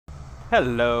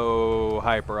Hello,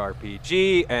 Hyper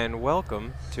RPG, and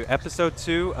welcome to episode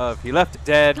 2 of He Left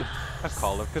Dead, a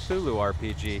Call of Cthulhu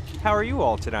RPG. How are you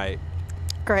all tonight?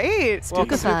 Great.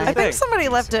 I think somebody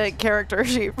left a character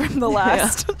sheet from the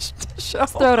last show.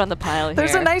 Just throw it on the pile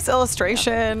There's here. a nice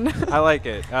illustration. I like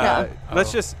it.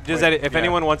 Let's just edit. If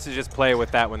anyone wants to just play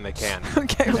with that one, they can.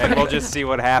 Okay. And we'll just see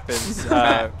what happens.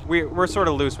 We're sort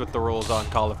of loose with the rules on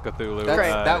Call of Cthulhu.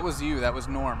 That was you. That was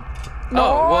Norm.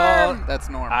 Norm. Well, that's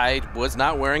Norm. I was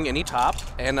not wearing any top,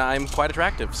 and I'm quite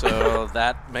attractive, so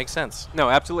that makes sense. No,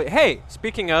 absolutely. Hey,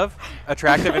 speaking of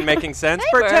attractive and making sense, Hey,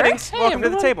 Bert Bert. Jennings, Hey, welcome to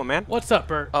everyone. the table, man. What's up,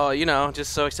 Bert? Oh, you know,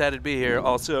 just so excited to be here.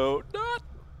 Also, not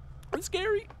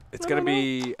scary. It's going to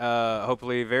be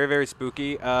hopefully very, very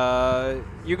spooky.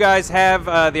 You guys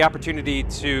have the opportunity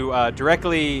to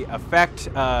directly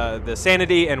affect the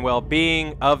sanity and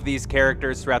well-being of these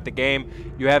characters throughout the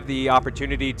game. You have the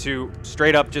opportunity to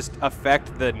straight up just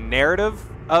affect the narrative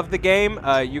of the game.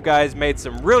 You guys made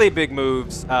some really big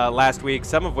moves last week,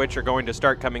 some of which are going to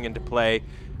start coming into play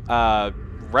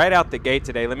right out the gate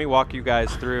today. Let me walk you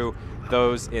guys through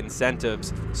those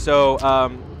incentives. So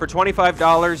for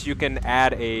 $25, you can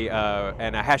add a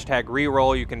hashtag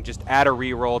reroll. You can just add a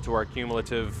reroll to our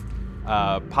cumulative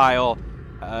pile.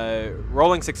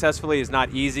 Rolling successfully is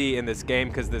not easy in this game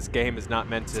because this game is not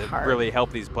meant to really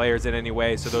help these players in any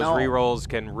way. So those rerolls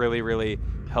can really, really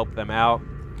help them out.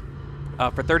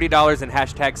 For $30 in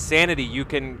hashtag sanity, you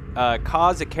can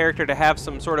cause a character to have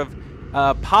some sort of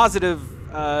positive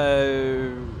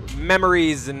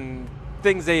memories and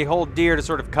things they hold dear to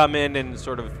sort of come in and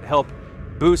sort of help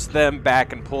boost them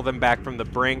back and pull them back from the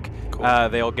brink. Cool.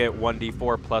 They'll get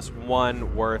 1d4 plus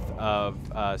 1 worth of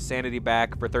sanity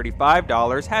back for $35.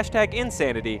 Hashtag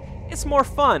insanity. It's more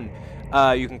fun.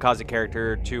 You can cause a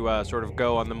character to sort of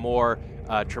go on the more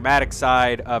traumatic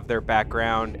side of their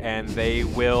background, and they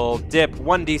will dip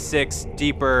 1d6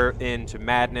 deeper into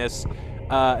madness.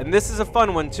 And this is a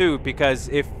fun one too, because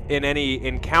if in any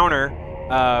encounter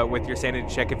with your sanity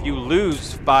check, if you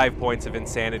lose 5 points of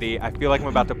insanity, I feel like I'm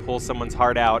about to pull someone's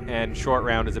heart out, and Short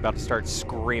Round is about to start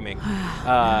screaming.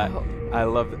 I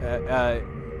love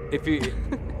if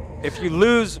you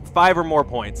lose 5 or more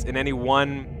points in any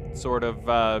one sort of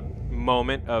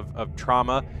moment of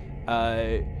trauma,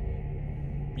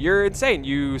 you're insane.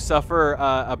 You suffer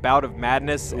a bout of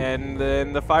madness, and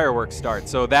then the fireworks start.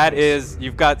 So that is,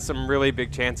 you've got some really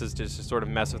big chances to just sort of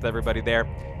mess with everybody there.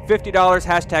 $50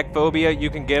 hashtag phobia. You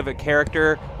can give a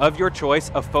character of your choice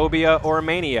a phobia or a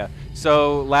mania.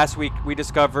 So last week we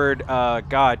discovered,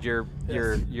 God, your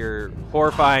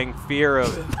horrifying fear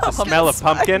of the smell of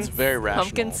pumpkin. It's very rational.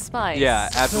 Pumpkin spice. Yeah,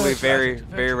 absolutely,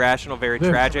 very rational, very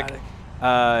tragic.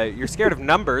 You're scared of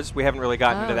numbers. We haven't really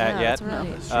gotten into that yet.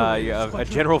 Right. You have a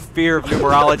general fear of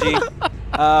numerology.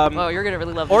 Oh, you're gonna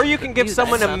really love. Or you can give use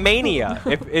someone that a stuff. mania,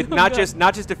 if it not just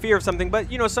a fear of something, but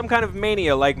some kind of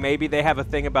mania. Like maybe they have a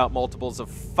thing about multiples of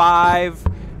 5.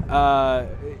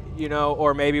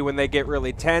 Or maybe when they get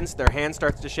really tense, their hand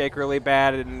starts to shake really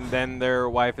bad, and then their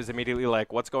wife is immediately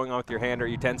like, "What's going on with your hand? Are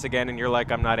you tense again?" And you're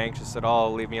like, "I'm not anxious at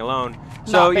all. Leave me alone."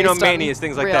 So manias,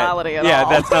 things like that. Yeah,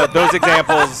 that's those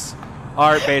examples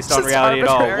aren't based on reality at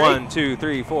all. 1, 2,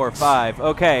 3, 4, 5.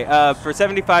 Okay, for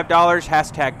 $75,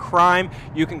 hashtag crime.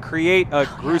 You can create a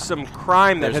gruesome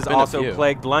crime that has also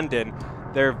plagued London.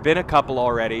 There have been a couple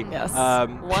already. Yes.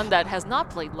 One that has not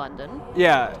played London.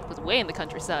 Yeah. It was way in the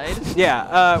countryside.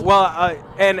 Yeah.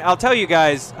 And I'll tell you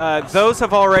guys, those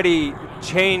have already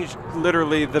changed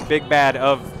literally the big bad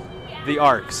of the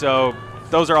arc. So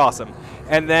those are awesome.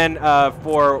 And then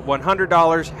for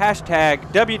 $100,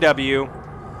 hashtag WW.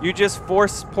 You just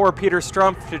force poor Peter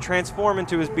Strumpf to transform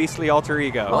into his beastly alter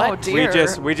ego. Oh, dear.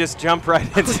 We just jump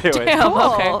right into it. Damn. Cool.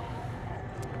 Okay.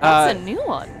 That's a new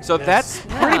one. So that's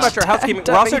pretty much our housekeeping.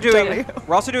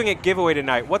 We're also doing a giveaway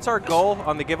tonight. What's our goal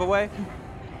on the giveaway?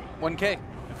 1K.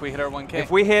 If we hit our 1K.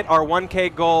 If we hit our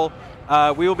 1K goal,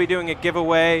 we will be doing a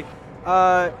giveaway.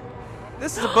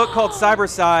 This is a book called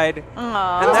Cyberside, and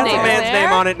that's a man's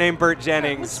name on it named Bert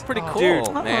Jennings. That's pretty cool,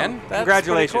 Dude, man. That's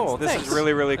congratulations. Cool. This Thanks. is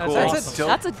really, really cool. That's a dope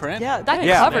That's a print. Yeah, That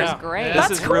Yeah. cover's Yeah. great. This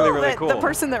That's is really, cool really that cool. the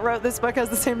person that wrote this book has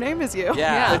the same name as you.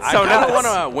 Yeah, It's I so kind of nuts.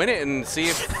 want to win it and see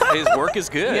if his work is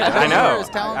good. Yeah. I know. His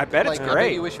talent, I bet it's I great.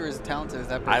 bet you wish you were as talented as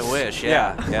that person. I wish,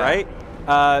 Yeah, yeah. right?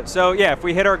 So yeah, if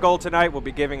we hit our goal tonight, we'll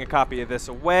be giving a copy of this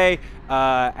away.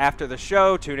 After the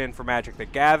show, tune in for Magic the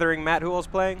Gathering. Matt, who else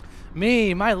playing?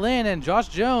 Me, my Lynn, and Josh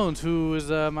Jones, who is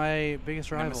my biggest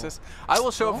rival. Nemesis. I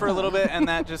will show up for a little bit, and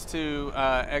that just to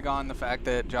egg on the fact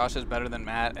that Josh is better than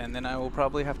Matt, and then I will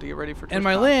probably have to get ready for And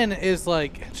my Lynn is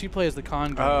like, she plays the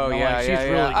con game. Oh, yeah, she's yeah,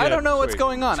 really good. I don't know what's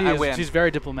going on. I win. She's very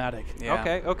diplomatic.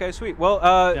 Yeah. Okay, sweet.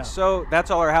 Well, so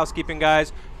that's all our housekeeping,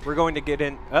 guys. We're going to get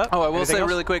in. I will say else?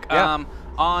 really quick, Yeah.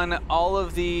 on all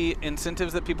of the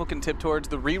incentives that people can tip towards,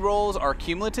 the re-rolls are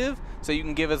cumulative, so you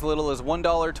can give as little as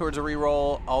 $1 towards a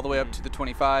re-roll all the way up to the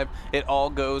 25. It all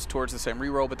goes towards the same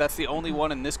re-roll, but that's the only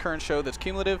one in this current show that's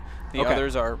cumulative. The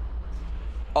others are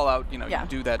all out, you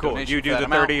do that donation. You do the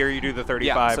 30 or you do the 35.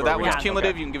 Yeah, so that one's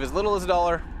cumulative. Okay. You can give as little as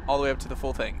 $1 all the way up to the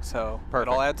full thing, so it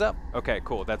all adds up. Okay,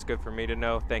 cool. That's good for me to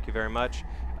know. Thank you very much.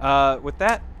 With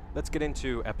that, let's get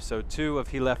into episode 2 of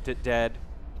He Left It Dead,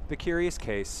 The Curious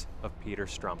Case of Peter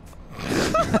Strumpf.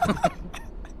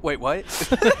 Wait, what?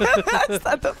 Is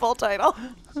that the full title?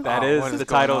 That is the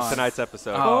title of tonight's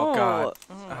episode. Oh, God.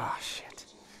 Oh, shit.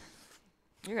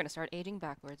 You're going to start aging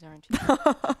backwards, aren't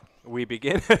you? We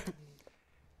begin.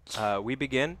 We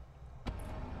begin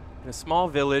in a small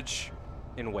village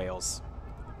in Wales.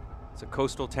 It's a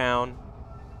coastal town.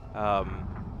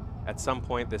 At some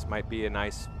point, this might be a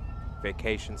nice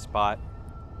vacation spot,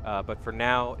 but for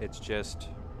now, it's just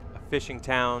a fishing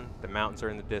town. The mountains are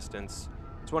in the distance.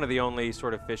 It's one of the only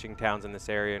sort of fishing towns in this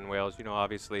area in Wales.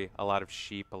 Obviously, a lot of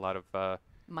sheep, a lot of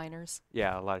miners.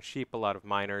 Yeah, a lot of sheep, a lot of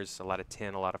miners, a lot of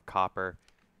tin, a lot of copper.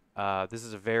 This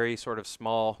is a very sort of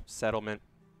small settlement.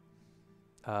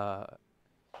 A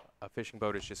fishing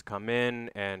boat has just come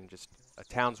in, and just a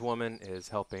townswoman is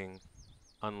helping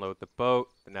unload the boat.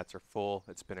 The nets are full.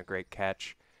 It's been a great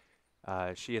catch.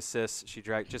 She assists. She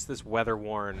drags just this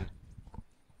weather-worn,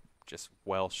 just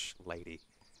Welsh lady.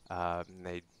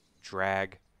 They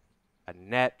drag a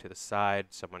net to the side.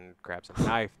 Someone grabs a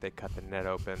knife. They cut the net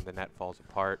open. The net falls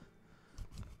apart.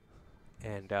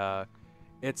 And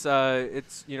it's a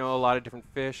lot of different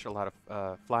fish, a lot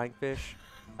of flying fish,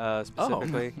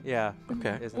 specifically. Oh. Yeah.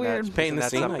 Okay. Weird. It's painting the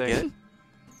scene. I get it.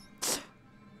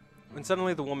 And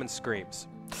suddenly the woman screams.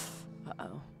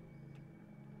 Uh-oh.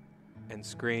 And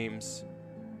screams.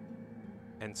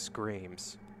 And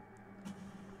screams.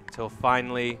 Until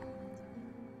finally,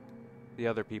 the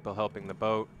other people helping the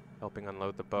boat, helping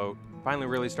unload the boat, finally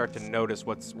really start to notice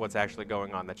what's actually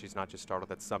going on, that she's not just startled,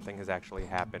 that something has actually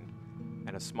happened.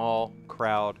 And a small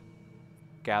crowd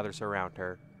gathers around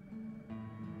her.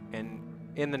 And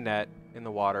in the net, in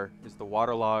the water, is the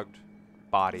waterlogged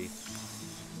body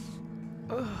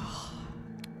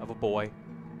of a boy.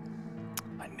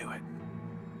 I knew it.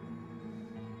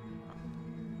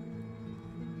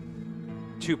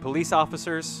 2 police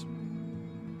officers.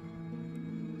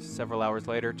 Several hours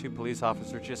later, 2 police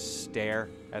officers just stare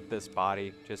at this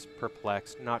body, just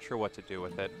perplexed, not sure what to do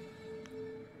with it.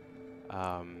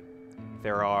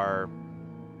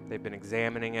 They've been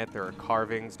examining it. There are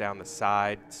carvings down the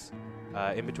sides,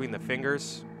 in between the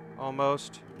fingers,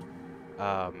 almost.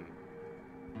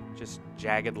 Just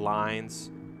jagged lines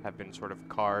have been sort of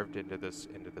carved into this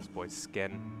boy's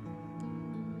skin.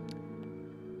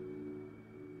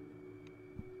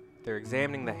 They're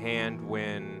examining the hand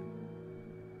when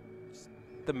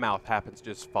the mouth happens to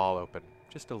just fall open,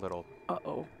 just a little.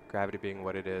 Uh-oh. Gravity being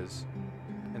what it is.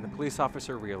 And the police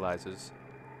officer realizes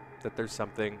that there's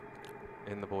something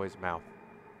in the boy's mouth.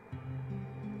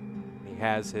 He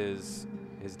has his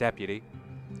deputy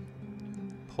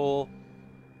pull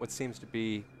what seems to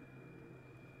be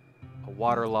a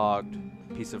waterlogged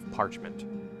piece of parchment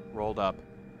rolled up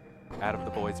out of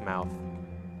the boy's mouth.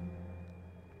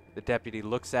 The deputy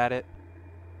looks at it,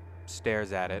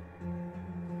 stares at it,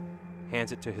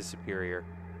 hands it to his superior.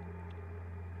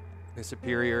 His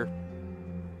superior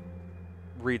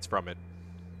reads from it,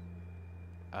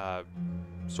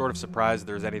 sort of surprised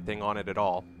there's anything on it at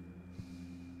all.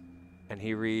 And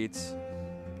he reads,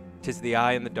 "'Tis the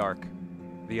eye in the dark,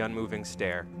 the unmoving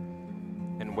stare,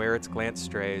 and where its glance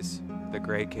strays, the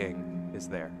Grey King is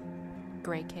there."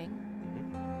 Grey King?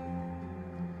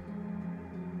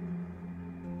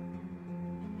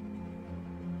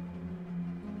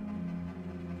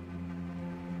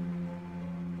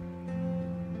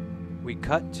 We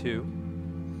cut to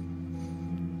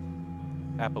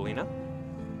Apollina,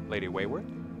 Lady Wayworth.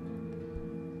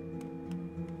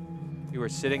 You are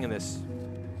sitting in this,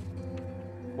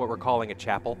 what we're calling a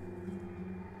chapel,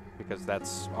 because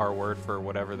that's our word for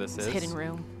whatever this is. Hidden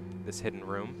room. This hidden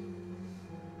room.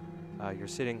 You're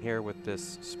sitting here with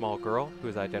this small girl who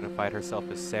has identified herself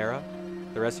as Sarah.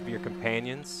 The rest of your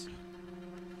companions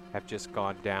have just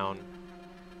gone down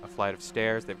a flight of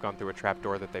stairs. They've gone through a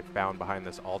trapdoor that they found behind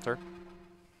this altar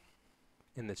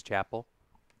in this chapel.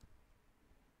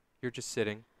 You're just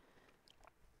sitting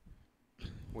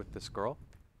with this girl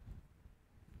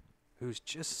who's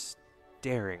just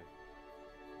staring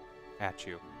at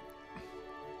you.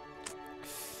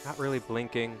 Not really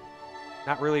blinking,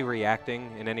 not really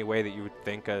reacting in any way that you would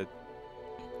think a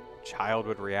child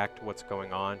would react to what's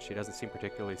going on. She doesn't seem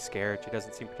particularly scared. She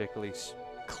doesn't seem particularly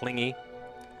clingy.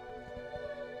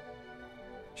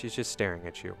 She's just staring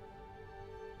at you.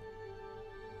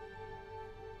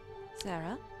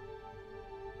 Sarah?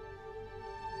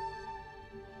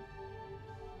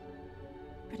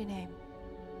 Pretty name.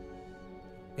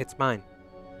 It's mine.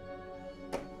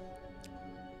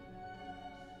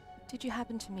 Did you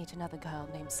happen to meet another girl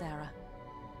named Sarah?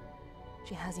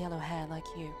 She has yellow hair like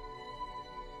you.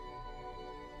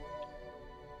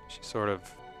 She sort of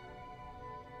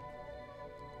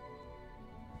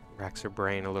racks her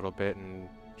brain a little bit and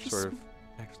She's sort of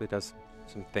actually does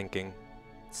some thinking.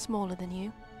 Smaller than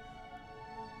you.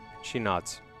 She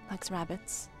nods. Likes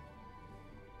rabbits.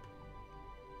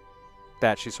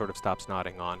 That she sort of stops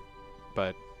nodding on,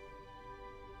 but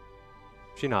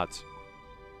she nods.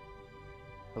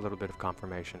 A little bit of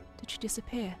confirmation. Did she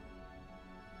disappear?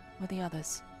 With the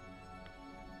others?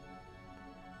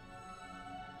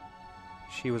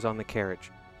 She was on the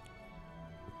carriage.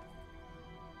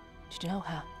 Did you know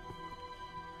her?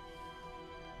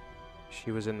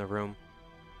 She was in the room.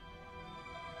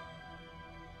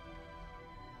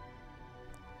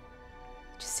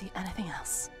 Did you see anything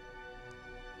else?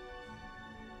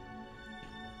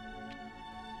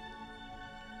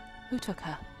 Who took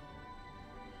her?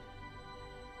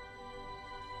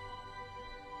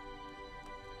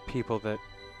 People that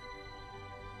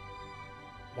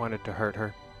wanted to hurt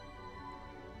her.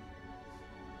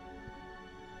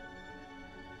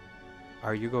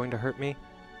 Are you going to hurt me?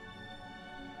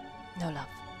 No, love.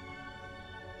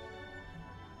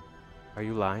 Are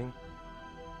you lying?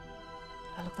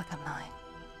 I look like I'm lying.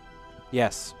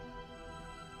 Yes.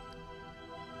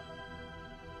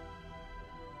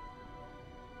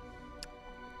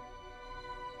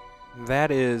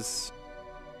 That is,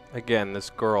 again, this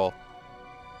girl.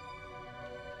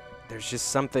 There's just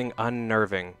something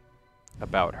unnerving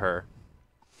about her.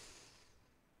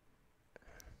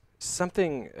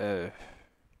 Something, there's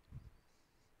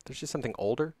just something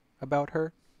older about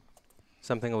her.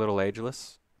 Something a little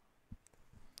ageless.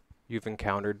 You've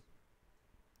encountered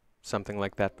something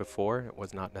like that before. It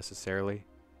was not necessarily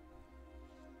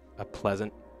a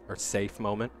pleasant or safe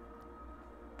moment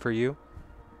for you.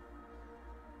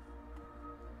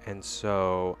 And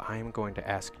so I'm going to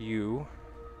ask you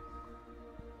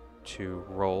to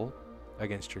roll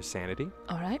against your sanity.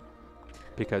 All right.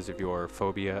 Because of your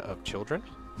phobia of children.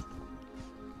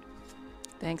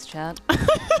 Thanks, chat. There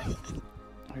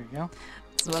you go.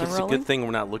 This is what I'm It's a rolling. good thing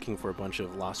we're not looking for a bunch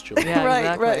of lost children. Yeah, Right,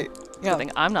 exactly. right. Good Yeah.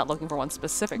 thing I'm not looking for one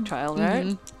specific child, right?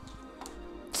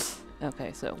 Mhm.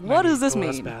 Okay, so what does this Oh, mean?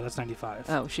 That's bad. That's 95.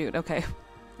 Oh, shoot. Okay.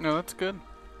 No, that's good.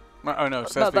 Oh no, it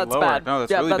says No, to be that's lower. bad. No,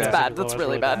 that's Yeah, really that's bad. bad. That's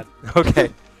really bad.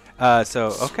 Okay. So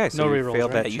No you rerolls,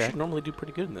 failed right? that You check. should normally do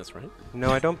pretty good in this, right?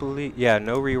 No, I don't believe. Yeah,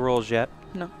 no rerolls yet.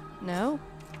 No?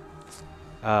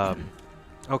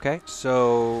 Okay,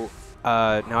 so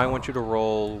now I want you to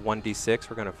roll 1d6.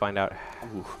 We're going to find out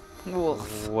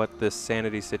Oof. what this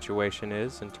sanity situation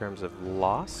is in terms of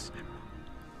loss.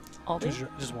 All these?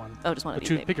 Just one. Oh, just one of But these.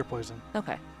 choose, maybe. pick your poison.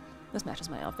 Okay. This matches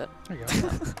my outfit. There you go.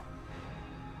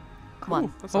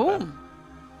 One. That's not bad.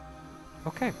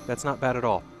 Okay, that's not bad at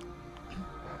all.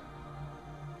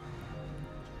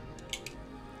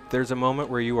 There's a moment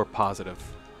where you are positive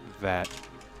that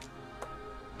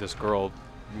this girl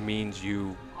means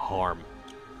you harm.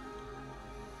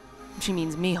 She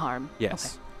means me harm.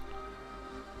 Yes.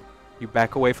 You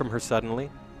back away from her suddenly,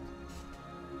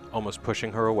 almost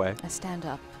pushing her away. Okay. I stand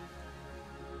up.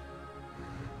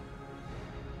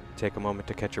 Take a moment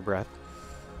to catch your breath.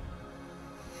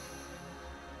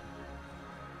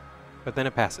 But then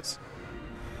it passes.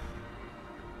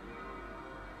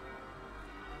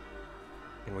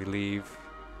 And we leave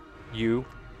you.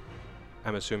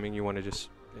 I'm assuming you want to just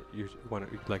you'd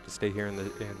like to stay here in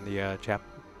the chapel.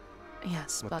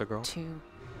 Yes, With the but girl?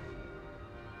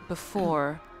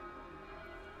 before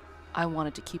I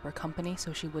wanted to keep her company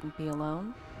so she wouldn't be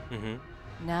alone.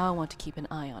 Mm-hmm. Now I want to keep an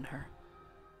eye on her.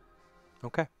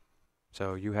 Okay.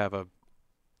 So you have a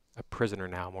prisoner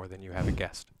now more than you have a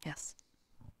guest. Yes.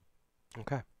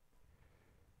 Okay.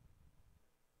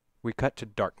 We cut to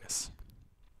darkness.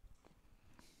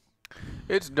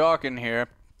 It's dark in here.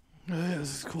 Yeah,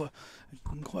 this is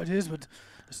quite is, but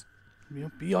just,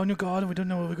 be on your guard. We don't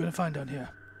know what we're going to find down here.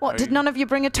 What, did none of you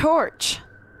bring a torch?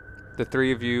 The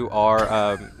three of you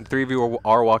are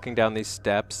are walking down these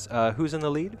steps. Who's in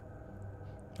the lead?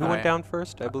 Who went down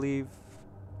first? I believe.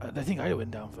 I think I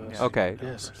went down first. Yeah. Okay.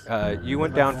 Yes. You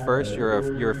went down first.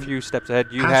 You're a few steps ahead.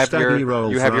 You Hashtag have your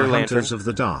reroll you have for your our lantern. Hunters of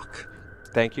the Dark.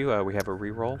 Thank you. We have a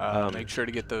reroll. Make sure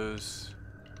to get those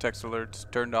text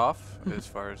alerts turned off as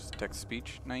far as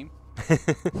text-to-speech name.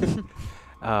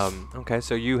 Okay,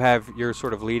 so you're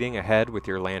sort of leading ahead with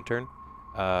your lantern.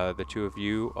 The two of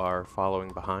you are following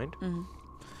behind.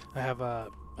 I have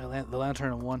the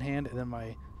lantern in one hand and then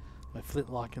my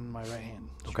flintlock in my right hand.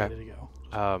 Just Okay. ready to go.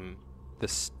 The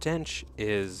stench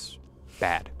is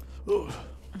bad.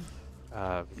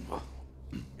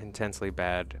 Intensely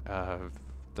bad.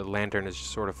 The lantern is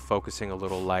just sort of focusing a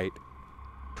little light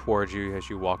towards you as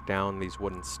you walk down these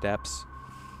wooden steps.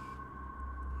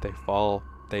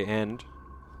 They end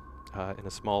in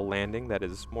a small landing that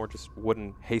is more just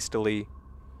wooden, hastily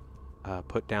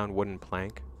put down wooden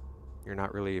plank. You're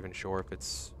not really even sure if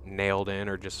it's nailed in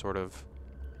or just sort of,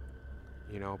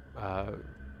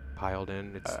 piled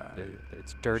in.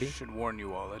 It's dirty. Should warn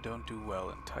you all, I don't do well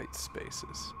in tight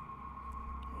spaces.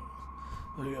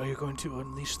 Are you going to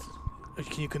unleash?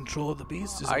 Can you control the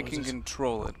beast? I can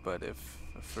control it, but if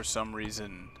for some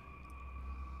reason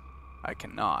I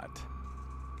cannot,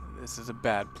 this is a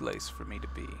bad place for me to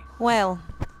be. Well,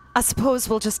 I suppose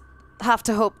we'll just have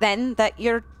to hope then that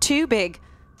you're too big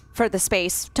for the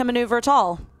space to maneuver at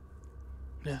all.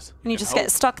 Yes. And you just get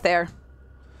stuck there.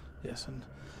 Yes, and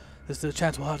this is the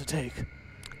chance we'll have to take.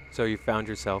 So you found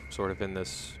yourself sort of in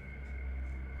this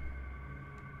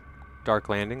dark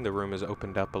landing. The room is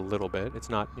opened up a little bit. It's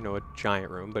not, a giant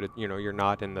room, but you're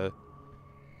not in the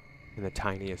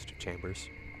tiniest of chambers.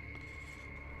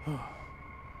 Do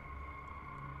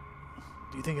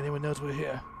you think anyone knows we're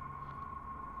here?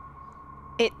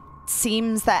 It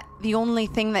seems that the only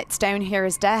thing that's down here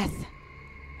is death.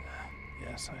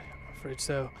 Yes, I'm afraid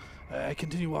so. I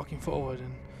continue walking forward,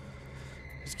 and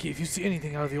if you see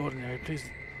anything out of the ordinary, please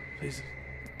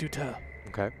do tell.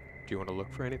 Okay. Do you want to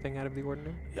look for anything out of the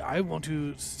ordinary? Yeah, I want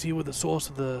to see where the source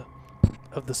of the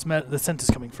smell, the scent is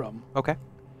coming from. Okay.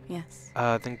 Yes.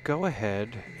 Then go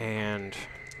ahead and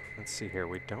let's see here.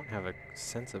 We don't have a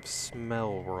sense of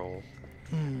smell roll.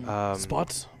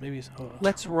 Spots, maybe.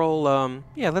 Let's roll.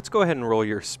 Let's go ahead and roll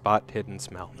your spot hidden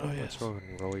smell. Oh, yes. Let's go ahead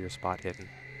and roll your spot hidden.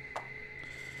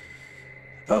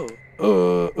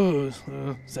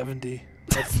 70.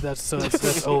 That's over.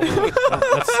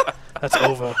 That's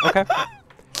over. Okay.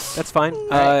 That's fine.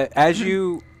 As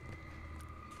you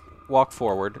walk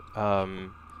forward,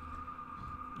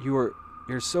 you're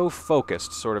so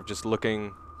focused, sort of just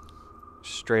looking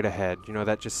straight ahead.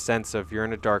 That just sense of you're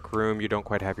in a dark room, you don't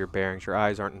quite have your bearings, your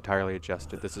eyes aren't entirely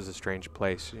adjusted. This is a strange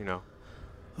place,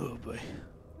 Oh boy.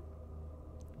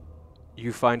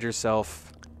 You find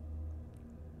yourself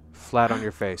flat on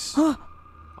your face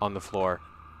on the floor.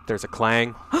 There's a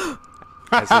clang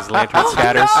as his lantern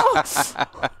scatters.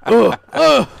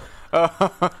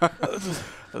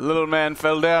 The little man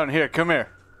fell down. Here, come here.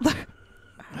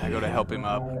 I go to help him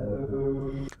up.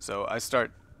 So I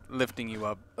start lifting you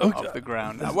up off the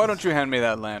ground. Now, why don't you hand me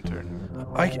that lantern?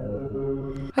 Are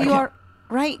you all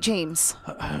right, James?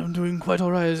 I'm doing quite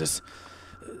all right. This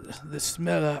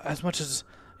smell, as much as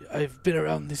I've been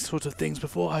around these sorts of things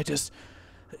before, I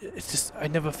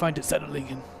never find it settling,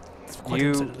 and it's quite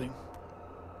unsettling.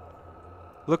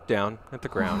 Look down at the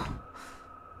ground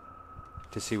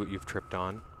to see what you've tripped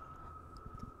on,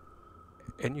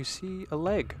 and you see a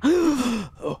leg.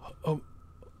 Oh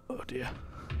dear.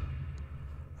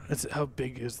 How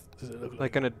big does it look like?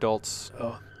 Like an adult's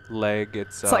leg.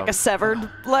 It's like a severed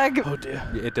leg. Oh dear.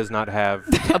 It does not have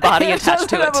A body attached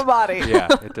to It doesn't have a it. body. yeah,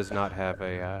 it does not have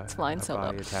a flying sewed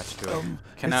body up. attached to it.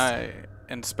 Can I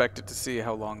inspect it to see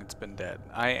how long it's been dead?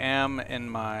 I am in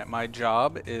my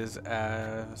job is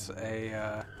as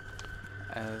An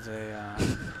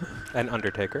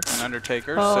undertaker. an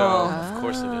undertaker, Oh. so Of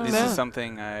course it is. this is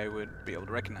something I would be able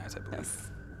to recognize, I believe.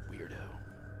 Weirdo.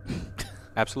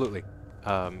 Absolutely.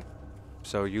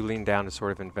 So you lean down to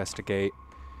sort of investigate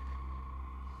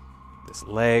this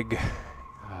leg.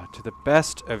 To the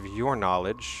best of your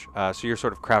knowledge, so you're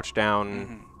sort of crouched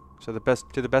down. So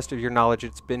to the best of your knowledge,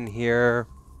 it's been here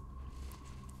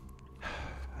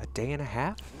a day and a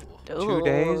half, 2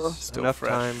 days, Still enough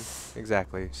fresh. time.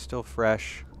 Exactly, still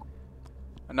fresh.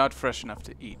 Not fresh enough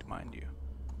to eat, mind you.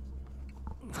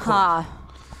 Ha.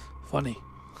 Funny.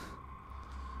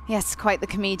 Yes, quite the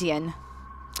comedian.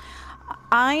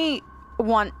 I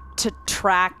want to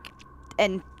track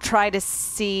and try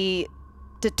to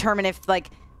determine if,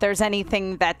 there's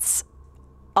anything that's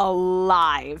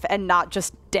alive and not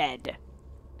just dead.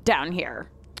 down here.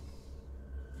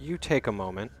 You take a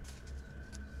moment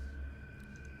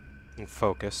and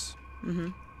focus.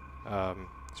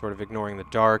 Sort of ignoring the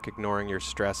dark, ignoring your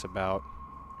stress about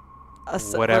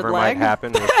whatever might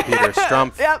happen with Peter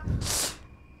Strumpf. Yep.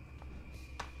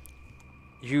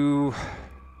 You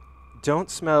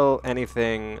don't smell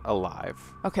anything alive,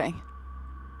 Okay.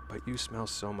 but you smell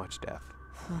so much death.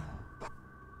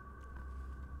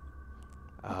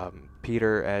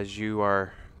 Peter, as you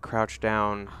are crouched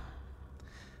down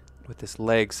with this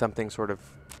leg, something sort of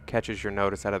catches your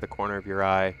notice out of the corner of your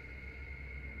eye.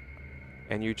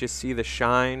 And you just see the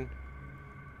shine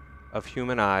of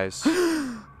human eyes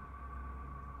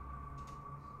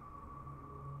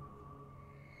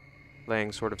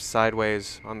laying sort of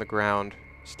sideways on the ground,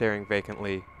 staring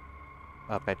vacantly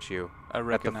up at you I at the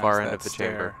recognize far end that of the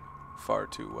chamber. stare far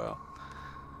too well.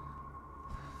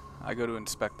 I go to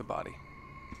inspect the body.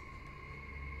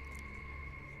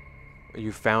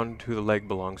 You found who the leg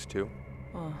belongs to.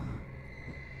 Oh.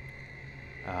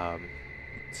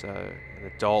 It's an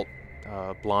adult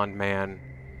blonde man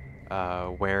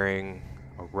wearing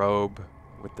a robe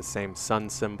with the same sun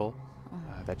symbol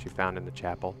that you found in the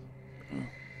chapel.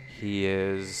 He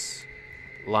is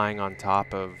lying on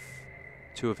top of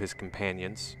two of his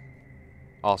companions,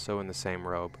 also in the same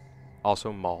robe,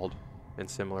 also mauled in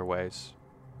similar ways,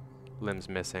 limbs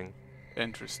missing.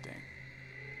 Interesting.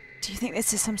 Do you think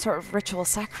this is some sort of ritual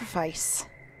sacrifice?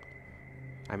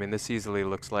 I mean, this easily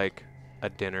looks like a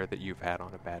dinner that you've had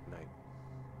on a bad night.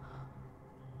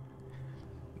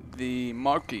 The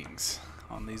markings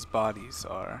on these bodies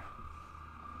are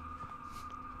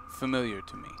familiar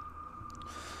to me.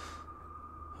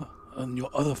 In your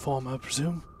other form, I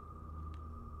presume?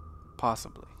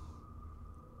 Possibly.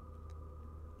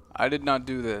 I did not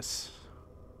do this,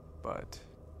 but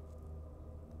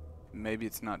maybe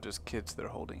it's not just kids they're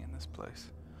holding in this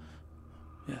place.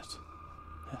 Yes.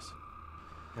 Yes.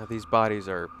 Now, these bodies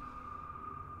are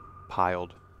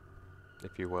piled,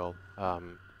 if you will,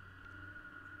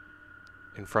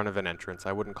 in front of an entrance.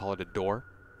 I wouldn't call it a door.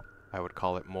 I would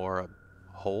call it more a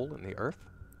hole in the earth.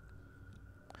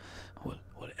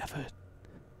 Whatever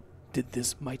did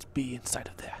this might be inside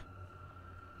of there.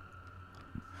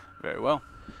 Very well.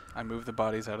 I move the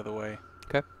bodies out of the way.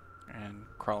 'Kay. And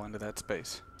crawl into that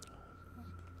space.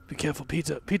 Be careful,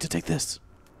 Peter. Peter, take this.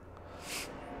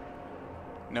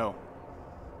 No.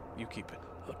 You keep it.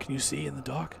 Can you see in the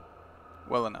dark?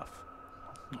 Well enough.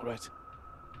 All right.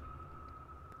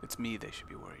 It's me they should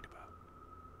be worried about.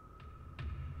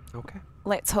 Okay.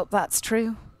 Let's hope that's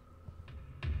true.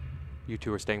 You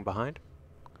two are staying behind?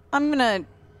 I'm gonna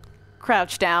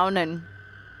crouch down and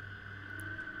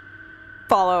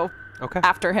follow Okay.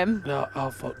 after him No,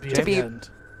 I'll be To at be- the end.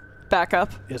 back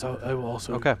up. Yes, I will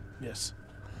also. Okay. Yes.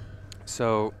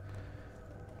 So,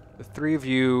 the three of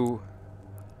you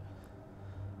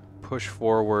push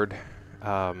forward.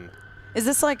 Is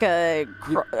this like a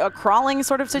crawling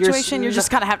sort of situation? You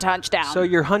just kind of have to hunch down. So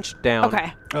you're hunched down.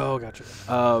 Okay. Oh, gotcha.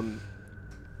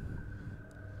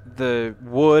 The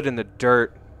wood and the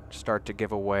dirt start to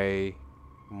give away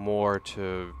more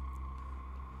to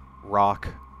rock,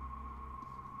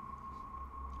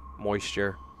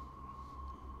 moisture.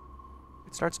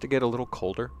 It starts to get a little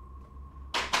colder.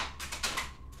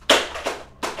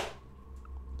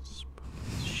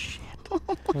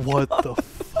 What the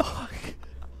fuck?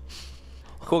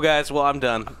 Cool, guys. Well, I'm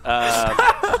done.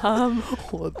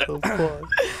 What the fuck?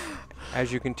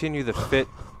 As you continue, the fit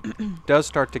does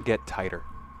start to get tighter.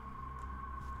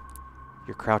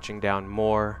 You're crouching down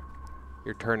more.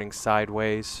 You're turning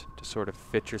sideways to sort of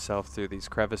fit yourself through these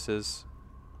crevices.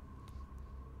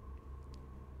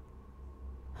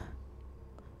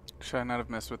 Should I not have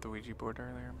messed with the Ouija board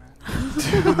earlier, man?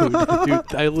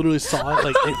 Dude, I literally saw it,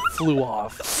 like, it flew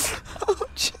off. Oh,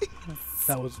 jeez.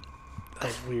 That was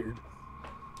weird.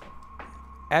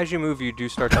 As you move, you do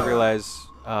start to realize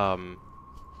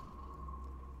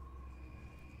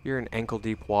you're in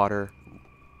ankle-deep water,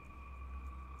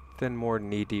 then more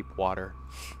knee-deep water.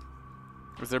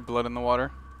 Was there blood in the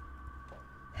water?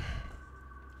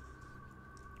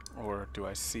 Or do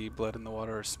I see blood in the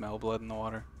water or smell blood in the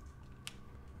water?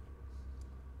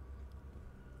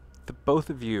 The both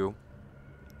of you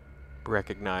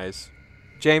recognize...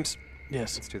 James,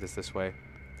 Yes. let's do this way.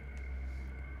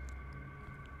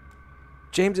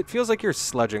 James, it feels like you're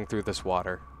sludging through this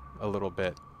water a little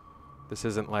bit. This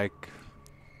isn't like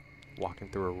walking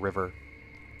through a river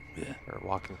Yeah. or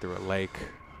walking through a lake.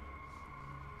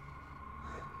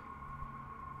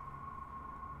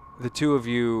 The two of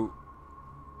you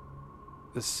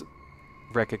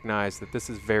recognize that this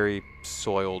is very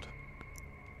soiled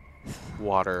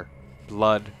water.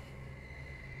 Blood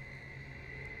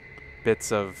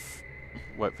bits of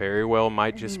what very well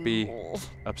might just be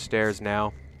upstairs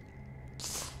now.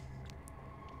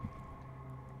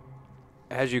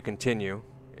 As you continue,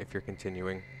 if you're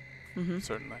continuing,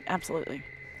 Certainly. Absolutely.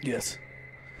 Yes.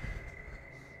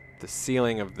 the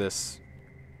ceiling of this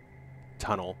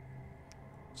tunnel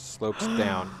slopes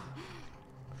down.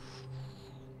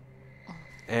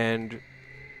 And it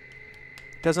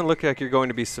doesn't look like you're going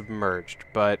to be submerged,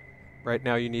 but right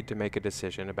now you need to make a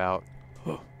decision about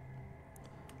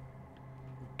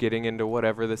getting into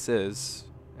whatever this is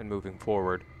and moving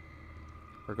forward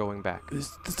or going back.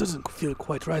 This doesn't feel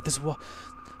quite right.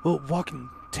 We're walking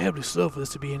terribly slow for this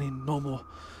to be any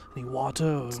water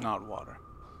or... It's not water.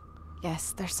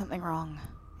 Yes, there's something wrong.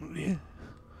 Yeah.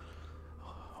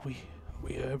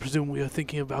 I presume we are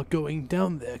thinking about going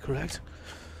down there, correct?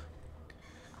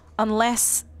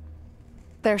 Unless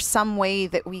there's some way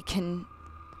that we can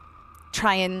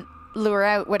try and lure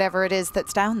out whatever it is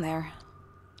that's down there.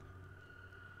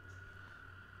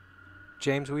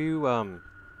 James, will you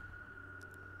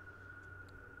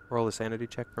roll a sanity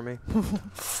check for me?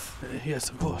 Yes,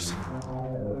 of course.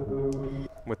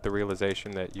 With the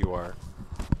realization that you are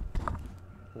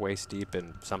waist deep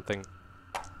in something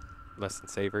less than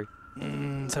savory.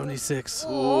 76.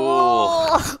 Ooh.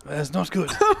 That's not good.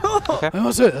 Okay. I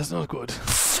must say, that's not good.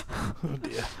 Oh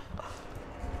dear.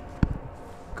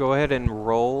 Go ahead and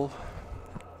roll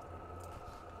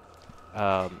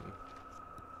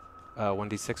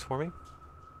 1d6 for me.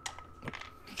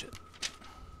 Shit.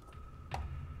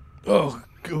 Oh,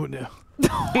 go now.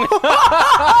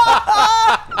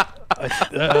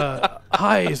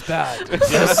 High is bad.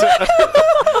 Yes.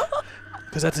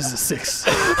 Because that is a 6.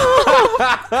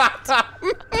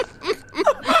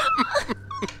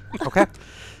 Okay.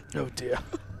 Oh dear.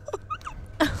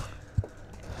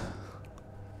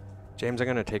 James, I'm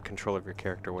going to take control of your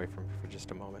character away from you for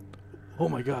just a moment. Oh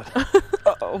my god.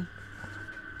 Uh-oh.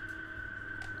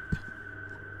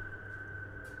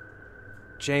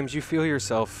 James, you feel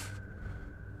yourself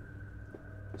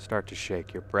start to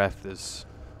shake. Your breath is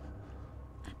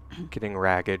getting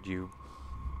ragged. You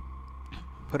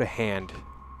put a hand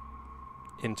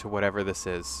into whatever this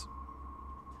is.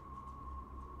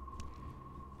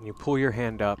 And you pull your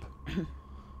hand up,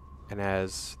 and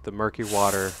as the murky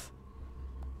water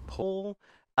Pull.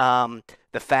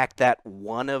 The fact that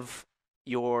one of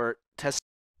your test.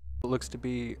 looks to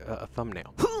be a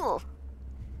thumbnail.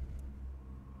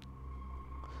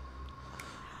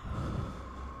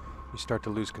 You start to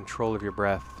lose control of your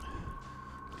breath.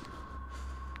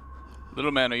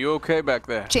 Little man, are you okay back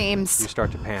there? You James.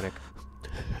 start to panic.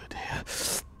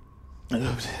 This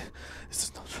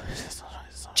is not right. It's not right.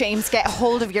 It's not James, get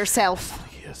hold of yourself.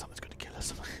 right. Here, someone's going to kill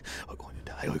us. We're going to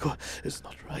die. This is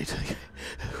not right.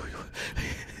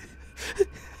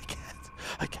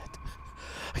 I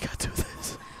can't do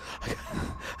this.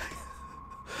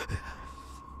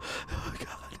 Oh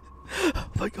god. Oh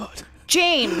my god.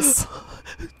 James!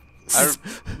 I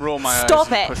roll my Stop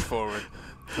eyes and it. push forward.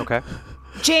 Okay.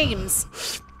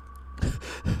 James!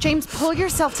 James, pull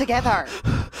yourself together.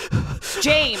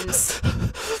 James!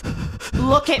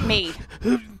 Look at me.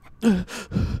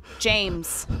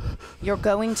 James, you're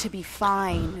going to be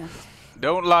fine.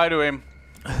 Don't lie to him.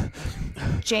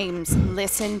 James,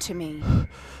 listen to me.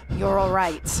 You're all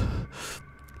right.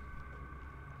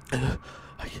 I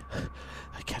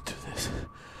can't do this.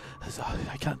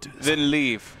 I can't do this. Then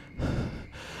leave.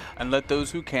 And let those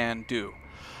who can do.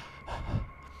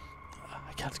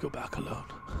 I can't go back alone.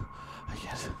 I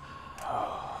can't.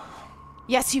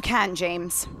 Yes, you can,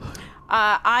 James.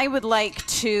 I would like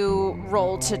to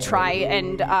roll to try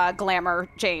and glamour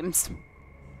James.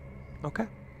 Okay.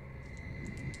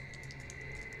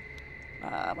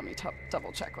 Let me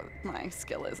double check what my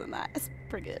skill is in that. It's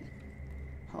pretty good.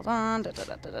 Hold on.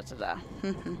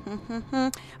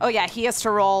 Oh yeah, he has to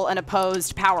roll an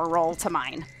opposed power roll to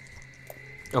mine.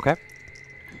 Okay.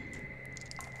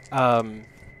 I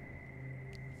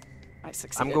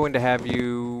succeeded. I'm going to have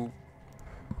you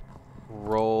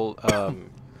roll.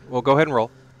 Well, go ahead and roll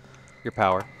your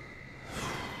power.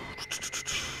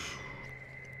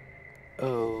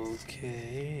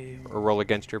 Okay. Or roll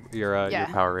against your Yeah.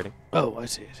 power rating. Oh, I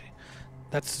see.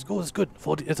 That's cool. It's good.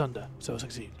 40. It's under. So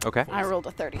succeed. Okay. I rolled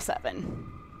a 37.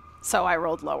 So I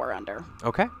rolled lower under.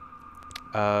 Okay.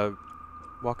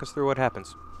 Walk us through what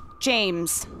happens.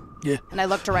 James. Yeah. And I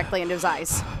look directly into his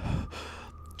eyes.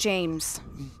 James,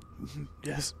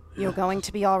 Yes. you're going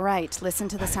to be all right. Listen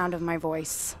to the sound of my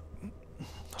voice.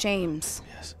 James,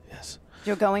 Yes. Yes.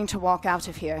 you're going to walk out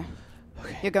of here.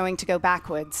 Okay. You're going to go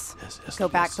backwards. Yes. Yes. Go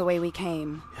back yes. the way we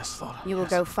came. Yes, Laurel. You will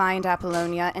yes. go find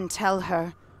Apollonia and tell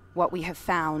her what we have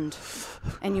found,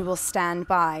 and you will stand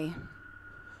by.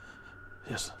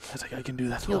 Yes, I can do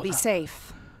that. You'll be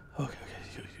safe. Okay.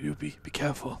 You be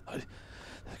careful.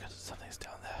 Something's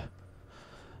down there.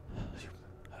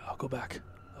 I'll go back.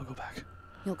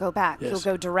 You'll go back. Yes. You'll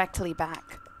go directly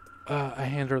back. I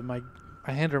hand her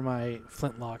my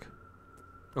flintlock.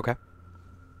 Okay.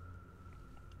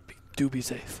 Do be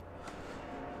safe,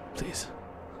 please.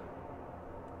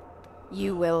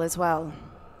 You will as well.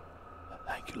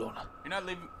 Thank you, Lorna. You're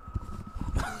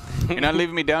not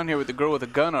leaving me down here with the girl with a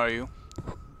gun, are you?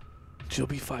 She'll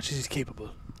be fine. She's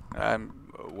capable. I'm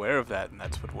aware of that, and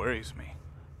that's what worries me.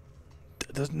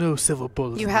 There's no silver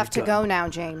bullets. You in have my to gun. go now,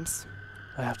 James.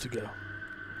 I have to go.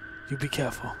 You be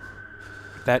careful.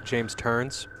 With that, James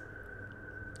turns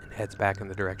and heads back in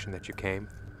the direction that you came,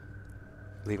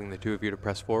 leaving the two of you to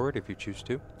press forward if you choose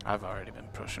to. I've already been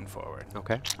pushing forward.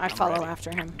 Okay. I I'm follow ready.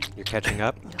 after him. You're catching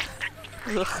up.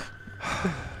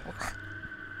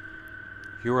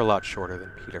 You are a lot shorter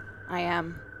than Peter. I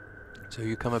am. So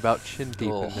you come about chin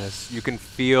deep in this. You can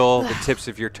feel the tips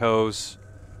of your toes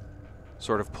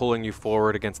sort of pulling you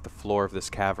forward against the floor of this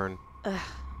cavern.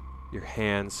 Your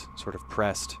hands sort of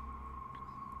pressed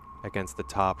against the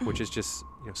top, which is just,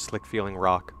 slick feeling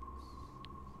rock.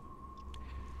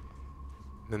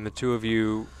 Then the two of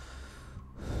you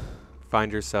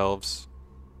find yourselves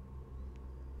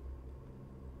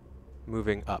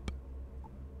moving up.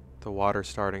 The water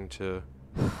starting to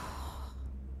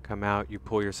come out. You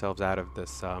pull yourselves out of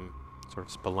this sort of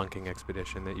spelunking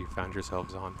expedition that you found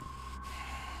yourselves on.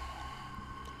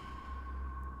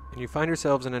 And you find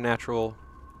yourselves in a natural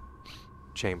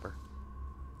chamber.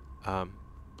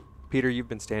 Peter, you've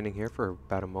been standing here for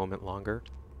about a moment longer.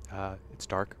 It's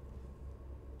dark.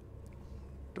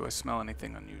 Do I smell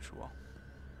anything unusual?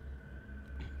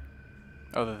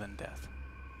 Other than death.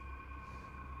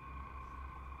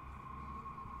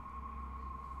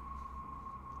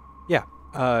 Yeah.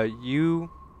 You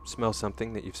smell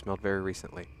something that you've smelled very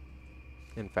recently.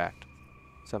 In fact,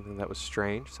 something that was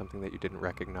strange, something that you didn't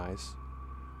recognize.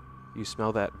 You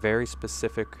smell that very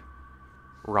specific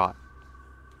rot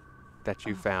that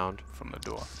you found From the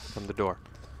door. from the door.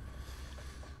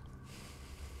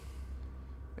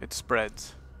 It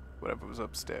spreads. Whatever was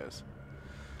upstairs.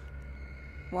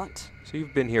 What? So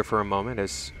you've been here for a moment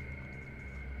as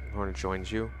Lorna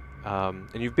joins you. And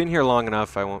you've been here long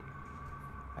enough, I won't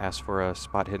ask for a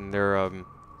spot hidden.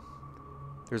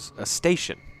 There's a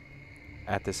station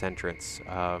at this entrance.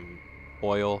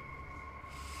 Oil,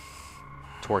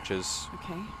 torches.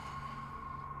 Okay.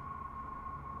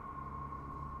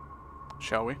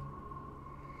 Shall we?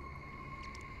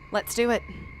 Let's do it.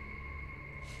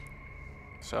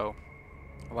 So,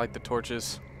 I light the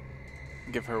torches.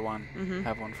 Give her one.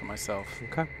 Have one for myself.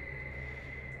 Okay.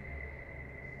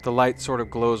 The light sort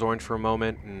of glows orange for a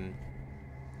moment, and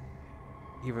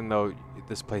even though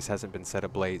this place hasn't been set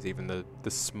ablaze, even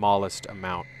the smallest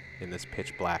amount in this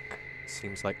pitch black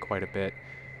seems like quite a bit.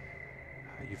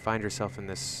 You find yourself in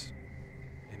this,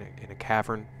 in a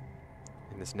cavern,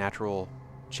 in this natural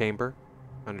chamber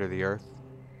under the earth.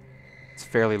 It's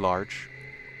fairly large.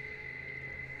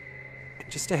 And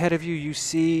just ahead of you, you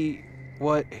see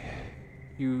what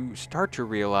you start to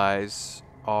realize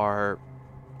are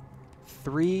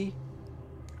 3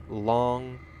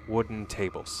 long wooden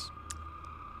tables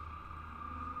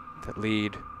that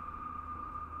lead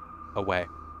away.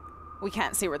 We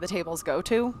can't see where the tables go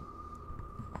to.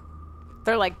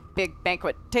 They're like big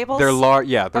banquet tables. They're large.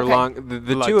 Yeah, they're Okay. long. The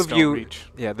two Lights of don't you. reach.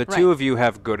 Yeah, the Right. two of you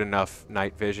have good enough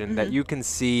night vision that you can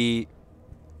see.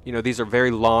 These are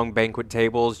very long banquet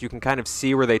tables. You can kind of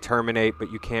see where they terminate,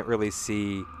 but you can't really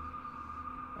see.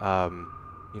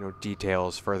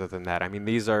 Details further than that. I mean,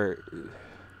 these are.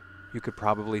 You could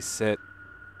probably sit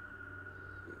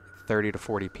 30 to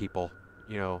 40 people.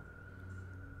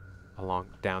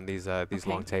 Down these Okay.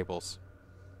 long tables.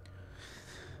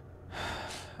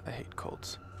 I hate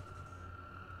colds.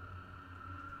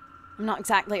 I'm not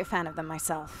exactly a fan of them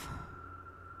myself.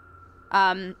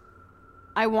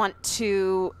 I want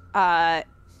to hurl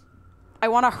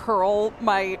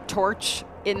my torch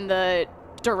in the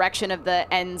direction of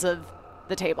the ends of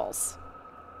the tables,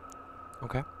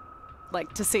 Okay.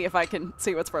 like to see if I can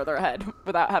see what's further ahead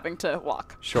without having to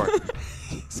walk. Sure.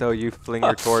 So you fling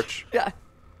your torch. Yeah.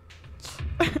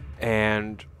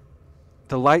 And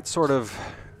the light sort of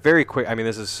very quick. I mean,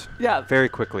 this is Yeah. very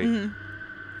quickly.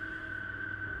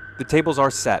 The tables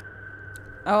are set.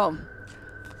 Oh.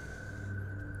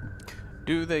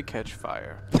 Do they catch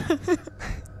fire?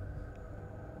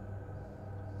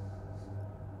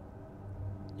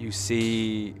 You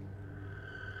see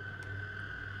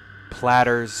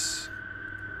platters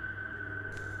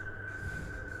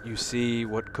You see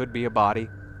what could be a body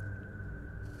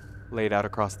laid out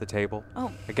across the table.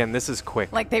 Oh. Again, this is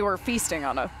quick. Like they were feasting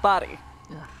on a body.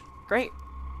 Great.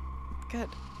 Good.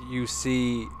 You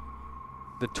see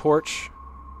the torch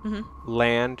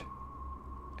land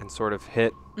and sort of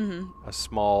hit a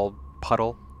small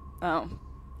puddle. Oh.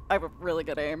 I have a really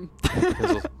good aim.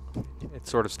 It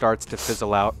sort of starts to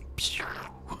fizzle out.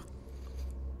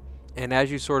 And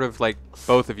as you sort of, like,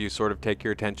 both of you sort of take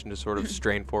your attention to sort of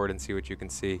strain forward and see what you can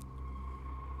see,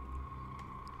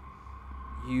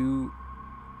 you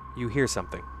hear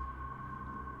something.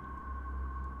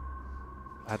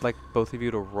 I'd like both of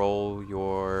you to roll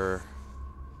your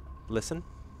listen.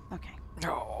 Okay.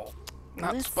 No,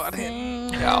 not spot hidden.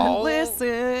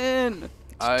 Listen.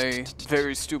 I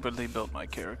very stupidly built my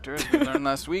character, as we learned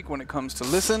last week, when it comes to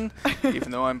listen, even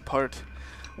though I'm part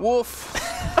wolf.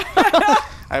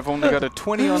 I've only got a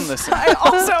 20 on listen. I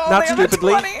also Not only have a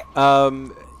stupidly.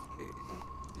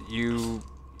 20.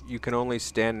 You can only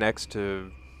stand next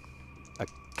to a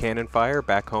cannon fire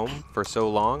back home for so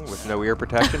long with no ear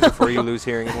protection before you lose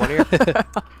hearing in one ear.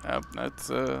 That's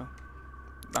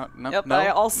Yep, no, I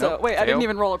also... nope, wait, I didn't fail.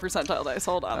 even roll a percentile dice.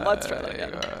 Hold on, let's try that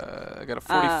again. I got a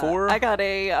 44. I got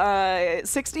a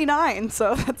 69,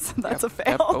 so that's a fail.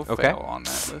 Yep, both Okay. fail on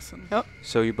that listen. Yep.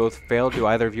 So you both failed. Do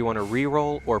either of you want to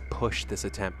re-roll or push this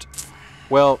attempt?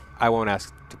 Well, I won't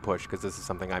ask to push because this is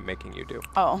something I'm making you do.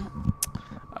 Oh.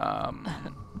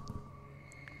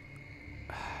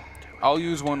 I'll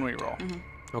use one reroll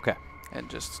Okay. and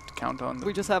just count on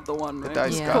We just have the one, the right?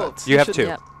 dice Yeah. gods. You have should- two.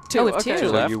 Yep. Two, Oh, we have okay. two.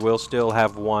 So left. you will still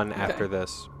have one after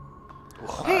this.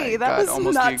 Hey, I that got was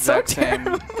almost not the exact so same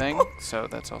terrible. thing, so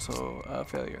that's also a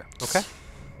failure. Okay.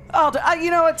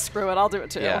 You know what? Screw it. I'll do it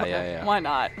too. Yeah, yeah, yeah. Why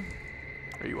not?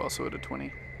 Are you also at a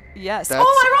 20? Yes. That's-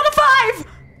 Oh, I rolled a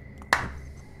 5!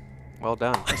 Well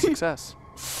done. A success.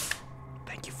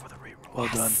 Thank you for the reroll. Well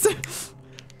done.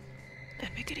 Then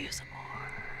we could use some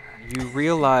more. You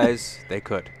realize they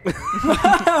could.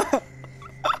 That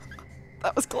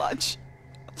was clutch.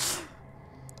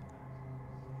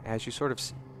 As you sort of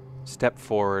step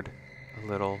forward a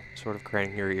little, sort of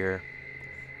craning your ear,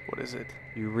 What is it?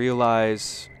 you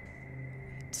realize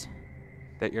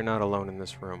that you're not alone in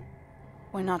this room.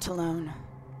 We're not alone.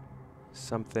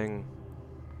 Something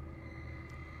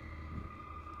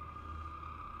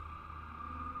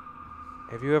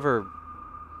Have you ever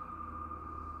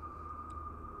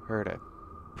heard a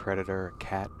predator, a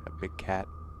cat, a big cat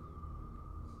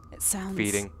It sounds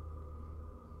feeding?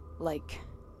 like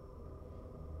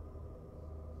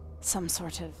some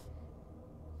sort of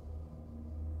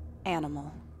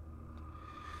animal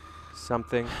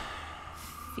Something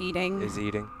feeding. is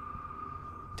eating.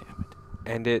 Damn it.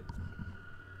 And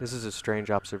this is a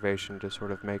strange observation to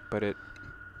sort of make, but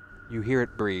you hear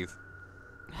it breathe.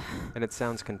 And it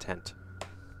sounds content.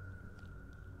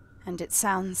 And it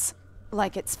sounds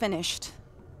like it's finished.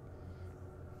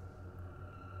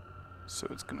 So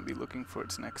it's going to be looking for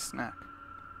its next snack.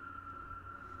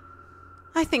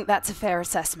 I think that's a fair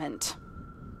assessment.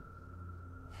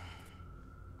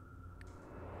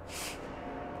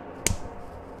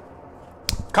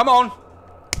 Come on!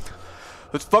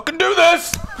 Let's fucking do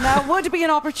this! Now would be an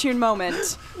opportune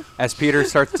moment. As Peter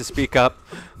starts to speak up,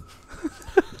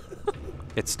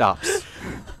 it stops.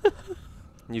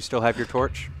 You still have your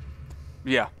torch?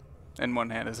 Yeah. In one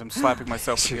hand as I'm slapping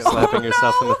myself with You're the other. slapping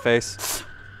yourself in the face.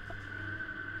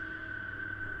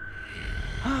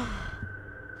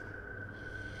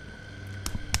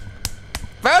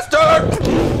 Faster!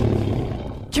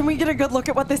 Can we get a good look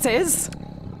at what this is?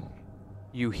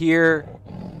 You hear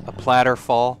a platter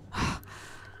fall.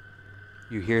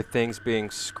 You hear things being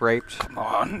scraped Come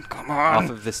on, come off on.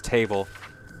 of this table.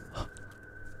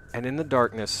 And in the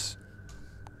darkness,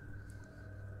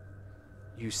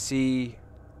 you see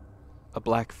a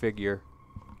black figure,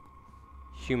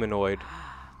 humanoid.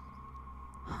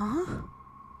 Huh?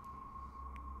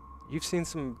 You've seen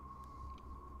some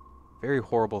very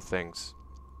horrible things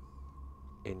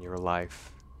in your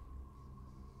life.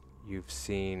 You've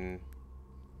seen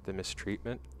the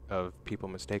mistreatment of people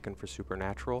mistaken for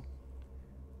supernatural.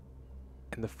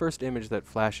 And the first image that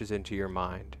flashes into your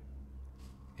mind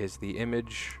is the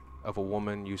image of a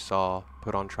woman you saw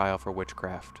put on trial for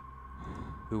witchcraft,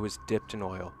 who was dipped in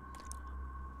oil.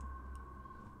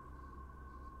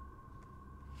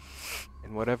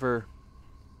 And whatever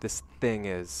this thing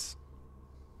is,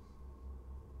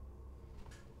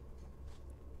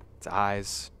 its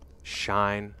eyes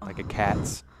shine like a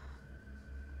cat's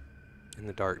in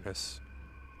the darkness.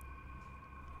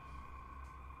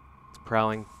 It's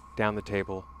prowling down the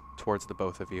table towards the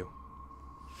both of you.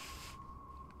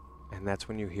 And that's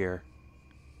when you hear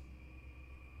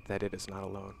that it is not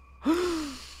alone.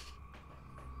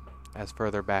 As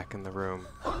further back in the room,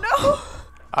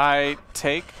 I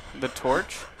take the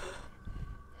torch,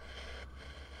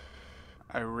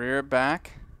 I rear it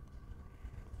back,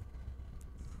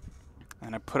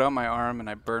 and I put out my arm and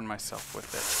I burn myself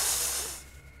with it.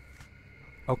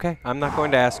 okay, I'm not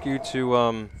going to ask you to,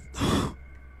 I'm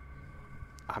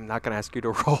not going to ask you to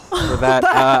roll for that.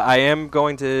 I am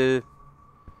going to...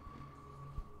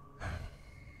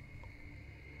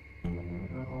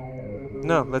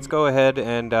 No, let's go ahead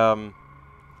and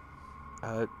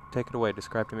take it away.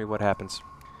 Describe to me what happens.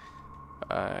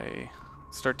 I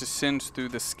start to singe through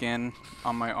the skin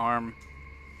on my arm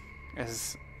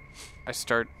as I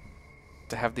start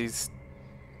to have these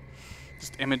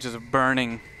just images of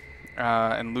burning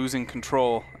and losing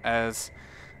control as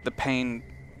the pain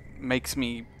makes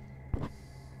me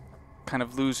kind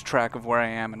of lose track of where I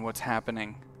am and what's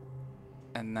happening.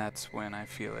 And that's when I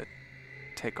feel it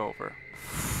take over.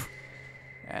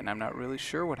 And I'm not really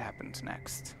sure what happens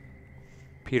next.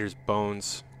 Peter's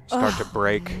bones start to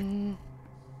break.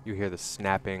 You hear the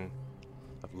snapping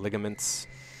of ligaments,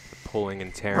 the pulling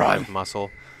and tearing of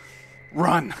muscle.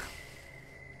 Run!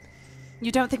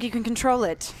 You don't think you can control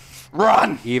it?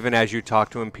 Run! Even as you talk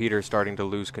to him, Peter's starting to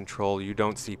lose control. You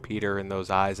don't see Peter in those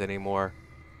eyes anymore.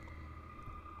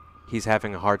 He's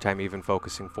having a hard time even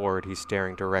focusing forward. He's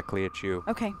staring directly at you.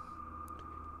 Okay.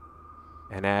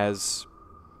 And as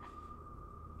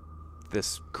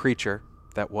this creature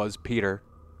that was Peter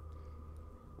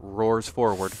roars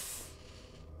forward,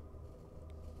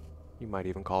 you might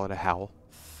even call it a howl,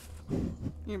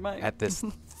 You might. at this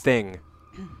thing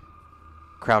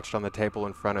crouched on the table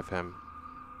in front of him.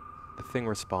 The thing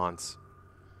responds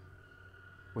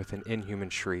with an inhuman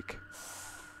shriek,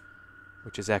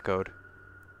 which is echoed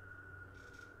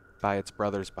by its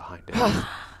brothers behind it.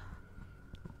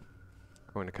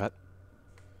 Going to cut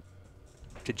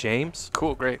to James.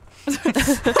 Cool, great. You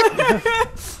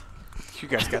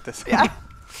guys got this. Yeah.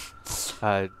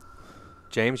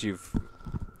 James, you've...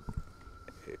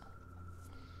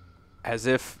 as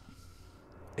if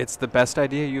it's the best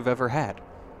idea you've ever had.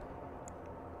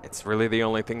 It's really the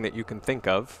only thing that you can think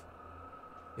of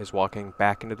is walking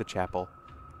back into the chapel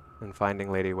and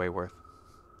finding Lady Wayworth.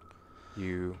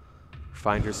 You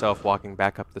find yourself walking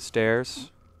back up the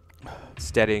stairs,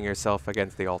 steadying yourself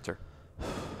against the altar.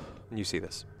 And you see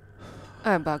this.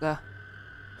 Oh, bugger.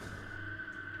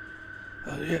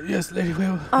 Yes, Lady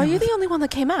Will. Are you the only one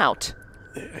that came out?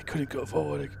 I couldn't go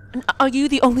forward. Are you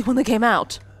the only one that came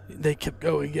out? They kept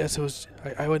going. Yes, it was.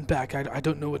 I went back. I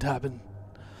don't know what happened.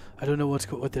 I don't know what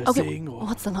they're Okay, saying. Or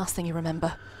what's the last thing you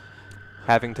remember?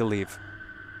 Having to leave.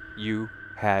 You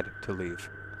had to leave.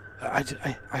 I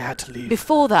had to leave.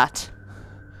 Before that.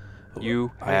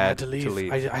 You I had to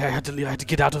leave. I had to leave. I had to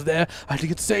get out of there. I had to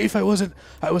get safe. I was out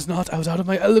of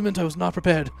my element. I was not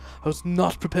prepared. I was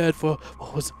not prepared for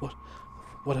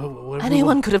what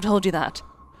Anyone could have told you that.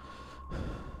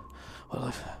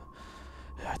 Well,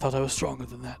 I thought I was stronger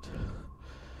than that.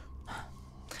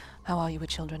 How are you with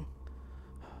children?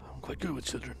 I'm quite good with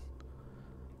children.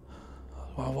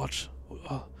 I'll watch.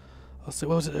 I'll say,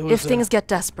 what was it? It was, If things get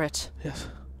desperate, Yes.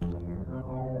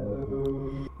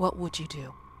 what would you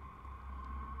do?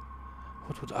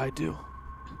 What would I do?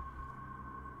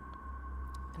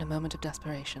 In a moment of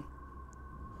desperation.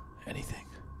 Anything.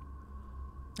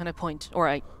 And I point, or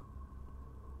I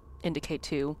indicate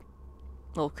to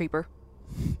little creeper.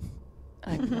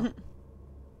 I don't know.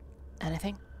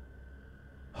 Anything?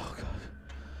 Oh God.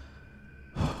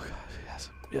 Oh God. Yes.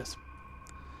 Yes.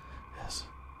 Yes.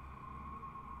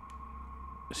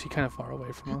 Is she kind of far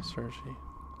away from us, or is she?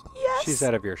 Yes. She's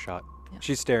out of your shot. Yeah.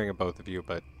 She's staring at both of you,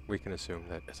 but we can assume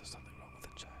that... Is there something wrong with the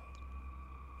child?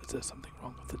 Is there something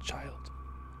wrong with the child?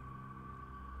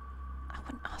 I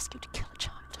wouldn't ask you to kill a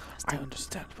child. I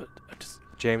understand, but I just.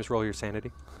 James, roll your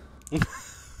sanity.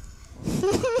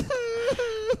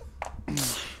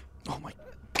 Oh my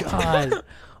God.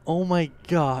 Oh my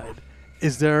God.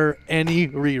 Is there any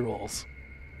rerolls?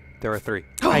 There are 3.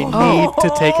 I need to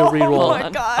take a reroll. Oh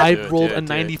my God. I Do it, rolled do a it,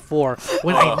 do it. 94.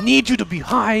 When I need you to be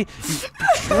high, you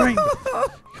betray me.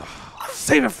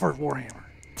 Save it for Warhammer.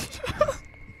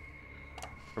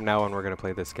 From now on, we're going to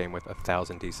play this game with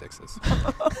 1,000 d6s.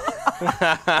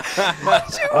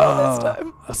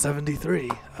 A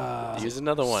 73. Use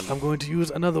another one. I'm going to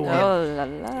use another one. Oh la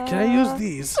la. Can I use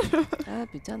these?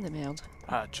 Putain de merde.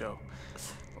 Joe.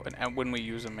 And when we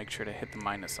use them, make sure to hit the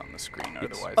minus on the screen,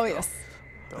 otherwise. Oh, yes.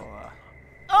 they'll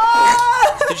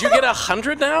Did you get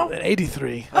 100 now? An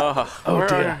 83. Oh, Oh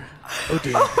dear. Oh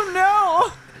dear. Oh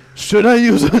no! Should I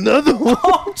use another one?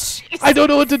 Oh jeez. I don't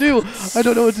know what to do. I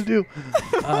don't know what to do.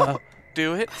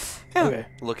 do it. Okay.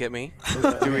 Look at me.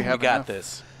 Do we have You got enough?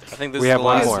 this. I think this We is have the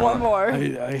one last more. One more.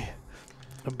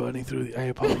 I'm burning through the. I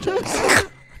apologize.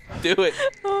 Do it.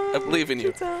 I believe in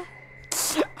you.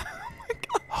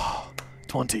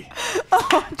 20.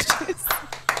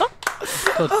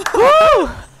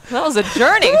 That was a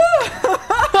journey.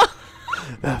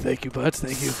 Thank you, buds.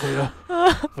 Thank you for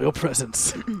your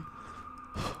presence. Oh,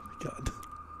 my God.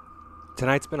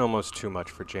 Tonight's been almost too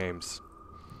much for James.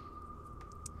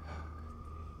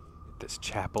 This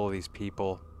chapel, these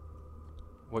people,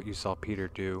 what you saw Peter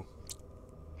do.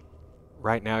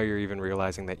 Right now you're even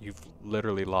realizing that you've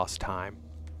literally lost time.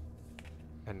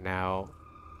 And now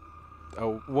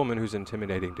a woman who's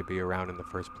intimidating to be around in the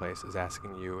first place is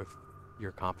asking you if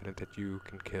you're confident that you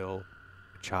can kill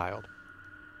a child.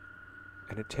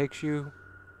 And it takes you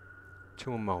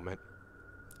to a moment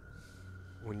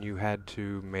when you had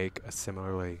to make a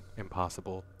similarly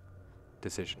impossible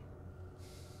decision.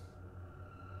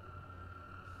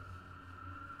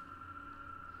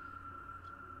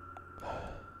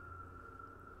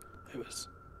 It was.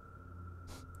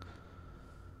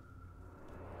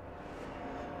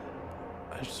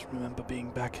 I just remember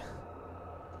being back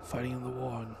fighting in the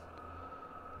war, and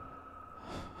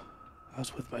I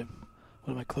was with one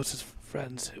of my closest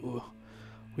friends who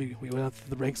we went out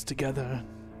the ranks together,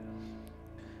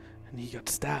 and he got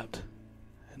stabbed.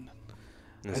 And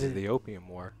This is the Opium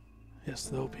War. yes,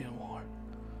 the Opium War.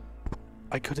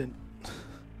 I couldn't.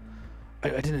 I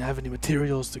didn't have any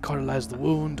materials to cauterize the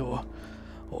wound or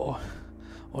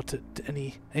to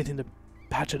anything to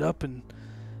patch it up, and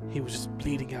he was just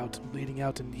bleeding out,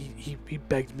 and he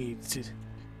begged me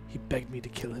to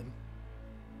kill him.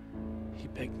 He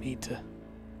begged me to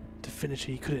finish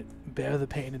it. He couldn't bear the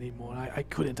pain anymore. I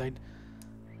couldn't. And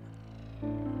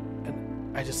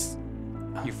I just.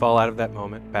 You fall out of that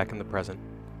moment back in the present.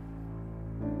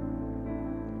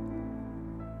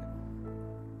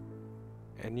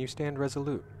 And you stand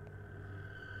resolute.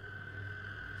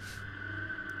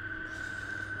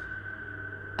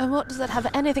 And what does that have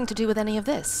anything to do with any of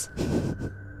this?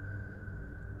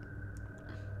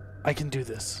 I can do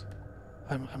this.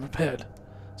 I'm prepared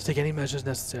to take any measures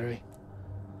necessary.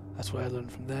 That's what I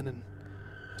learned from then, and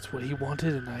that's what he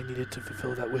wanted, and I needed to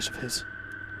fulfill that wish of his.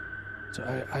 So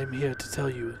I'm here to tell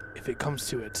you, if it comes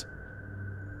to it,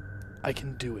 I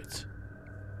can do it.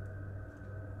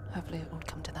 Hopefully it won't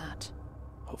come to that.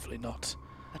 Hopefully not.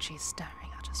 But she's staring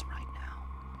at us right now.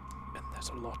 And there's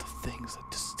a lot of things that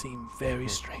just seem very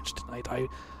strange tonight.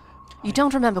 You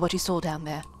don't remember what you saw down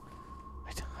there?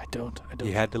 I don't.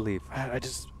 You had to leave. I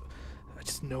just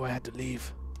know I had to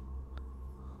leave.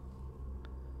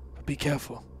 But be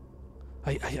careful.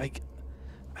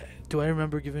 Do I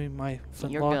remember giving my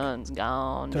flintlock? Your gun's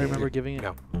gone. Do I remember giving it?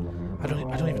 No. I don't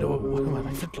even know what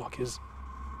my flintlock is.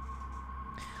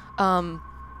 I'm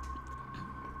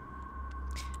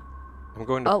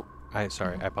going to. Oh. I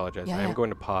apologize. Yeah, I am yeah.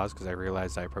 going to pause because I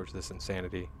realized I approached this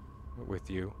insanity with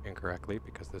you incorrectly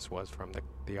because this was from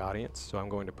the audience. So I'm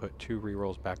going to put 2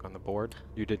 rerolls back on the board.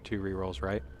 You did 2 rerolls,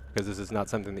 right? Because this is not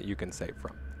something that you can save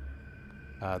from.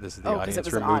 This is the 'cause it audience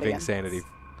was an removing audience. sanity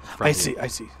from I you.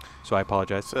 see. So I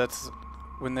apologize. So that's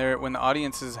when the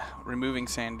audience is removing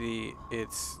sanity.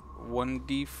 It's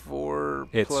 1d4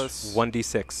 It's plus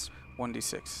 1d6.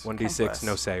 1d6. 1d6,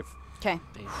 no save. Okay.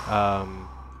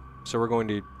 So we're going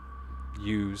to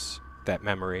use that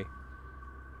memory,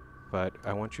 but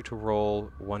I want you to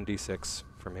roll 1d6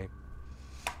 for me.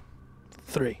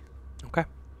 3. Okay.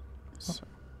 So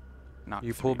not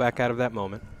You pull back out of that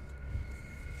moment.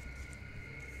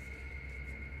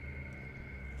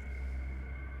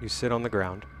 You sit on the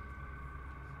ground.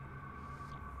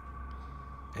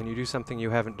 And you do something you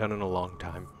haven't done in a long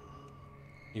time.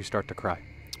 You start to cry.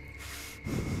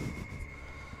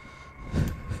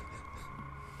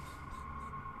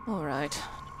 All right.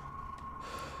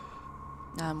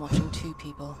 Now I'm watching 2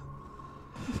 people.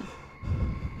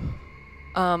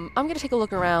 I'm gonna take a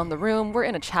look around the room. We're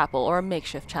in a chapel, or a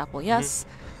makeshift chapel, yes?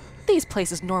 These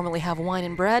places normally have wine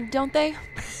and bread, don't they?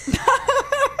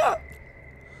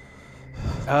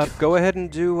 Go ahead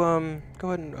and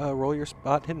roll your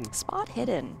spot hidden. Spot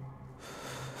hidden.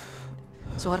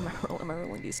 So what am I rolling? Am I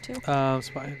rolling these 2?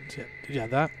 Yeah,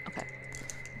 that. Okay.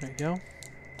 There you go.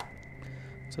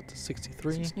 It's up to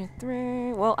 63.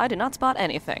 63. Well, I did not spot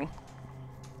anything.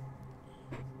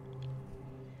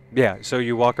 Yeah, so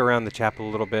you walk around the chapel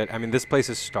a little bit. I mean, this place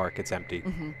is stark. It's empty.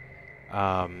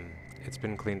 It's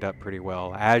been cleaned up pretty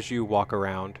well. As you walk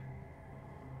around,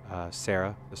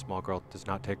 Sarah, the small girl, does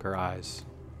not take her eyes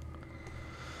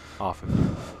off of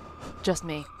you. Just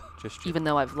me. Just you. Even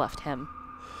though I've left him.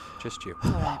 Just you.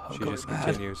 All right. She just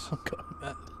continues I'm going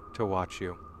mad. to watch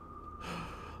you.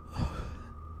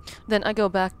 Then I go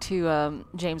back to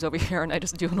James over here, and I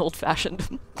just do an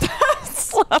old-fashioned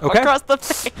slap Okay. across the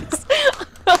face.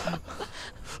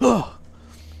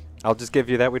 I'll just give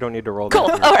you that. We don't need to roll Cool.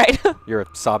 that. All right. You're a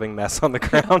sobbing mess on the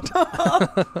ground.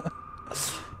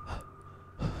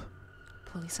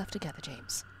 Pull yourself together,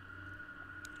 James.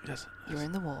 Yes. You're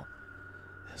in the war.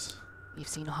 Yes. You've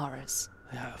seen horrors.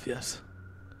 I have. Yes.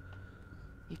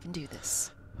 You can do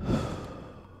this.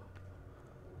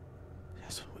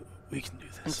 Yes. We can do this.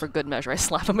 And for good measure, I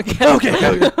slap him again.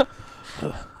 Okay.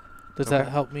 Does that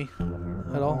help me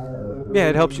at all? Yeah,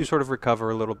 it helps you sort of recover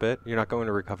a little bit. You're not going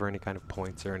to recover any kind of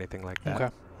points or anything like that. Okay.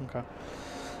 Okay.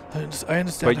 I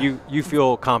understand. But you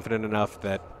feel confident enough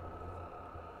that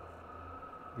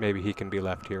maybe he can be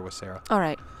left here with Sarah. All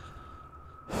right.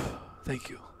 Thank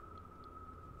you.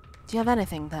 Do you have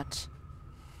anything that...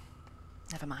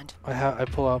 Never mind. I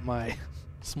pull out my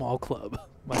small club.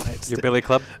 My nightstick. Your billy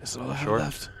club? That's all I have Sure.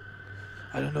 left.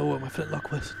 I don't know where my flintlock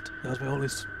was. That was my only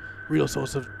real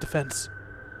source of defense.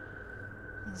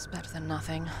 It's better than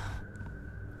nothing.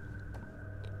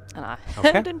 And I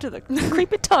Okay. head into the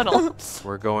creepy tunnel.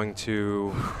 We're going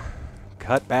to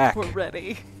cut back. We're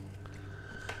ready.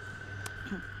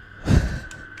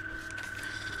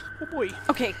 Oh boy.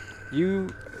 Okay. You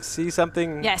see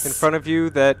something Yes. in front of you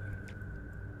that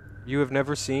you have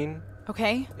never seen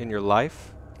Okay. in your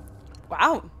life.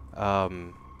 Wow.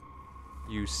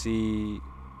 You see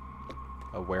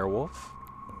a werewolf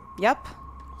Yep.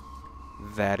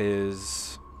 that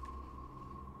is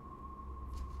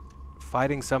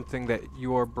fighting something that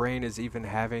your brain is even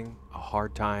having a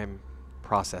hard time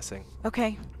processing.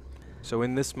 Okay. So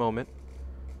in this moment,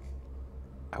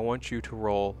 I want you to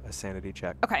roll a sanity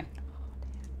check. Okay.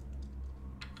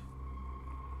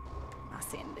 My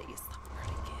sanity is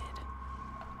pretty good.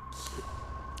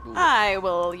 I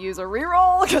will use a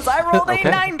reroll because I rolled Okay.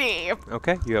 a 90.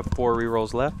 Okay, you have 4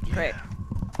 rerolls left. Great.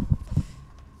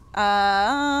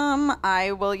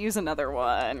 I will use another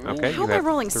one. Okay, How you am I have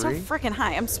rolling 3. so freaking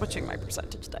high? I'm switching my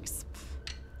percentage dice.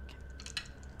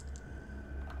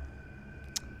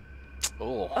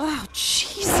 Oh. Oh,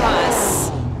 Jesus.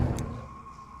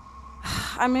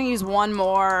 I'm going to use one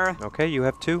more. Okay, you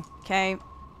have 2. Okay.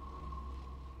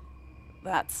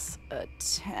 That's a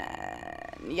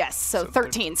 10. Yes, so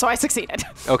 13. So I succeeded.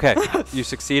 Okay, you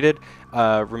succeeded.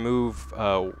 Remove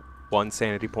 1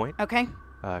 sanity point. Okay.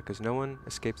 Because no one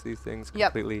escapes these things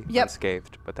Yep. completely Yep.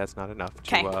 unscathed, but that's not enough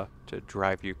 'Kay. to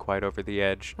drive you quite over the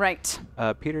edge. Right.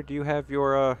 Peter, do you have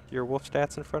your wolf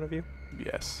stats in front of you?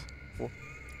 Yes.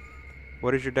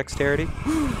 What is your dexterity?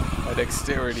 My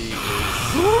dexterity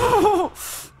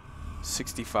is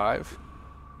 65.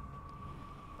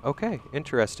 Okay,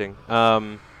 interesting.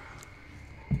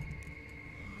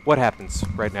 What happens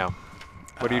right now?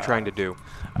 What are you trying to do?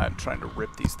 I'm trying to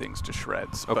rip these things to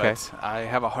shreds, Okay. but I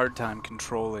have a hard time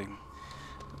controlling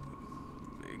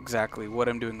exactly what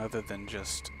I'm doing other than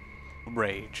just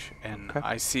rage. And Okay.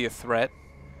 I see a threat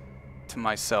to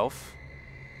myself,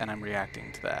 and I'm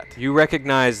reacting to that. You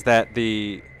recognize that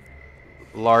the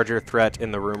larger threat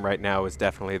in the room right now is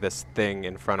definitely this thing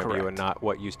in front of you and Correct. not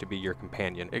what used to be your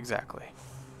companion. Exactly.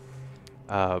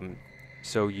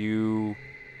 So you...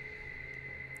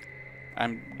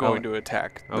 I'm going to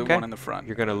attack the Okay. one in the front.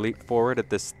 You're going to leap forward at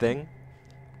this thing.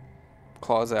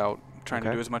 Claws out, trying to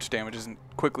Okay. do as much damage as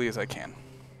quickly as I can.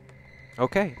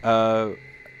 Okay.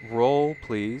 Roll,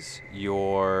 please,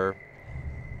 your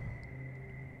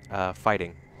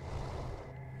fighting.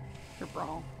 Your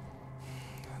brawl.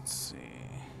 Let's see.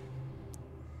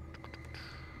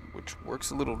 Which works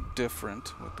a little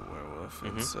different with the werewolf.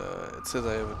 Mhm. It's it says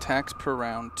I have attacks per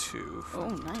round 2. for Oh,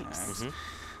 the nice. attacks. Mhm.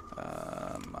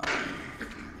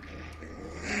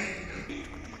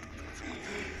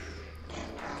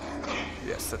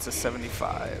 Yes, that's a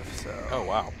 75. So. Oh,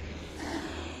 wow.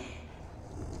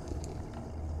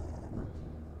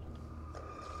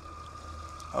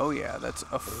 Oh yeah, that's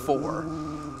a 4.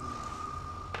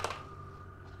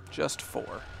 Just 4.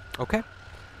 Okay.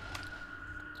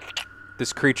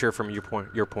 This creature from your point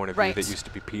of view Right. that used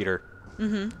to be Peter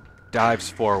dives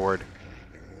forward,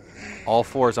 all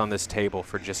fours on this table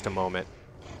for just a moment,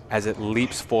 as it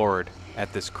leaps forward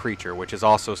at this creature, which is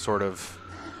also sort of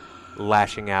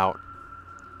lashing out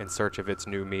in search of its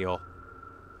new meal,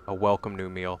 a welcome new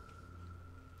meal.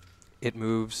 It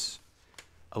moves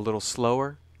a little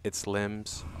slower, its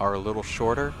limbs are a little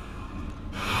shorter.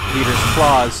 Peter's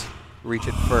claws reach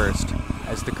it first,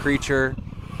 as the creature,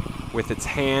 with its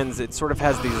hands, it sort of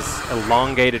has these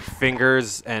elongated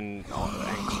fingers and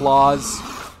claws,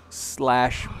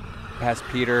 slash past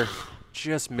Peter,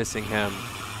 just missing him.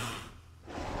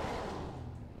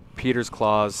 Peter's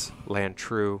claws land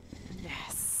true.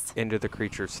 Yes. Yes. into the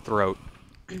creature's throat,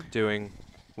 doing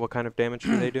what kind of damage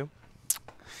do they do?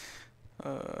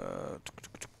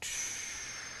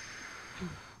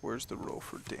 Where's the roll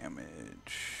for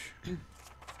damage?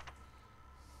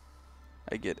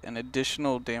 I get an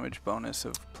additional damage bonus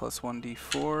of plus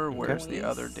 1d4. Where's the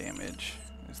other damage?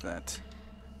 Is that...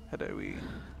 How do we...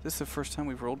 This is the first time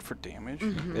we've rolled for damage?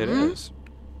 It is.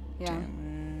 Yeah.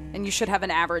 Damage. And you should have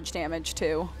an average damage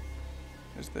too.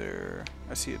 Is there...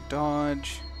 I see a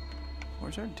dodge.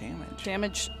 Where's our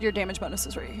damage? Your damage bonus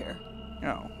is right here.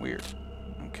 Oh, weird.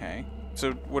 Okay.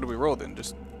 So what do we roll then?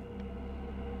 Just...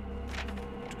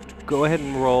 Go ahead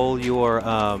and roll your,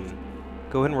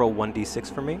 go ahead and roll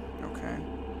 1d6 for me. Okay.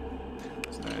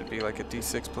 So then it'd be like a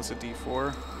d6 plus a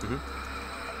d4.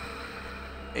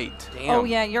 8. Damn. Oh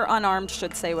yeah, your unarmed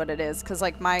should say what it is, because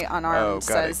like my unarmed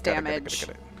says damage.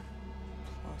 Got it.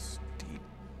 Plus d...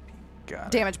 Got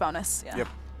it. Damage bonus. Yeah. Yep.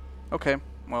 Okay.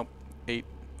 Well, 8.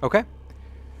 Okay.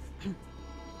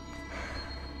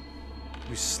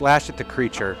 You slash at the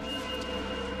creature,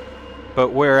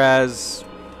 but whereas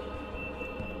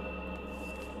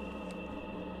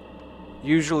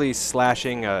usually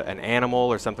slashing an animal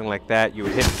or something like that, you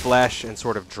would hit flesh and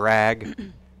sort of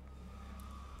drag.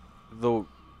 The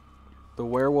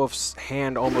werewolf's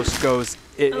hand almost goes.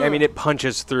 I mean, it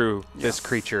punches through this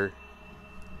creature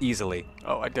easily.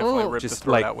 Oh, I definitely ripped the Just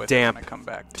throat like out with damp it when I come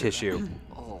back to tissue.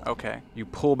 Okay. You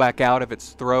pull back out of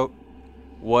its throat.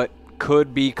 What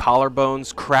could be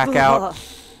collarbones crack out.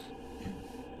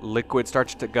 Liquid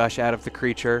starts to gush out of the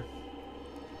creature.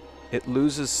 It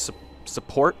loses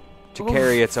support to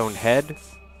carry its own head.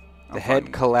 The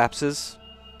head collapses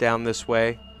down this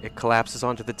way. It collapses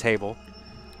onto the table.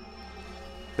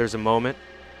 There's a moment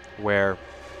where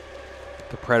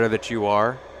the predator that you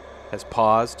are has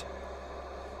paused.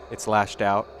 It's lashed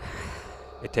out.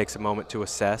 It takes a moment to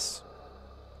assess.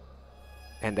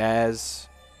 And as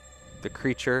the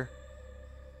creature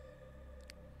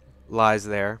lies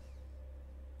there,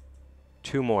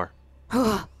 2 more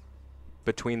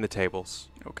between the tables.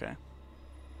 Okay.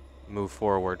 Move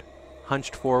forward,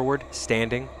 hunched forward,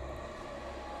 standing.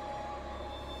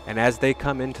 And as they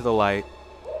come into the light,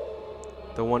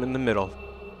 the one in the middle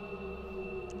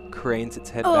cranes its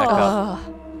head back up.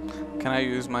 Can I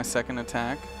use my second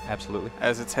attack? Absolutely.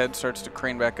 As its head starts to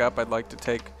crane back up, I'd like to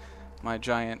take my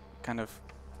giant kind of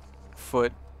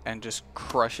foot and just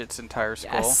crush its entire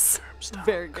skull. Yes.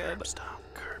 Very good.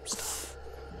 Curb stop.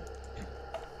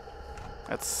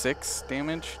 That's 6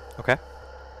 damage. Okay.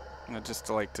 And I'd just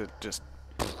like to just...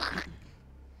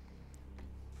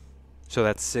 So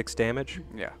that's 6 damage?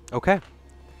 Yeah. Okay.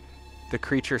 The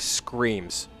creature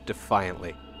screams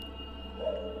defiantly.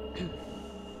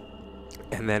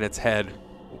 And then its head,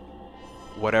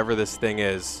 whatever this thing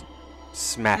is,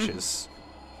 smashes.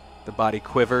 The body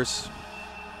quivers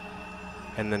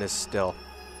and then is still.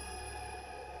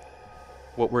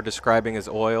 What we're describing as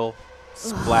oil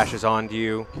splashes onto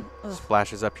you,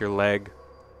 splashes up your leg.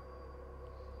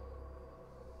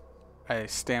 I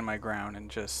stand my ground and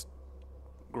just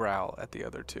growl at the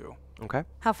other 2. Okay.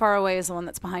 How far away is the one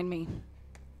that's behind me?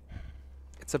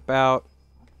 It's about,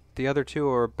 the other 2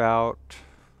 are about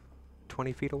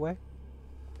 20 feet away.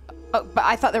 Oh, but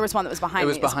I thought there was one that was behind It me.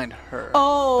 was behind her.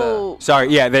 Oh. Sorry,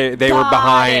 yeah, they were got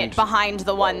behind it, behind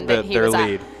the one that he their was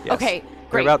lead. at. Yes. Okay, They're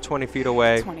great. about 20 feet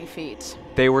away. 20 feet.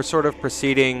 They were sort of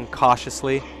proceeding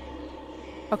cautiously,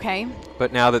 Okay.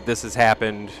 but now that this has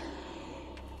happened,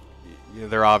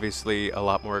 they're obviously a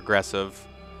lot more aggressive.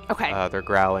 Okay. They're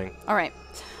growling. All right.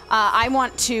 I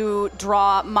want to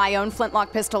draw my own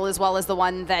flintlock pistol as well as the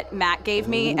one that Matt gave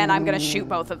me, and I'm going to shoot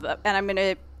both of them. And I'm going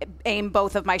to aim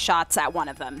both of my shots at one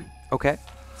of them. Okay.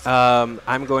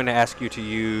 I'm going to ask you to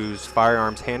use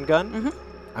firearms handgun.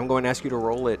 I'm going to ask you to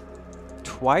roll it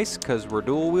twice because we're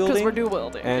dual wielding. Because we're dual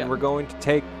wielding. And yeah. we're going to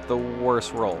take the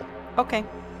worst roll. Okay.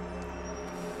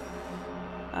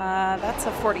 That's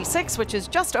a 46, which is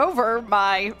just over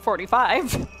my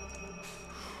 45.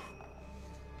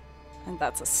 And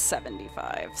that's a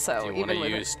 75. So Do you want even to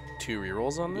with use 2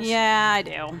 rerolls on this? Yeah, I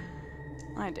do.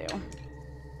 I do. God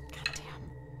damn.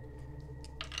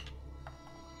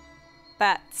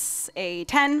 That's a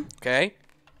 10, Okay.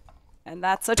 and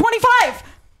that's a 25.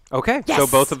 Okay. So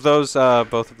Yes! both of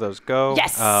those go.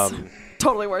 Yes.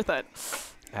 Totally worth it.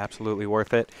 Absolutely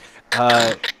worth it.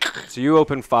 So you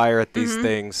open fire at these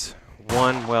things.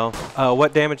 One, well,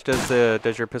 what damage does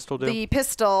your pistol do? The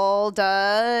pistol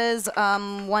does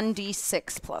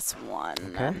 1d6 plus 1.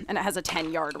 Okay. And it has a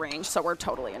 10-yard range, so we're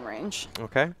totally in range.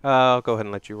 Okay. I'll go ahead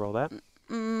and let you roll that.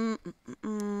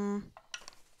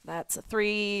 That's a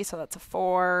 3, so that's a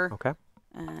 4. Okay.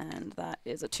 And that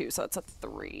is a 2, so that's a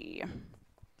 3.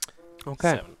 Okay.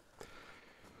 7.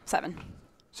 7.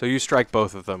 So you strike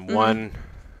both of them. One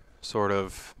sort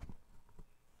of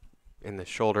in the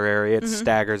shoulder area. It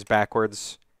staggers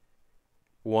backwards.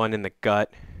 One in the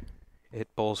gut. It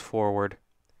bowls forward.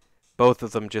 Both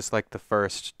of them, just like the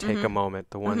first, take a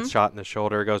moment. The one shot in the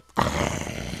shoulder goes...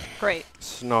 Great.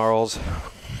 Snarls.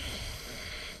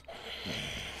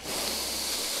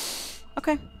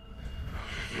 Okay.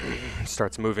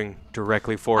 Starts moving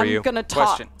directly for you. I'm gonna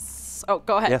toss. Question. Oh,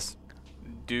 go ahead. Yes.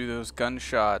 Do those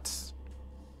gunshots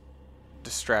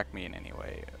distract me in any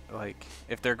way? Like,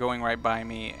 if they're going right by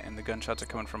me and the gunshots are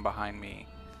coming from behind me.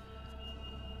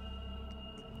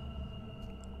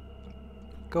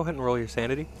 Go ahead and roll your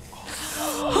sanity.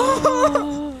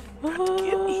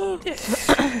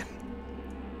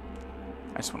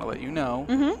 I just want to let you know,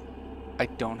 I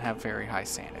don't have very high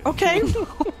sanity. Okay.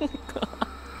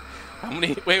 How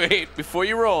many? Wait. Before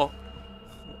you roll,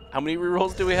 how many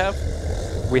rerolls do we have?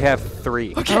 We have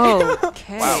 3.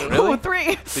 Okay. Wow, really? 3.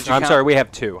 Did you I'm count? sorry, we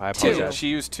have 2. I 2. apologize. She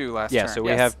used 2 last Yeah, turn. so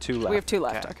we have 2 left. We have 2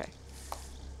 left. Okay.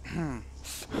 Oh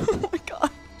my god.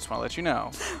 Just want to let you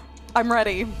know. I'm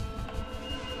ready.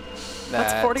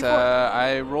 That's that, 44.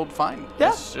 I rolled fine.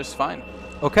 Yeah. It's just fine.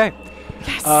 Okay.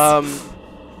 Yes.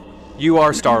 You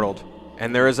are startled,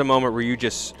 and there is a moment where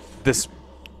this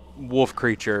wolf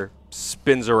creature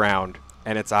spins around,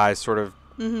 and its eyes sort of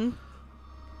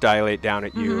dilate down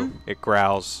at you. It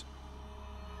growls.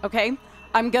 Okay.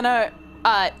 I'm gonna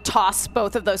toss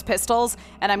both of those pistols,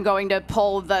 and I'm going to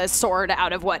pull the sword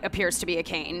out of what appears to be a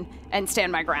cane and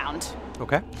stand my ground.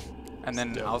 Okay. And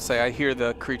then I'll say I hear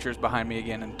the creatures behind me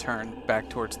again and turn back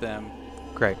towards them.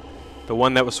 Great. The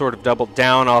one that was sort of doubled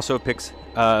down also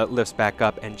lifts back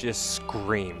up and just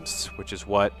screams, which is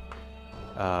what...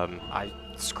 I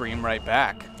scream right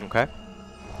back. Okay.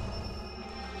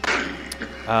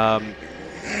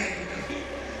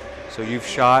 So you've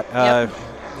shot...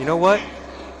 You know what?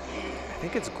 I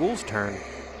think it's Ghoul's turn.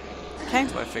 Okay.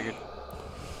 That's what I figured.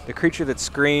 The creature that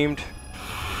screamed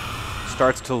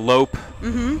starts to lope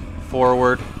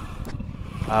forward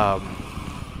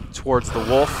towards the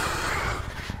wolf.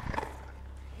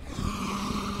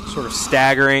 Sort of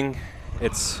staggering.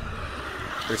 There's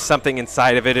something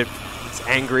inside of it. It's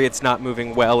angry. It's not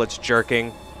moving well. It's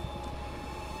jerking.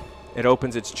 It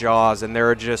opens its jaws, and there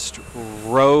are just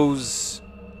rows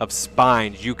of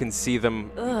spines. You can see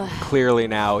them clearly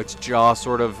now. Its jaw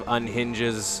sort of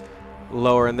unhinges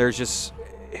lower, and there's just...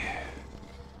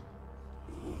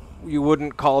 You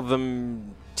wouldn't call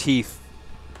them teeth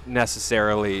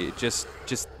necessarily. Just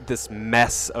this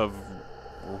mess of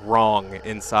wrong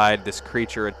inside this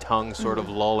creature, a tongue sort of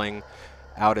lolling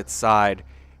out its side,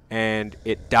 and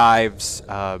it dives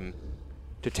to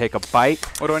take a bite.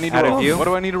 What do I need to out roll? of you. What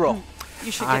do I need to roll?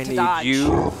 You should I get to need dodge.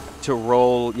 you to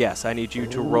roll. Yes, I need you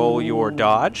to roll your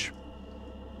dodge.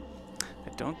 I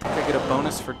don't think I get a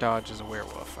bonus for dodge as a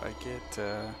werewolf. I get...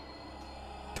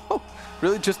 Oh,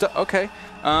 really? Just okay.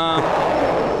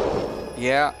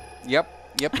 Yeah. Yep.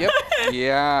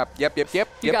 Yeah. Yep.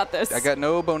 You got this. I got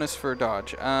no bonus for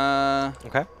dodge.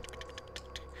 Okay.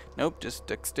 Nope. Just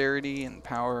dexterity and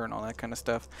power and all that kind of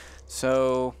stuff.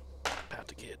 So About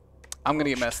to get. I'm gonna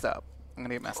get messed up. We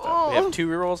have 2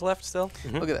 rerolls left still.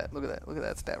 Look at that. Look at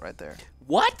that stat right there.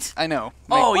 What? I know.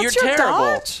 Oh, What's you're your terrible.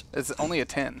 dodge? It's only a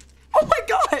 10. Oh my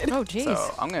god. Oh, jeez.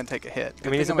 So I'm gonna take a hit. I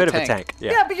mean, he's a bit of a tank.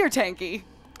 Yeah, but you're tanky.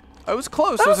 I was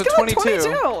close. That It was a good,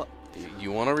 22.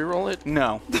 You want to reroll it?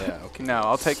 No. Yeah. Okay. No,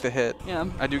 I'll take the hit. Yeah.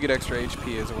 I do get extra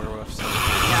HP as a werewolf. So.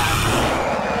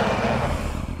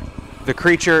 The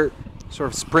creature sort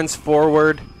of sprints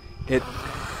forward. It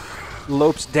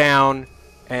lopes down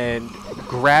and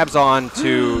grabs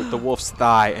onto the wolf's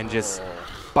thigh and just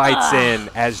bites in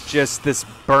as just this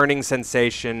burning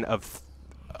sensation of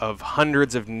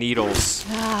hundreds of needles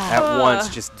at once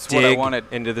just what I dig wanted.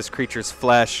 into this creature's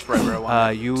flesh. Right where I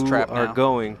wanted. You It's trapped are now.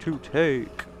 going to take...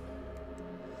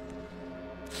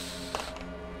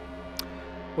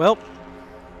 Well,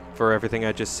 for everything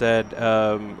I just said,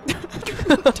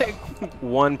 Take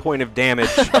 1 point of damage.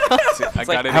 I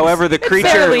got it. However, the creature...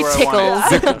 Barely where I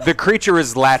wanted tickles. the creature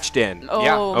is latched in. Oh.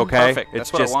 Yeah. Okay, Perfect. it's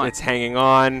That's what I just want. it's hanging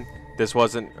on. This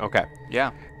wasn't okay.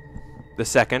 Yeah. The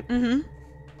second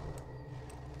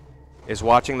is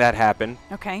watching that happen.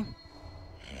 Okay.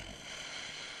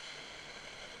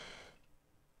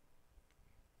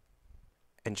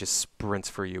 And just sprints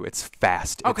for you. It's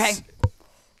fast. Okay.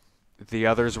 The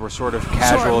others were sort of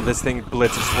casual. Sure. This thing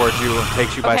blitzes towards you and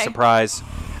takes you by Okay. surprise.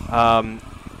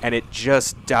 And it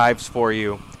just dives for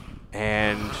you.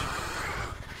 And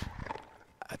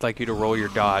I'd like you to roll your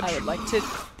dodge. I would like to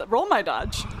roll my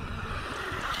dodge.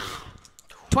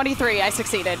 23. I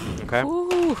succeeded. Okay.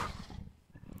 Ooh.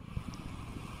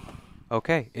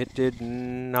 Okay, it did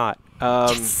not.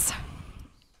 Yes.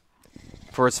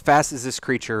 For as fast as this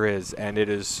creature is, and it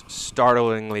is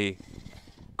startlingly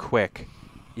quick,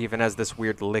 even as this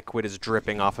weird liquid is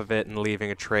dripping off of it and leaving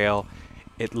a trail,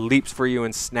 it leaps for you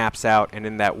and snaps out, and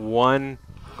in that one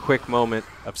quick moment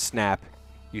of snap,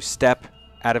 you step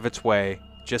out of its way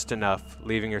just enough,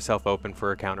 leaving yourself open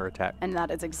for a counterattack. And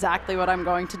that is exactly what I'm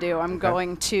going to do. I'm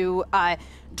going to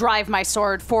drive my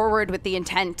sword forward with the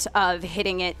intent of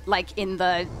hitting it like in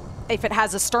the, if it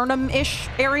has a sternum-ish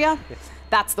area,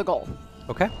 that's the goal.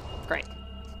 Okay. Great.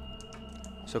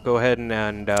 So go ahead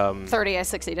and 30, I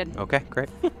succeeded. okay, great.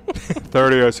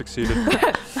 30, I succeeded.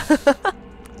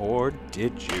 Or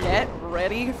did you? Get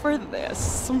ready for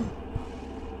this.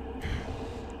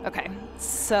 Okay,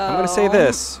 so... I'm going to say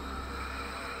this.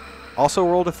 Also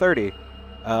rolled a 30.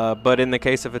 But in the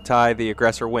case of a tie, the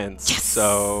aggressor wins. Yes!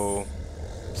 So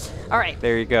All right.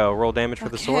 there you go. Roll damage for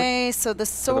the sword. Okay, so the the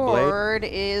blade. sword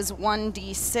is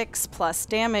 1d6 plus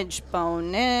damage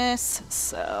bonus.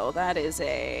 So that is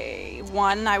a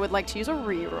 1. I would like to use a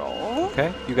reroll.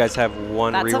 Okay. You guys have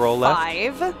one That's reroll a left.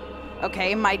 5.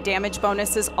 Okay, my damage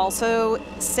bonus is also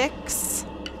 6.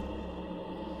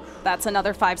 That's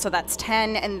another 5, so that's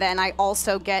 10. And then I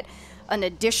also get an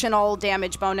additional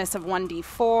damage bonus of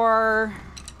 1d4.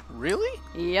 Really?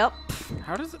 Yep.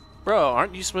 How does it? Bro,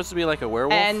 aren't you supposed to be like a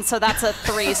werewolf? And so that's a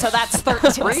 3, so that's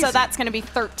 13. So that's going to be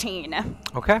 13.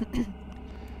 Okay.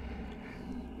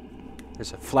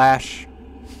 There's a flash.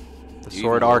 The You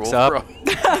sword evil arcs werewolf, up.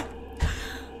 bro.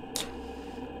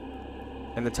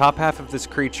 And the top half of this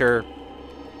creature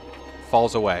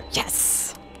falls away.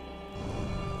 Yes.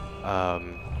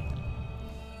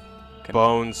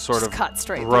 Bones sort Just of cut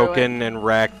straight through broken and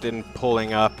wrecked and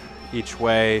pulling up each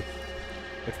way.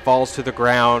 It falls to the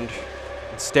ground,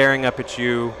 and staring up at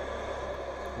you,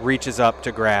 reaches up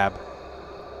to grab.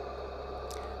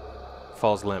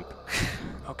 Falls limp.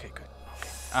 Okay, good.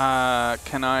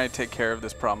 Can I take care of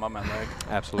this problem on my leg?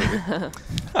 Absolutely.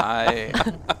 I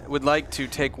would like to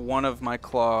take one of my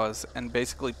claws and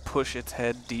basically push its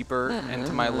head deeper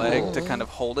into my leg to kind of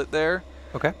hold it there.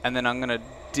 Okay. And then I'm going to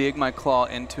dig my claw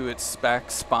into its back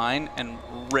spine and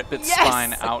rip its Yes!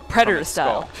 spine out. Predator from its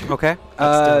style. skull. Okay.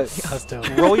 That's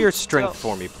dope. Roll your strength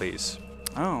for me, please.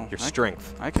 Oh, Your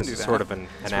strength. I can This do is that. sort of an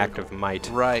act of might.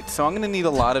 Right. So I'm going to need a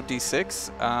lot of d6.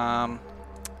 I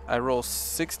roll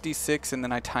 66 and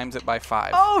then I times it by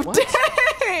 5. Oh,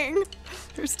 dang!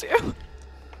 There's 2.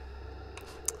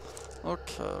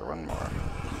 Okay, one more.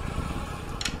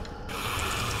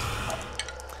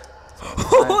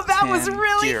 Oh, that was 10,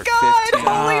 really dear good! 15.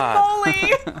 Holy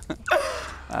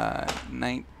moly!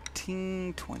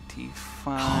 19,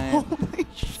 25,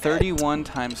 31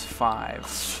 times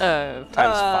 5. Times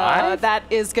 5? That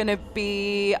is going to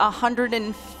be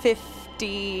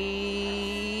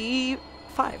 155.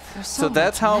 So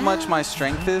that's how much my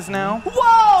strength is now.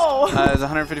 Whoa! Is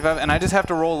 155, and I just have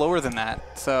to roll lower than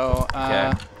that. So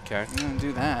Okay. Okay. I'm gonna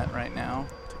do that right now.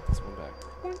 Take this one back.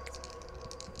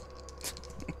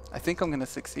 I think I'm gonna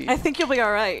succeed. I think you'll be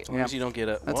all right. As long as you don't get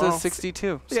it. That's well, a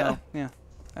 62. Yeah. So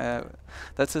yeah,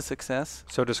 that's a success.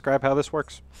 So describe how this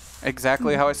works.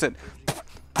 Exactly how I said.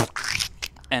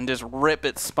 And just rip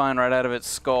its spine right out of its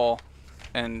skull,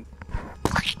 and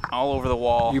all over the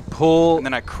wall. You pull, and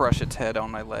then I crush its head on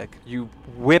my leg. you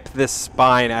whip this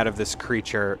spine out of this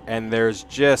creature, and there's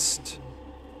just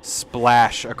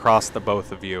splash across the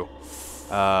both of you.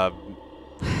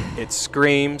 It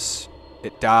screams,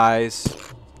 it dies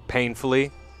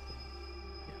painfully,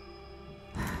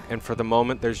 and for the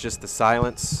moment there's just the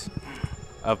silence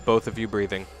of both of you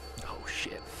breathing. Oh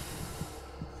shit.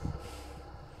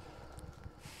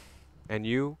 And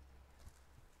you,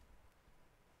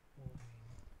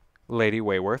 Lady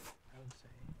Wayworth,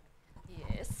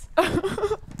 Yes.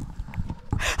 Oh,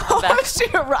 she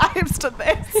arrives to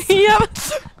this. Yep.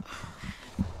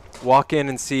 walk in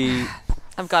and see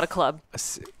I've got a club.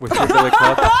 with your billy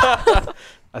club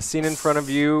a scene in front of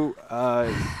you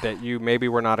that you maybe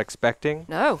were not expecting.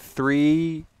 No.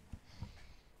 3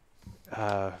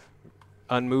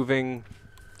 unmoving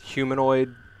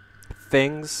humanoid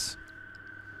things.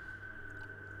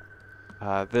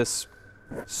 This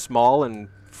small and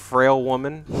frail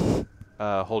woman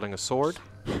holding a sword,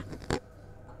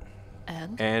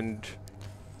 and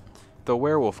the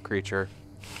werewolf creature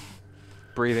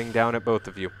breathing down at both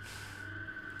of you.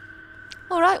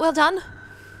 All right, well done.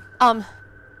 Top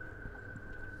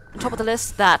of the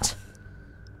list, that.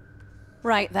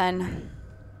 Right then.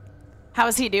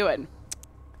 How's he doing?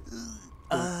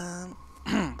 The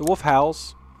wolf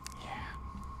howls.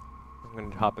 I'm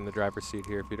going to hop in the driver's seat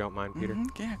here if you don't mind, Peter.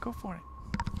 Yeah, go for it.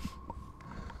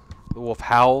 The wolf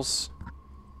howls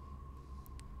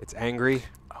It's angry.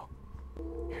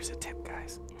 Here's a tip,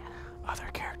 guys. Other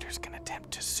characters can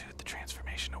attempt to soothe the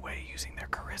transformation away using their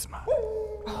charisma.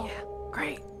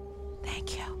 Great.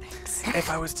 Thank you. Thanks. If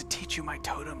I was to teach you my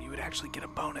totem, you would actually get a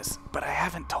bonus, but I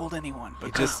haven't told anyone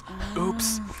because,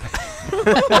 oops.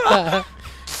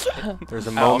 There's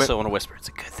a I moment. also want to whisper, it's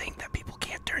a good thing that people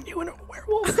can't turn you into a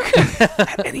werewolf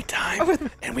at any time,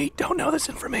 and we don't know this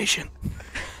information.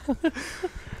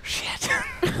 Shit.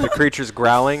 The creature's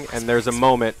growling, and there's a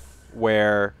moment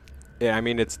where, I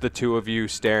mean, it's the two of you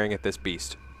staring at this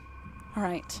beast. All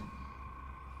right.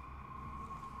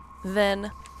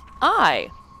 Then I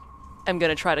am going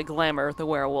to try to glamour the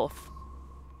werewolf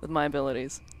with my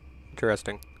abilities.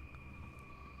 Interesting.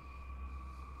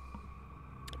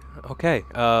 Okay.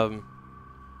 Go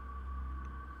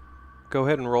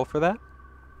ahead and roll for that.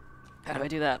 How do I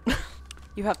do that?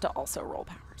 You have to also roll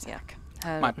powers. Yeah.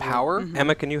 My power?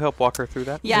 Emma, can you help walk her through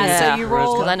that? Yeah, Yeah. so you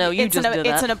roll. 'Cause I know you it's just did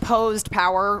It's that. an opposed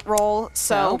power roll,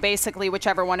 so So? basically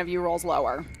whichever one of you rolls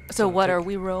lower. So what are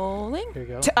we rolling? Here you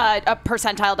go. A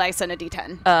percentile dice and a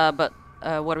d10. But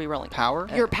what are we rolling? Power?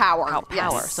 Your power. Power.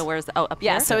 Yes. So where's the, oh, up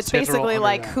Yeah, here? so it's So you have to roll basically under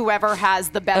like that. whoever has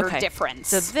the better Okay. difference.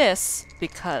 So this,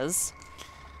 because,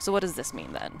 so what does this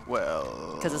mean then?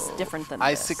 Well, Because it's different than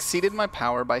I this. succeeded my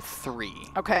power by 3.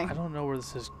 okay. I don't know where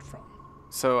this is from.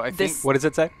 So I think This- What does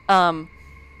it say?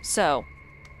 So,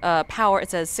 power, it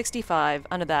says 65.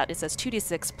 Under that, it says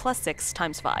 2d6 plus 6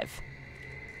 times 5.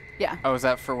 Yeah. Oh, is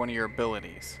that for one of your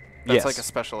abilities? That's Yes. like a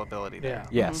special ability there.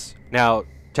 Yeah. Yes. Now,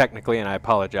 technically, and I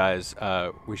apologize,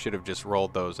 we should have just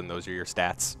rolled those, and those are your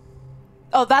stats.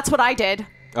 Oh, that's what I did.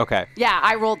 Okay. Yeah,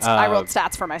 I rolled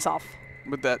stats for myself.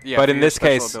 With that, yeah. But for in your this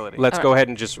special case, ability. let's Alright. go ahead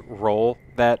and just roll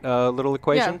that little Yeah,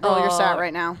 equation. roll your stat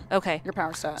right now. Okay. Your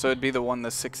power stat. So it'd be the one, the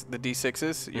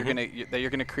d6s. You're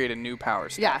gonna create a new power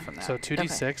stat Yeah. from that. So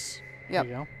 2d6. Yep.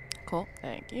 Here you go. Cool.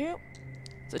 Thank you.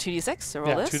 So 2d6, so roll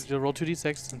Yeah, this. roll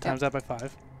 2d6 and times that by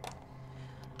 5.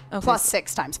 Okay, Plus so-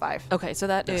 6 times 5. Okay, so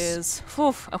that Yes. is,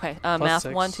 okay, math,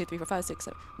 6. 1, 2, 3, 4, 5, 6,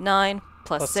 7, 9,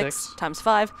 plus Plus 6 6. times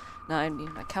 5. 9, need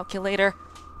my calculator.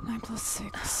 9 plus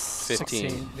 6.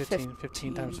 15.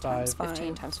 15 times 5.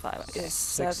 15 times 5. Okay.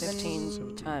 Is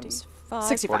 15 times 5.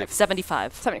 65.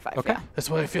 75. 75. Okay. Yeah. That's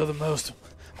what I feel the most.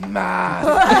 Math.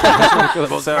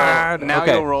 So now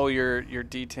Okay. you'll roll your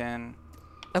d10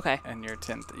 Okay, and your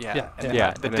 10th. Yeah. Yeah, And yeah.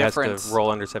 Yeah, the and it difference has to roll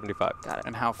under 75. got it.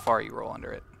 and how far you roll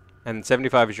under it. And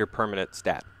 75 is your permanent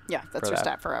stat Yeah, that's For your that.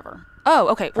 stat forever. Oh,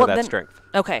 okay. for Well, that then. strength.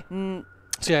 Okay.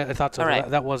 So yeah, I thought so. All right.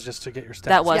 That was just to get your stats.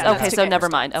 That was. Yeah, that's okay, to so get your never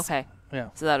mind. stats. Okay. Yeah.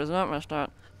 So that is not my start.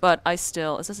 But I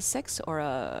still. Is this a 6 or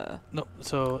a. No,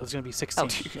 so it's going to be 16.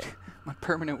 Oh, My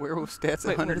permanent werewolf stat's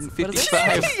Wait, what is- what is it?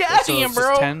 155. Yeah, so damn, it's bro.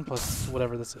 just 10 plus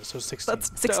whatever this is. So 16.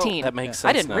 That's 16. That makes Yeah.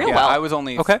 I sense did now. real Yeah, well. I was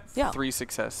only Okay. Yeah. 3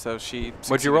 success, so she.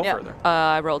 What'd you roll? succeeded Yeah. further.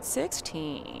 I rolled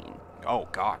 16. Oh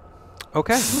God.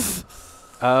 Okay.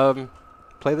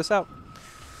 Play this out.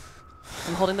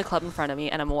 I'm holding the club in front of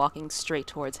me and I'm walking straight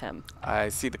towards him. I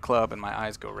see the club and my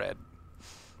eyes go red.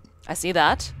 I see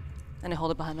that, and I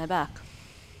hold it behind my back.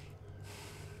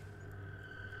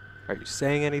 Are you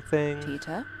saying anything?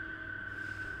 Peter,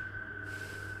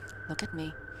 look at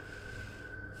me.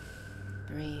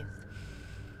 Breathe.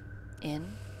 In.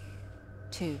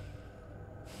 2,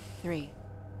 3,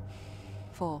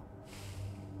 4.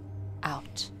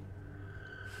 Out.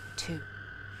 2,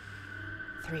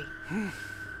 3,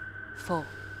 4.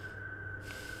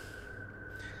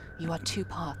 You are 2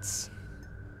 parts.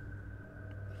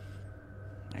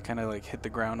 I kind of like hit the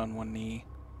ground on one knee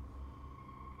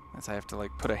as I have to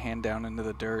like put a hand down into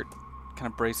the dirt, kind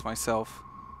of brace myself.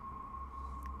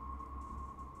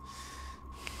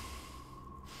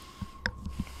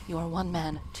 You are 1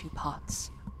 man, 2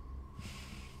 parts.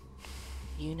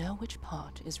 You know which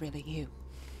part is really you.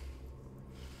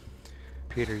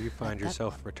 Peter, you find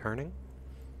yourself returning?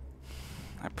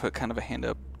 I put kind of a hand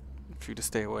up for you to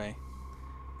stay away.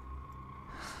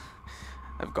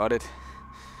 I've got it.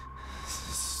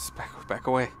 Back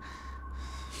away.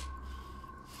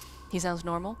 He sounds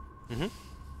normal. Mm-hmm.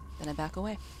 Then I back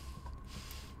away.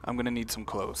 I'm gonna need some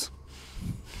clothes.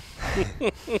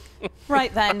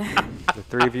 Right then. The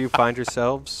three of you find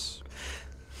yourselves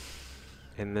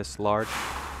in this large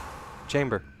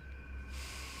chamber.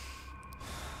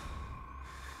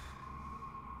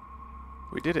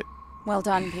 We did it. Well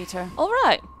done, Peter. All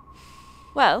right.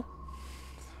 Well,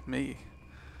 Me.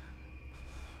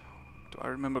 Do I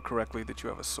remember correctly that you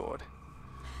have a sword?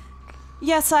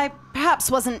 Yes, I perhaps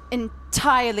wasn't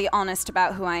entirely honest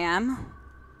about who I am.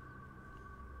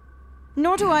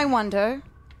 Nor do I wonder.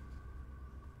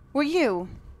 Were you?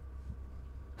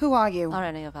 Who are you? are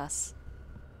any of us?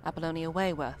 Apollonia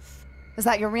Wayworth. Is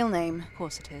that your real name? Of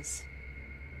course it is.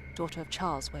 daughter of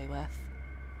Charles Wayworth.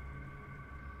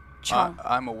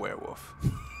 I'm a werewolf.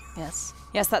 Yes.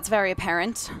 Yes, that's very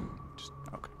apparent.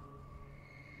 Okay.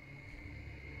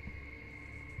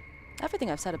 Everything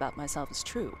I've said about myself is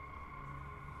true.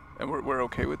 And we're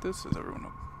okay with this? Is everyone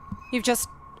okay? You've just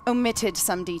omitted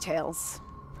some details.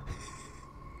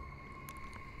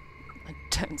 I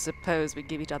don't suppose we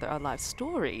give each other our life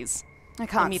stories I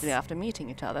can't. immediately after meeting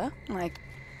each other. Like,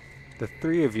 The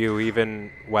three of you,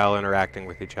 even while interacting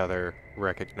with each other,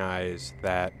 recognize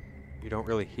that you don't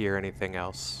really hear anything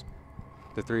else.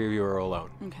 The three of you are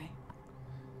alone. okay.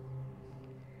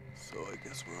 So I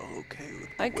guess we're all okay with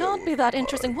I can't be that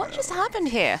interesting. What just happened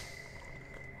here?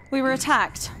 We were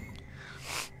attacked.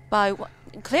 By what?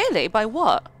 Clearly, by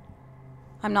what?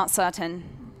 I'm not certain.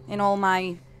 In all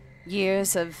my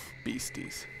years of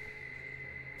Beasties.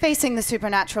 facing the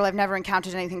supernatural, I've never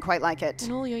encountered anything quite like it.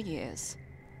 In all your years.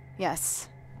 Yes.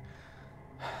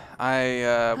 I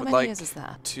How would many like years is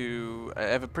that? to... I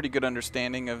have a pretty good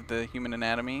understanding of the human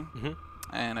anatomy, Mm-hmm.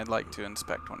 and I'd like to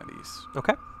inspect one of these.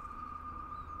 Okay.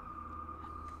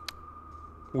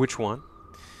 Which one?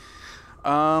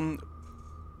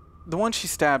 The one she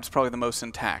stab's probably the most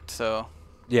intact, so...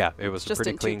 Yeah, it was a Just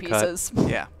pretty in clean two cut. pieces.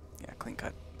 Yeah, clean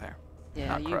cut there. Yeah,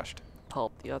 Not you crushed.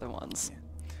 pulp the other ones.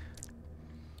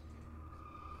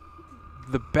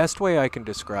 The best way I can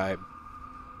describe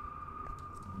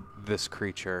this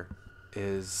creature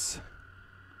is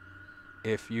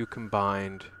if you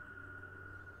combined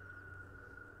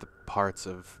the parts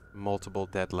of multiple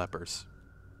dead lepers,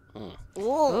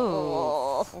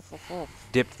 Ooh.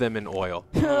 dipped them in oil.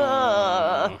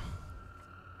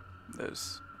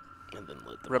 There's And then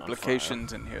lit them on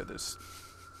replications in here. There's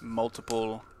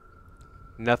multiple...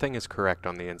 Nothing is correct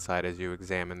on the inside as you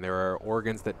examine. There are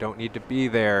organs that don't need to be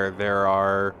there. There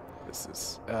are This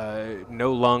is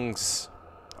no lungs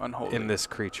unholy. in this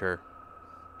creature.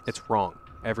 It's wrong.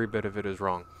 Every bit of it is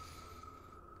wrong.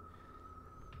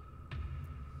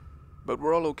 But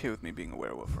we're all okay with me being a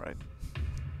werewolf, right?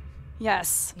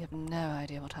 Yes. You have no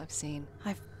idea what I've seen.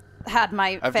 I've had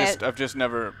my I've just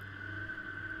never...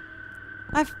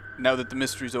 I've Now that the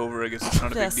mystery's over, I guess it's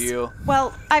not a big Yes. deal.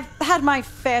 Well, I've had my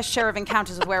fair share of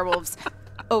encounters with werewolves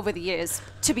over the years,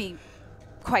 to be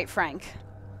quite frank.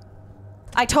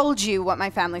 I told you what my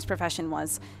family's profession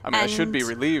was. I mean, I should be and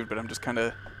relieved, but I'm just kind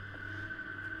of...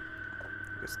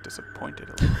 I guess disappointed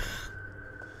a little bit.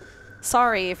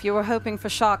 Sorry, if you were hoping for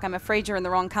shock, I'm afraid you're in the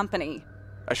wrong company.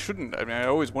 I shouldn't. I mean, I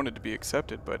always wanted to be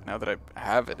accepted, but now that I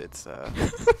have it, it's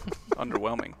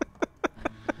underwhelming.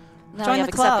 Now Join you have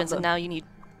the club. acceptance, and now you need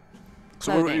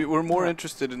So clothing. we're more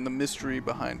interested in the mystery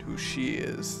behind who she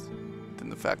is than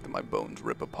the fact that my bones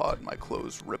rip apart and my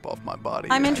clothes rip off my body.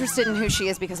 I'm and interested in who she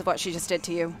is because of what she just did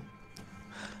to you.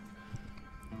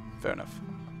 Fair enough.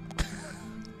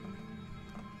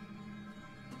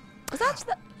 Is that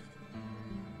the...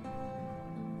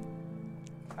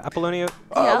 Apollonia,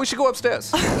 Yeah. We should go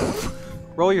upstairs.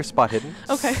 roll your spot hidden.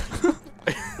 Okay.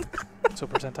 So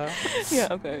percentile? Yeah,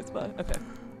 okay, it's fine. Okay.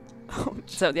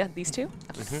 So, yeah, these two?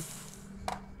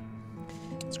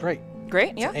 It's great.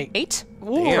 Great, yeah. an 8. 8?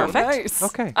 Damn. Perfect. Nice.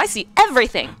 Okay. I see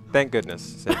everything. Thank goodness,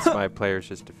 since my players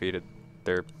just defeated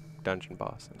their dungeon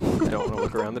boss and don't want to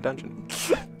look around the dungeon.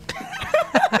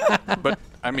 But,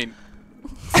 I mean...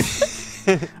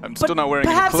 I'm still not wearing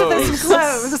any Perhaps if clothes. there's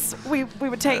some clothes, we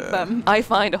would take them. I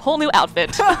find a whole new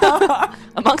outfit,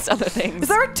 amongst other things. Is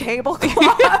there a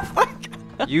tablecloth?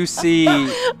 You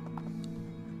see...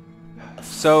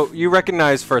 So, you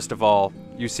recognize, first of all,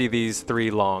 you see these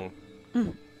 3 long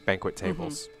banquet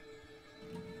tables.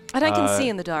 And I can see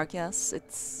in the dark, yes.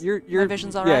 It's Your my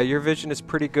vision's all yeah, right. your vision is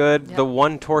pretty good. Yep. The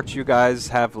one torch you guys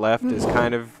have left is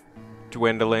kind of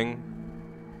dwindling.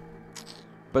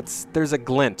 But there's a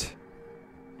glint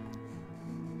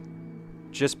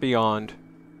just beyond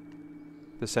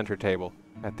the center table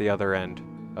at the other end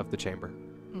of the chamber.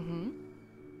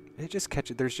 It just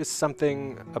catches. There's just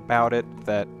something about it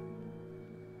that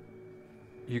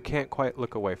you can't quite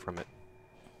look away from it.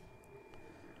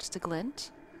 Just a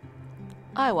glint.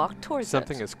 I walk towards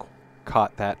Something it. has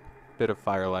caught that bit of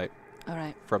firelight All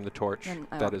right. from the torch. Then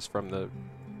I That walk- is from the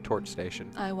torch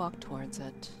station. I walk towards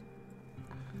it.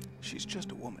 She's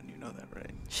just a woman, you know that,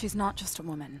 right? She's not just a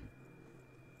woman.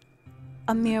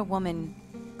 A mere woman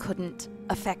couldn't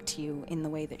affect you in the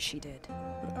way that she did.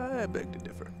 I beg to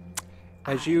differ.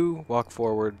 As you walk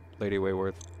forward, Lady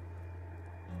Wayworth,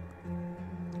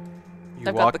 you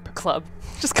I've walk got the club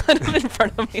just kind of in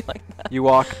front of me like that. you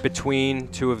walk between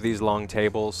 2 of these long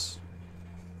tables.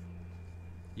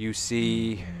 You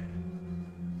see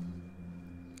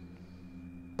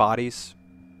bodies.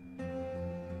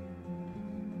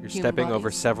 You're Human stepping over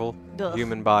bodies? several Ugh.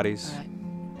 human bodies,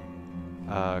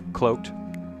 All right. cloaked.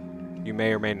 You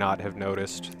may or may not have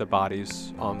noticed the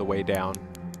bodies on the way down.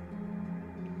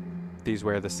 These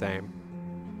wear the same.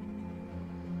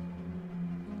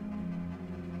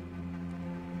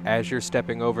 As you're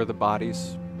stepping over the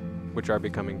bodies, which are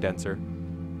becoming denser,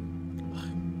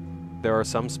 there are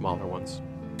some smaller ones.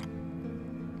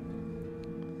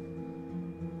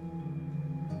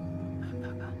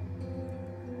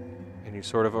 And you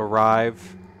sort of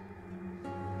arrive,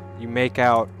 you make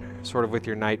out, sort of with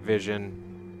your night vision,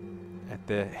 at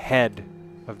the head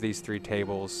of these 3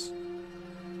 tables,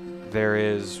 there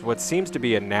is what seems to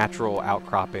be a natural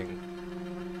outcropping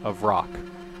of rock.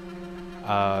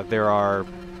 There are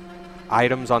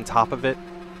items on top of it,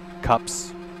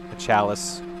 cups, a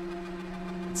chalice.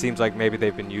 It seems like maybe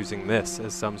they've been using this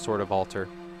as some sort of altar.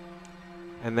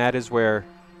 And that is where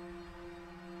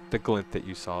the glint that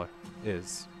you saw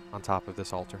is, on top of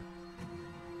this altar.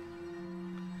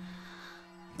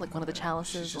 Like one of the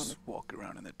chalices. She's just walk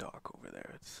around in the dark over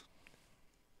there. It's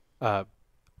Do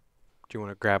you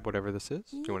want to grab whatever this is?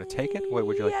 Do you want to take it? What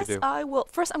would you like to do? Yes, I will.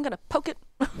 First, I'm gonna poke it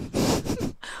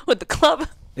with the club.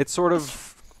 It sort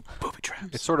of Booby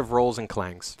traps. it sort of rolls and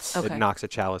clangs. Okay. It knocks a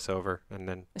chalice over and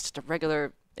then It's just a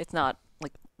regular. It's not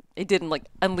like it didn't like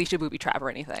unleash a booby trap or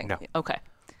anything. No. Okay.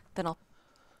 Then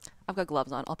I've got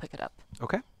gloves on. I'll pick it up.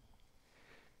 okay.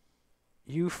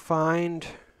 You find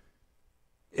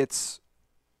it's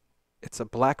a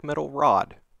black metal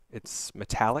rod. It's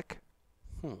metallic.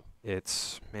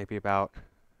 It's maybe about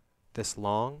this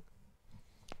long.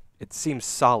 It seems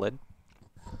solid,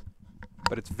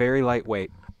 but it's very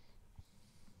lightweight.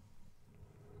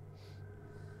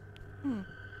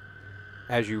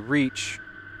 As you reach,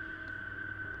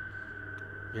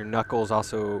 your knuckles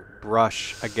also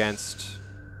brush against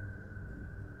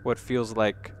what feels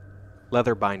like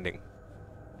leather binding.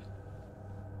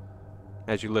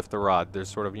 As you lift the rod, there's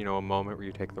sort of, a moment where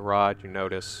you take the rod, you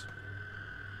notice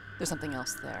There's something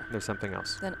else there. there's something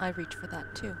else. Then I reach for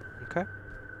that too. Okay.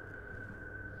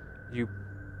 You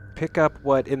pick up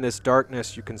what in this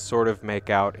darkness you can sort of make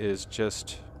out is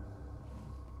just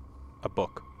a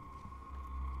book.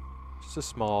 Just a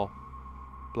small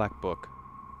black book.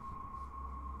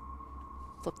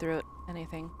 Flip through it.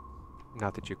 Anything.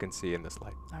 Not that you can see in this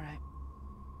light. All right.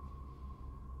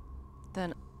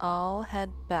 Then I'll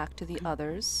head back to the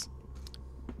others.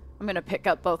 I'm gonna pick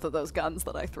up both of those guns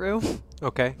that I threw.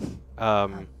 Okay.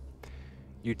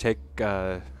 You take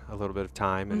a little bit of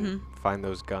time and find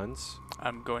those guns.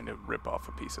 I'm going to rip off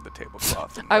a piece of the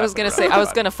tablecloth. and I wrap was it gonna around say the I was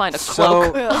body. gonna find a So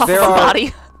cloak off there the are-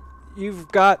 body. You've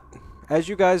got, as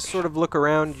you guys sort of look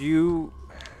around, you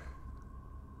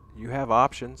have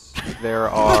options. There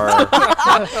are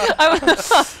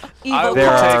Evil There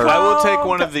are- I will take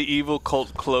one of the evil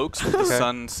cult cloaks with the Okay.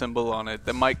 sun symbol on it.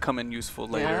 That might come in useful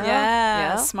later. Yeah. Yeah,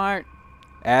 Yeah. smart.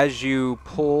 as you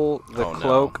pull the Oh, no.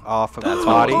 cloak off of the That's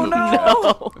body, what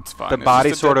No. It's fine. the It's body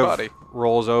just a sort dead of body.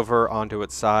 rolls over onto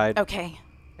its side, Okay.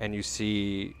 and you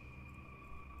see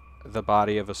the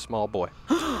body of a small boy.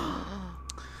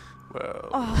 Well,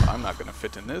 I'm not going to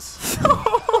fit in this.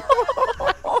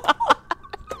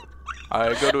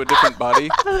 I go to a different body,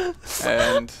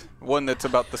 and one that's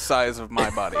about the size of my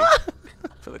body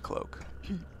for the cloak.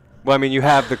 Well, I mean, you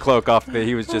have the cloak off.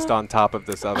 He was just on top of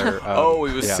this other. Oh,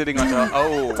 he was yeah. sitting on top.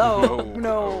 Oh,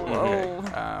 no.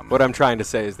 Okay. Oh. What I'm trying to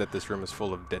say is that this room is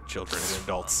full of dead children and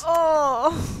adults.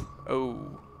 Oh.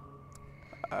 Oh.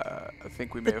 I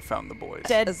think we may have found the boys.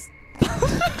 Dead.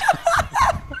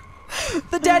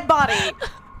 The dead body.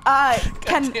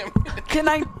 Can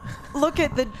I look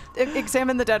at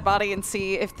examine the dead body and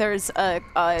see if there's a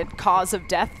cause of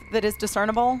death that is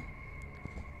discernible?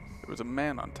 There was a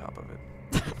man on top of it.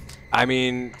 I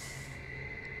mean,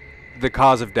 the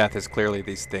cause of death is clearly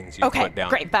these things you Okay, put down.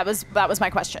 great. That was my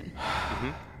question.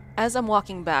 As I'm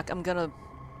walking back, I'm gonna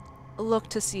look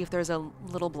to see if there's a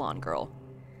little blonde girl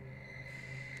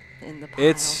in the pile.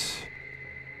 It's,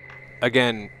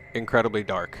 again, incredibly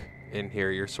dark in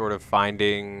here. You're sort of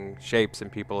finding shapes and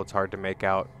people. It's hard to make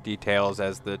out details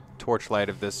as the torchlight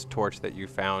of this torch that you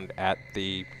found at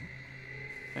the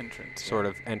Entrance. sort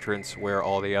of entrance where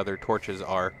all the other torches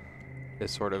are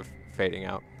is sort of fading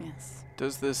out. Yes.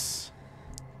 Does this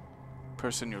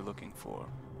person you're looking for,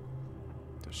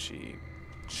 does she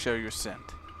share your scent?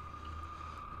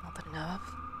 Not that I know of.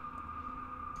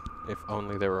 If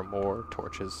only there were more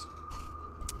torches.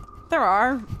 There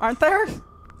are, aren't there?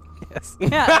 Yes.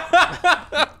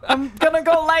 Yeah. I'm gonna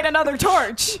go light another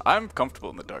torch. I'm comfortable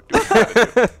in the dark. Do what you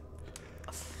gotta do.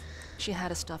 She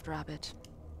had a stuffed rabbit.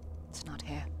 It's not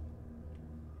here.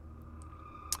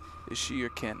 Is she your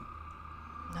kin?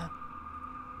 No.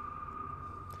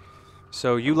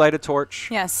 So you light a torch.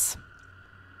 Yes.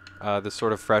 This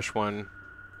sort of fresh one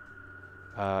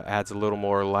adds a little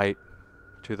more light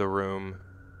to the room.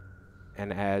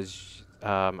 And as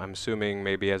I'm assuming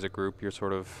maybe as a group you're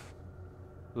sort of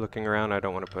looking around. I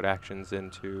don't want to put actions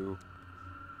into...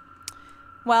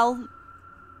 Well,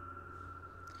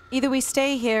 either we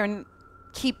stay here and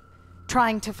keep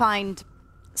trying to find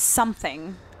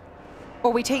something,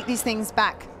 or we take these things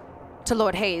back to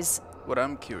Lord Hayes. What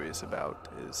I'm curious about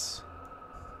is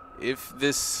if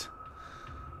this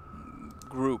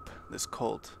group, this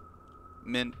cult,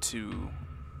 meant to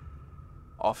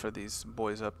offer these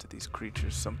boys up to these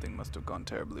creatures, something must have gone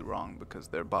terribly wrong because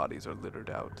their bodies are littered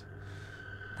out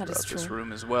That is throughout this true.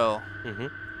 room as well. Mm-hmm.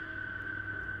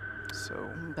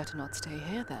 So Better not stay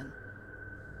here then.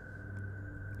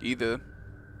 either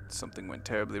something went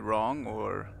terribly wrong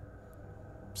or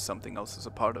something else is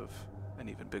a part of an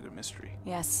even bigger mystery.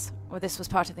 Yes, or this was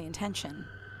part of the intention.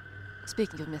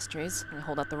 Speaking of mysteries, I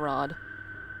hold out the rod.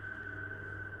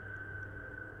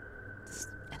 Is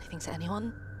anything to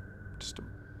anyone? Just a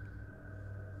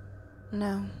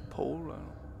No. pole? I don't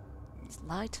know. It's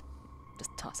light.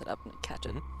 Just toss it up and catch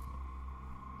it.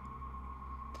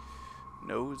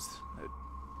 Nose?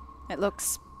 It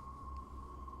looks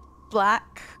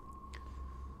black.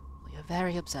 Well, you're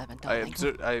very observant, I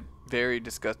darling. I very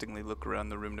disgustingly look around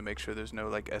the room to make sure there's no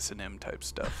like S&M type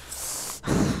stuff.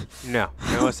 No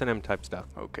S&M type stuff.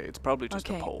 Okay, it's probably just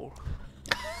Okay. a pole.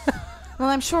 Well,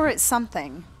 I'm sure it's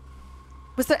something.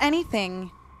 Was there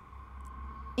anything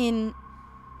in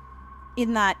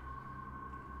that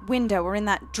window or in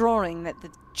that drawing that the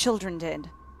children did?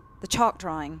 The chalk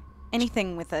drawing?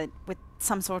 Anything with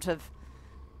some sort of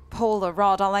pole or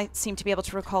rod? All I seem to be able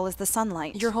to recall is the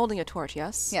sunlight. You're holding a torch,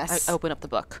 yes? Yes. I open up the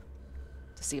book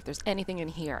to see if there's anything in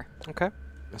here. Okay.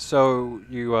 So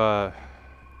you're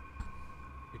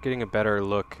getting a better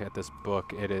look at this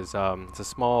book. It is it's a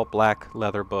small black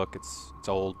leather book. It's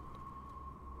old,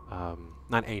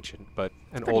 not ancient, but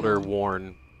an older,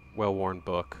 well-worn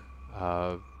book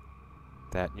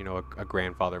that a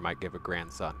grandfather might give a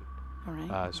grandson. All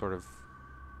right. Sort of.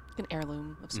 An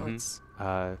heirloom of sorts.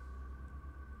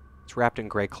 It's wrapped in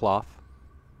gray cloth.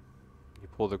 You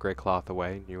pull the gray cloth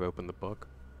away and you open the book.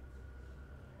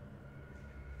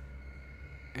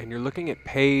 And you're looking at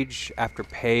page after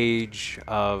page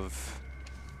of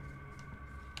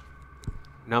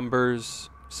numbers,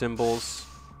 symbols.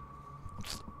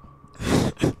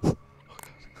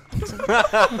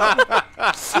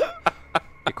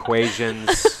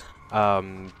 Equations.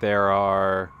 There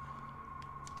are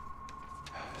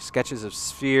sketches of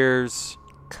spheres.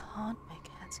 Can't make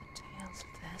heads or tails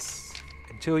of this.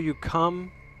 Until you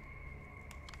come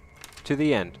to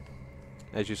the end.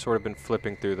 As you've sort of been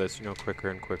flipping through this, quicker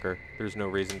and quicker. There's no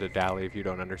reason to dally if you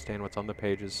don't understand what's on the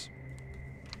pages.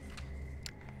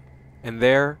 And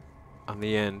there, on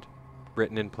the end,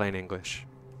 written in plain English,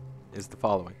 is the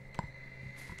following.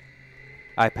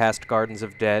 I passed gardens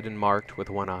of dead and marked with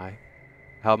one eye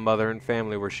how mother and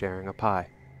family were sharing a pie.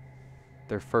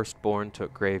 Their firstborn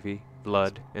took gravy,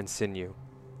 blood, and sinew.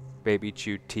 Baby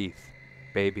chewed teeth.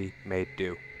 Baby made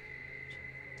do.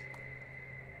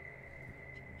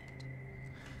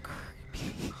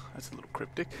 That's a little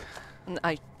cryptic. And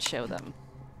I show them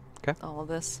 'Kay. all of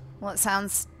this. Well, it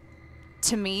sounds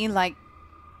to me like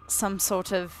some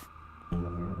sort of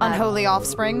unholy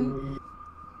offspring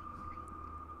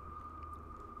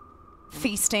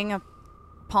feasting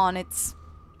upon its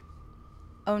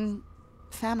own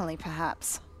family,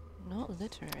 perhaps. Not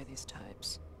literary, these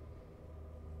types.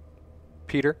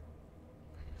 Peter?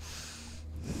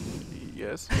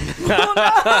 Yes.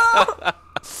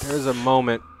 There's a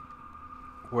moment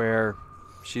where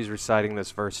she's reciting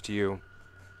this verse to you.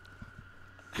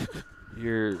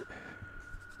 You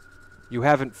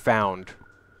haven't found,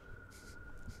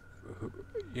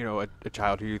 a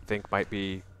child who you think might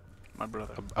be My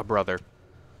brother. a brother.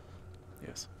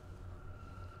 Yes.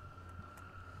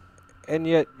 And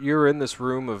yet you're in this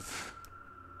room of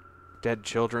dead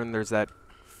children. There's that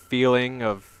feeling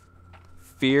of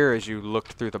fear as you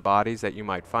looked through the bodies that you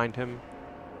might find him.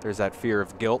 There's that fear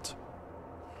of guilt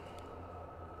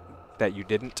that you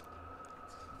didn't.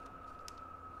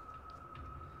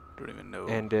 Don't even know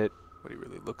And it what he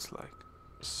really looks like.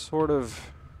 sort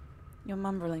of You're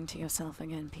mumbling to yourself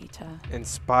again, Peter.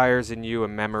 inspires in you a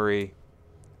memory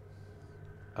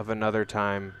of another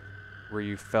time where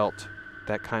you felt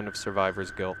that kind of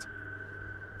survivor's guilt.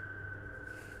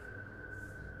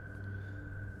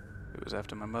 It was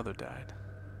after my mother died.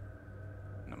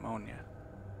 Pneumonia.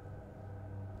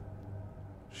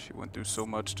 She went through so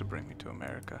much to bring me to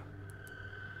America.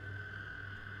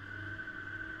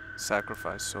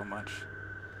 Sacrificed so much.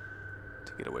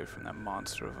 to get away from that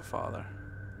monster of a father.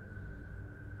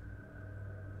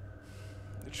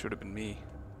 It should have been me.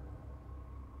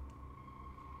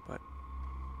 But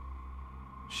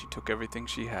she took everything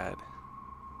she had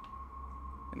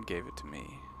and gave it to me,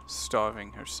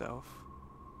 starving herself,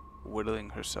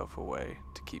 whittling herself away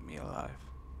to keep me alive,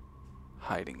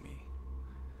 hiding me,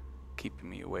 keeping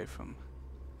me away from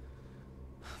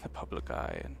the public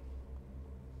eye, and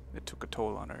it took a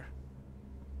toll on her.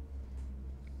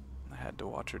 I had to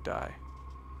watch her die.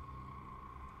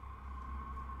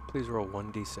 Please roll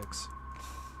 1d6.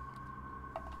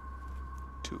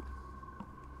 2.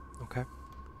 Okay.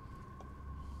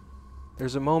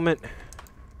 There's a moment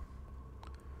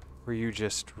where you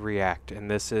just react, and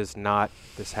this is not,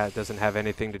 doesn't have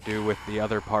anything to do with the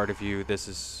other part of you. This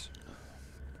is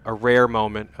a rare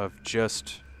moment of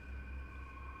just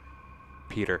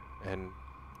Peter and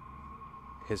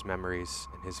his memories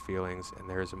and his feelings, and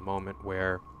there is a moment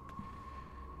where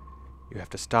you have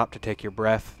to stop to take your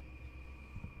breath,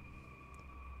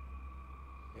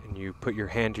 and you put your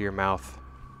hand to your mouth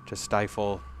to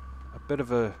stifle a bit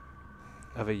of a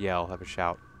yell, of a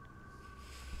shout.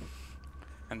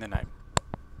 And then I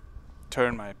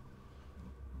turn my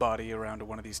body around to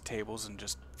one of these tables and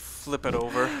just flip it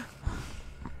over.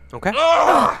 Okay.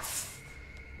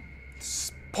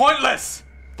 It's pointless!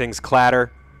 Things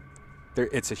clatter.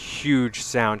 It's a huge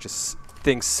sound, just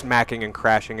things smacking and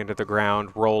crashing into the ground,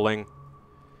 rolling.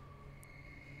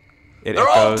 It They're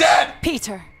echoes. all dead!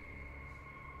 Peter.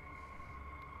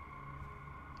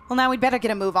 Well, now we'd better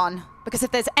get a move on, because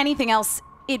if there's anything else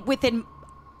within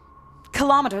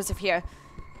kilometers of here,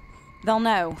 they'll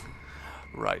know.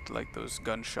 Right, like those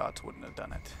gunshots wouldn't have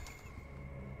done it.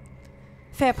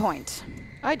 Fair point.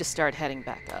 I just start heading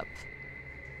back up.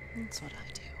 That's what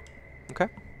I do. Okay.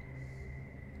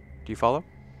 Do you follow?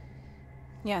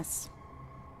 Yes.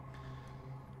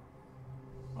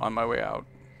 On my way out,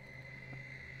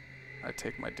 I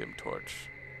take my dim torch.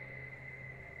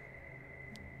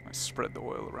 I spread the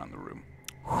oil around the room.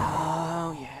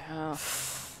 Oh, yeah.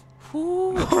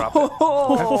 I drop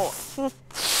it.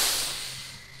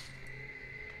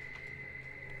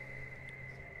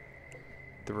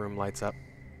 The room lights up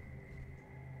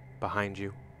behind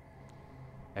you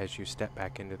as you step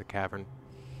back into the cavern.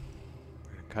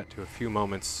 We're going to cut to a few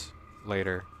moments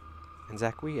later. And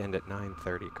Zach, we end at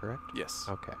 9:30, correct? Yes.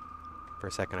 Okay. For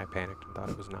a second I panicked and thought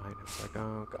it was 9. It was like,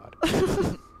 oh God.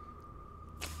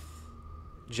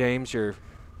 James, you've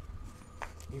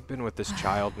been with this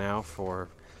child now for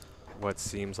what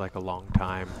seems like a long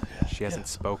time. She hasn't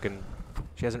spoken.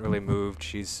 She hasn't really moved.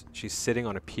 She's sitting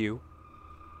on a pew.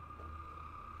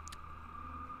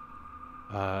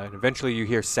 And eventually you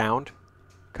hear sound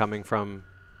coming from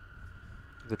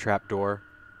the trap door.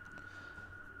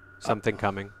 Something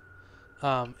coming.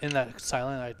 In that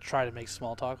silent, I try to make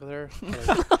small talk with her.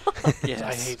 Yes.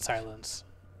 I hate silence.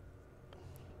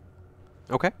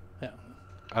 Okay. Yeah.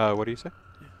 What do you say?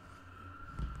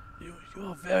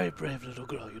 You're a very brave little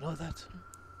girl. You know that.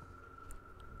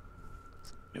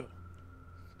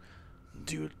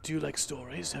 Do you like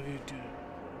stories? Have you do?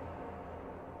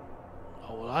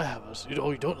 Oh well, I have us. You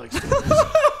don't like stories.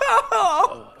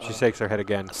 She shakes her head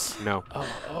again. No.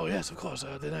 Oh yes, of course.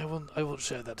 Then I won't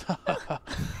share that.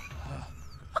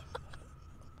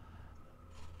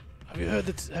 Have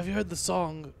you heard the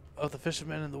song of the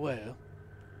fisherman and the whale?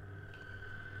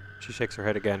 She shakes her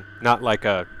head again. Not like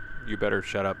a, you better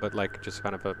shut up, but like just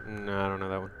kind of a, no, I don't know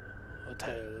that one. A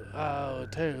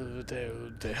tale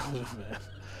of a man.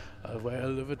 A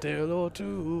whale of a tale or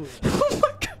two. Oh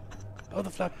my God. Oh, the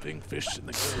flapping fish and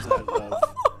the girls I love.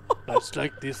 Nights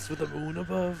like this with the moon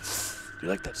above. Do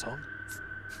you like that song?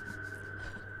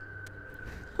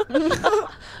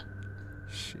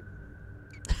 She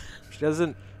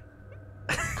doesn't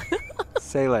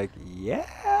say like, yeah,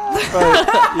 but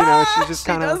you know, she just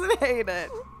kind of doesn't hate it.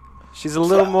 She's a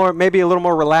little more, maybe a little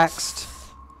more relaxed.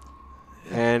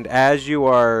 And as you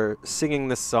are singing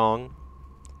this song,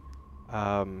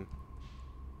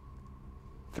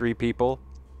 3 people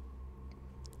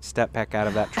step back out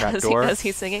of that trap door. As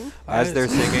he's singing? As they're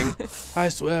singing. I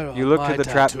swear You on look my to the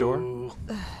trap tattoo. door.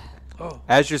 Oh.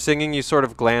 As you're singing, you sort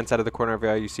of glance out of the corner of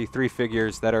your eye. You see 3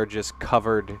 figures that are just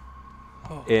covered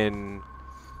in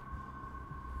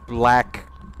black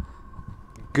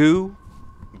goo,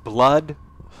 blood.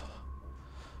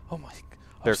 Oh my!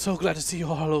 They're I'm so glad to see you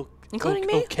all Including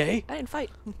me? okay. I didn't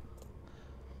fight.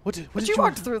 What did But you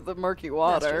walked through the murky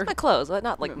water. My clothes,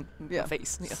 not like yeah. my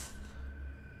face. Yeah.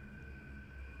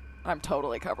 I'm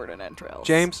totally covered in entrails.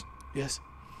 James, Yes.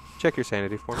 check your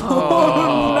sanity for me.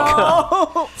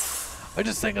 No! I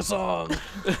just sang a song.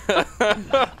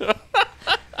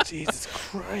 Jesus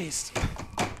Christ.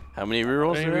 How many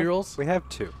rerolls? Any do we have? rerolls? We have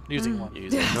 2. Using one.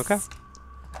 Okay.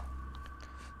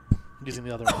 Using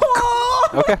the other one.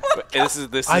 Okay. But this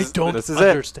is I don't This is it.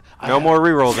 understand. No more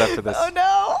rerolls after this.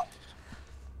 no.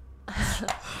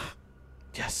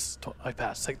 Yes, I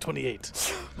passed. Like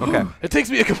 28. Okay. It takes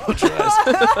me a couple of tries.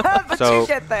 But So- you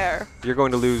get there. You're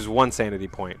going to lose 1 sanity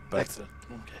point, but Excellent.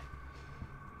 Okay.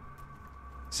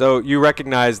 so you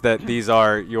recognize that these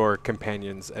are your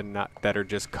companions and not that are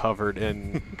just covered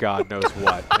in God knows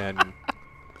what. And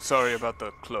Sorry about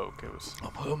the cloak. It was.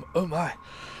 Oh my.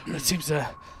 It seems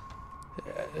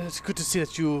it's good to see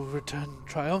that you returned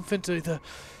triumphant.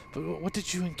 But what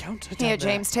did you encounter down Here, there?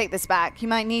 James, take this back. You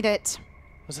might need it.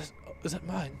 Was that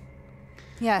mine?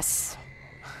 Yes.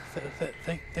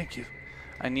 Thank you.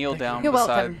 I kneel down You're beside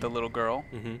welcome. the little girl.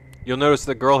 you'll notice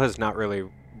the girl has not really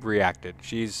reacted.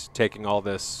 She's taking all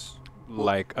this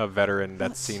like a veteran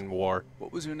that's seen war.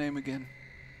 What was your name again?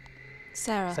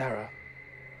 Sarah. Sarah.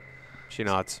 She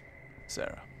nods.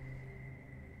 Sarah.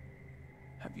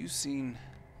 Have you seen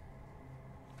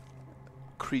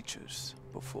creatures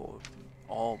before?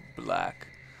 All black,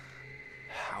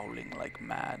 howling like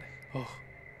mad. Oh,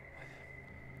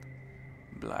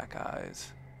 Black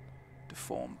eyes,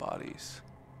 deformed bodies.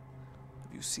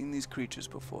 Have you seen these creatures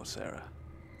before, Sarah?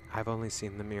 I've only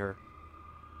seen the mirror.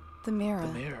 The mirror.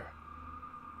 the mirror.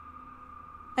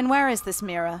 And where is this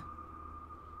mirror?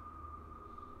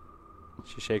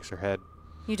 She shakes her head.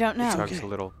 You don't know. Tugs okay. a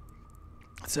little.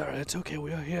 Sarah, it's okay.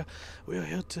 We are here. We are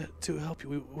here to help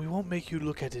you. We won't make you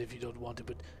look at it if you don't want to,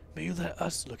 but may you let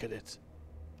us look at it.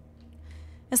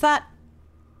 Is that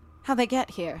how they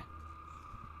get here?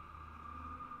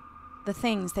 The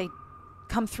things, they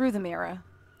come through the mirror.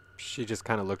 She just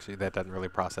kind of looks at you. That doesn't really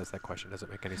process that question. Doesn't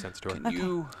make any sense to her. Can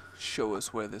you show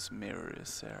us where this mirror is,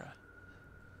 Sarah?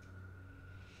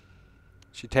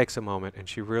 She takes a moment and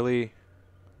she really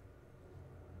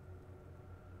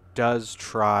does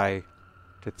try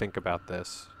to think about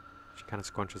this. She kind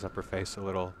of squinches up her face a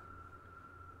little.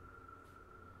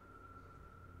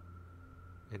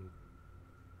 And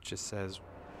just says,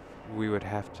 we would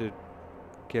have to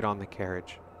get on the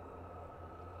carriage.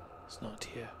 It's not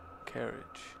here.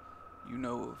 Carriage. You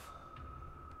know of.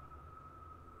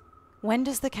 When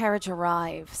does the carriage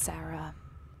arrive, Sarah?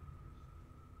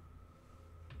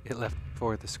 It left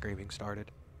before the screaming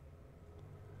started.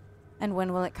 And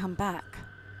when will it come back?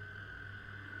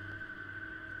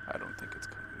 I don't think it's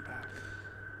coming back.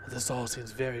 This all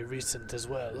seems very recent as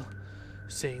well.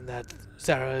 Seeing that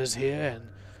Sarah is here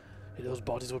and those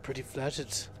bodies were pretty fresh,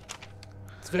 it's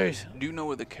very... Do you know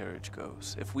where the carriage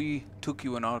goes? If we took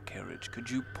you in our carriage, could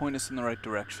you point us in the right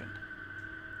direction?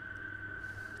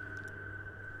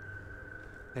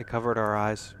 They covered our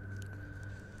eyes.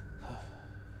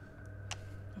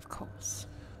 Of course.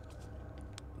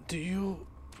 Do you...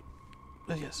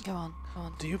 yes. Go on.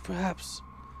 Do you perhaps...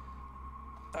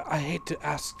 I hate to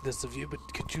ask this of you, but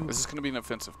could you... This is going to be an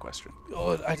offensive question.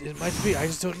 Oh, it might be. I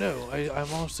just don't know.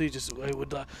 I'm honestly just... I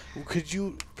would... could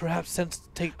you perhaps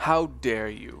take... How dare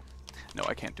you? No,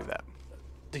 I can't do that.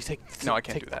 Do you take... No, I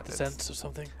can't take do that. the It's- sense or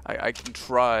something? I can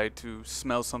try to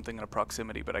smell something in a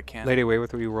proximity, but I can't Lady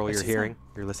Wayward, will you roll I your see. hearing?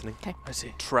 You're listening? I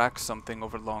see. track something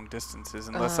over long distances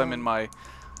unless I'm in my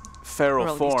feral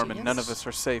roll these form, two, and none of yes. us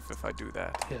are safe if I do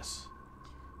that. Yes.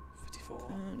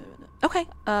 54. Okay.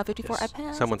 54. Yes. I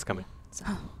pass. Someone's coming.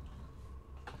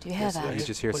 Do you hear Yes, that? You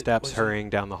just hear What- steps what's hurrying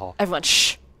down the hall. Everyone,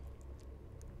 shh.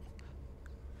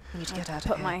 We need to get out of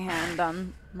Put here. my hand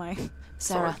on my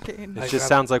Sarah. sword cane. It I just grab-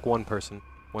 sounds like one person,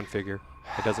 one figure.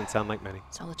 It doesn't sound like many.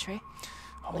 Solitary.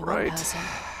 All Only one right, person.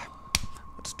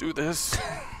 let's do this.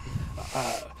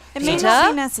 It may Peter?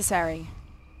 not be necessary.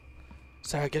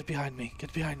 Sarah, get behind me.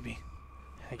 Get behind me.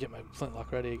 I get my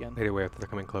flintlock ready again. Lady Wayward, they're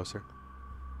coming closer.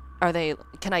 Are they?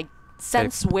 Can I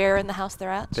sense where in the house they're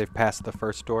at? They've passed the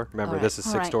first door. Remember, Alright. this is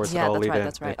 6 Alright. doors Yeah, that all that's lead right, in.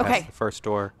 that's right. They've passed Okay. the first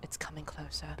door. It's coming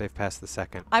closer. They've passed the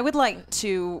second. I would like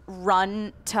to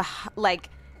run to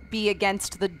be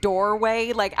against the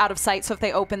doorway, like out of sight, so if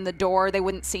they open the door, they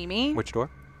wouldn't see me. Which door?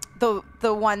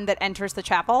 The one that enters the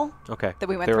chapel. Okay. That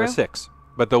we went there were through? 6.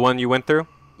 But the one you went through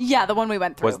Yeah, the one we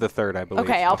went through. was the third, I believe.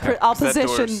 Okay, I'll I'll Is that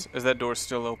position. is that door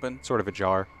still open? Sort of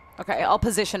ajar. Okay, I'll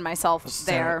position myself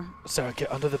there. Sarah,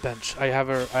 get under the bench. I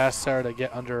asked Sarah to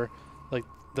get under, like,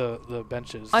 the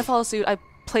benches. I follow suit. I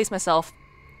place myself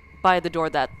by the door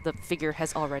that the figure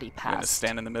has already I'm gonna passed.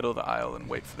 stand in the middle of the aisle and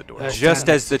wait for the door. to Uh, open. Just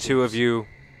stand as the next to two you. of you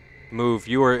move,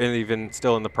 you are even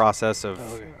still in the process of,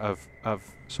 Oh, okay.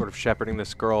 of sort of shepherding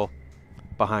this girl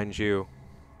behind you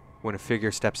when a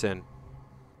figure steps in.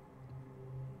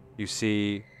 You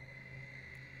see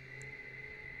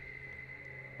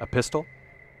a pistol.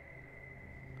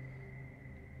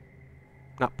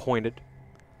 Not pointed,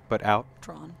 but out.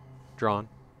 Drawn. Drawn.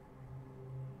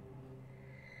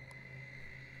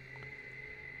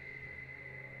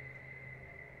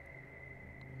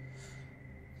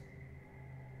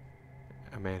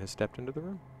 A man has stepped into the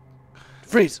room.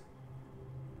 Freeze!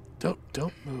 Don't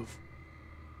move.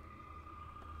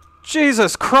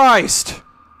 Jesus Christ!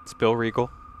 It's Bill Regal,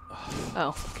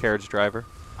 Oh, carriage driver.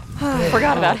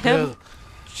 forgot about him. Bill.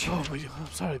 Oh, I'm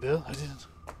sorry, Bill. I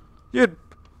didn't.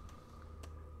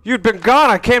 You'd been gone.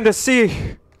 I came to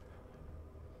see.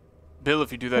 Bill,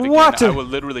 if you do that again, What? I will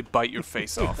literally bite your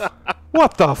face off.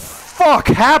 What the fuck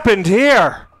happened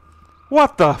here?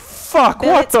 What the fuck?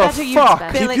 Bill, What it's the better you- fuck?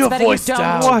 Bill, Keep it's your better you voice don't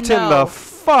down. What in the know.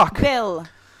 fuck? Bill.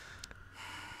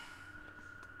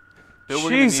 Bill, we're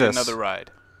gonna need Jesus. another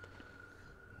ride.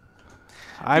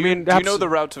 I mean, Do you know the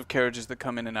routes of carriages that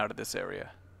come in and out of this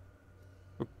area?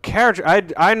 carriage?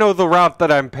 I know the route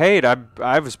that I'm paid.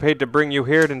 I was paid to bring you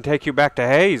here and take you back to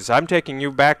Hayes. I'm taking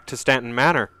you back to Stanton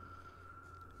Manor.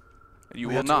 You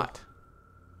We will have to- not.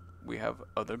 We have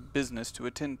other business to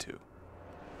attend to.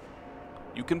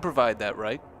 You can provide that,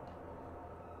 right?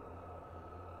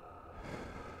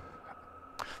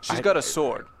 She's got a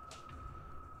sword.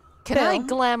 Can I Bill?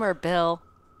 glamour Bill?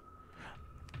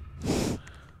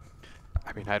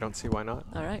 I mean, I don't see why not.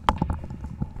 All right.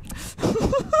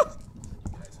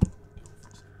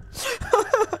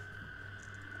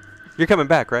 You're coming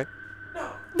back, right?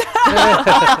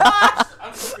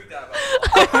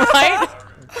 Right?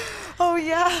 Oh,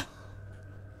 yeah.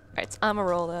 Alright, so I'm gonna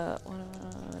roll that.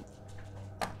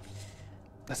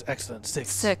 That's excellent. 6.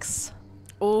 6.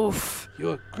 Oof.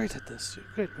 You're great at this. You're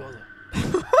a great roller.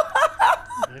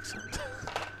 Excellent.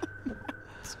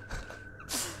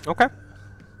 Okay.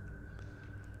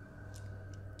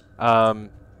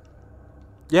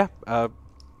 Yeah.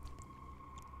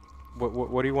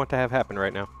 What do you want to have happen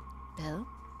right now? Bill?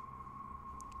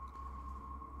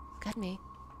 Look at me.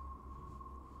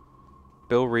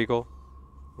 Bill Regal,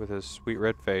 with his sweet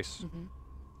red face,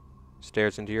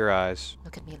 stares into your eyes,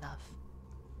 Look at me, love.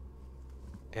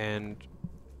 and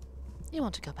You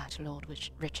want to go back to Lord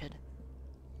Richard.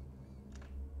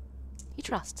 He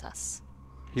trusts us.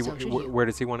 he So should you. where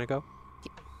does he want to go?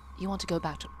 You want to go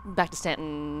back to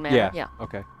Stanton Manor? Yeah.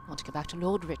 Okay. You want to go back to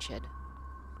Lord Richard.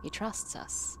 He trusts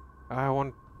us. I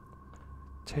want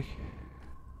to take.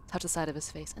 Touch the side of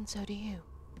his face, and so do you.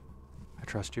 I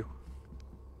trust you.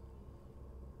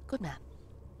 Good man.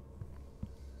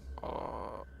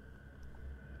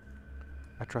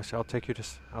 I trust you. I'll take you to.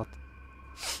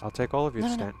 I'll take all of you to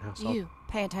No, Stanton House. I'll- you.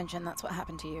 Pay attention. That's what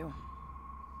happened to you.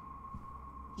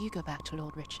 You go back to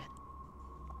Lord Richard.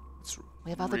 It's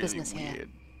We have other really business here. weird.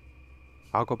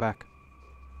 I'll go back.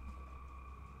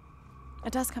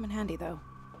 It does come in handy, though.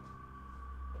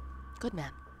 Good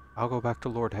man. I'll go back to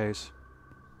Lord Hayes.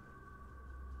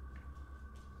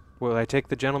 Will I take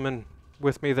the gentleman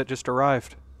with me that just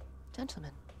arrived?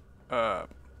 Gentlemen. I'm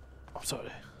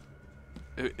sorry.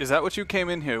 Is that what you came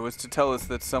in here, was to tell us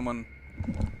that someone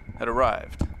had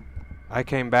arrived? I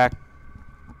came back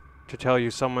to tell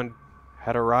you someone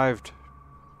had arrived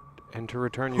and to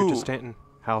return you to Who? Stanton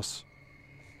House.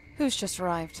 Who's just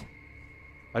arrived?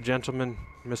 A gentleman,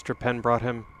 Mr. Penn brought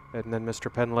him, and then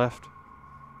Mr. Penn left.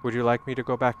 Would you like me to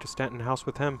go back to Stanton House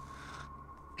with him?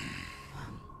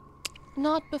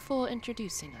 Not before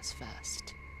introducing us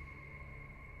first.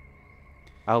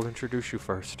 I'll introduce you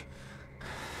first.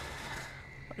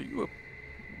 Are you a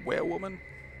werewoman?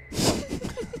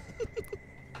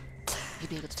 You'd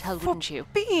be able to tell, wouldn't you?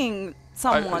 Being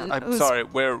someone I'm who's sorry,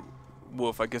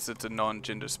 werewolf, I guess it's a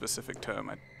non-gender specific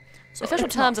term. Sorry. Official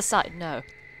terms aside, no.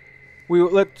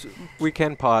 We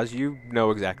can pause. You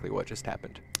know exactly what just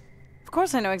happened. Of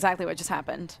course I know exactly what just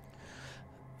happened.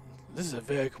 This is a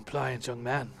very compliant young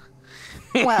man.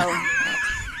 Well,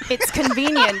 it's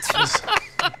convenient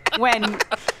when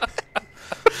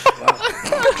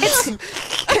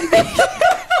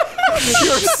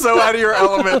You're so out of your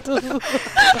element.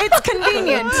 it's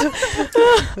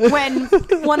convenient when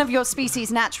one of your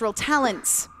species' natural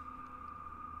talents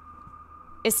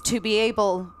is to be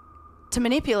able to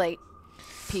manipulate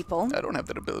people. I don't have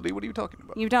that ability. What are you talking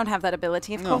about? You don't have that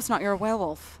ability. Of No. course not. You're a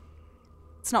werewolf.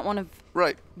 It's not one of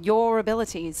Right. your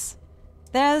abilities.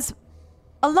 There's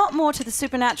a lot more to the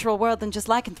supernatural world than just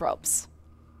lycanthropes.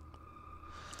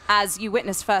 As you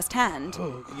witnessed firsthand.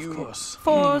 Oh, of course.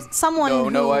 For someone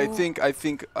No, who... I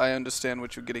think I understand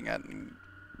what you're getting at. And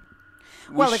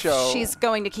we Well, if shall- she's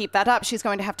going to keep that up, she's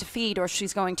going to have to feed or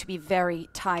she's going to be very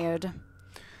tired.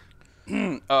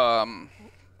 Who?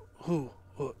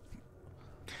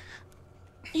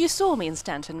 You saw me in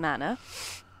Stanton Manor.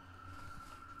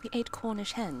 The 8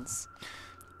 Cornish hens.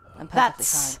 I'm perfectly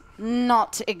That's fine.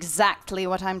 not exactly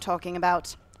what I'm talking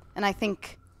about. And I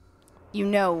think you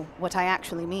know what I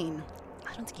actually mean.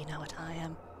 I don't think you know what I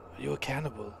am. Are you a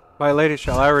cannibal? My lady,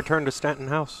 shall I return to Stanton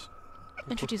House?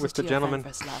 Introduce with us to the your gentleman.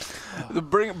 friend first, love.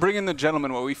 Bring in the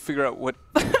gentleman while we figure out what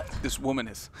this woman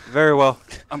is. Very well.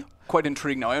 I'm quite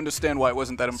intrigued now. I understand why it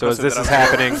wasn't that So impressive.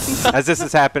 as this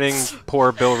is happening,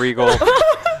 poor Bill Regal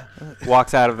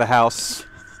walks out of the house.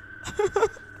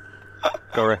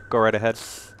 Go right ahead.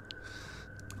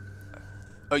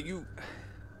 Are you?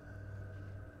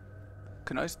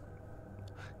 Can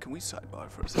we sidebar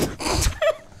for a second?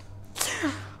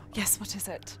 Yes, what is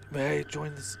it? May I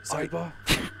join this sidebar?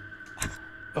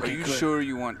 Are you good. sure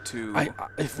you want to?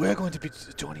 If we're going to be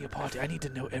joining a party, I need to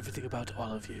know everything about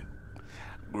all of you.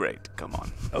 Great, come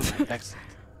on. Okay, excellent.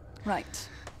 Right.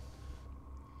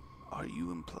 Are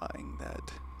you implying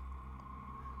that?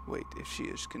 Wait, if she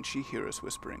is, can she hear us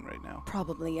whispering right now?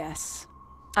 Probably yes.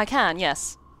 I can,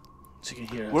 yes. She can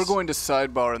hear us. We're going to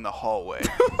sidebar in the hallway.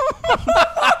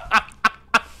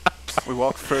 We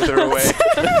walk further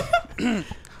away.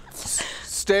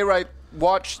 Stay right.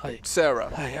 Watch Hi.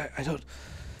 Sarah. I don't.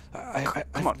 Come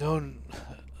I've on. known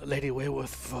Lady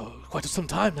Wayworth for quite some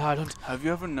time now. I don't. Have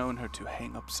you ever known her to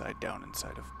hang upside down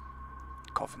inside of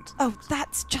coffins? Oh,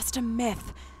 that's just a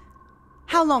myth.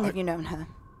 How long have you known her?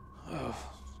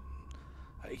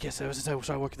 I guess ever since I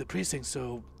started working at the precinct,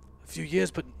 so a few years,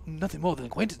 but nothing more than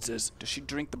acquaintances. Does she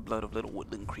drink the blood of little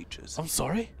woodland creatures? I'm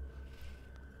sorry.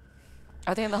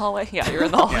 Are they in the hallway? Yeah, you're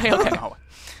in the hallway. Yeah, Okay. no.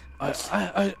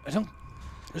 I don't.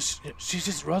 She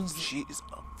just runs. She is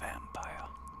a vampire.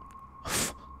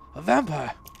 A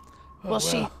vampire. Oh, Well,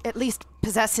 she at least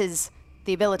possesses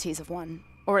the abilities of one,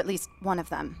 or at least one of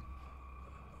them.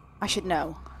 I should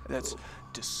know. That's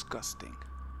disgusting.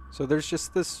 So there's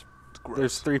just this. Gross.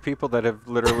 There's 3 people that have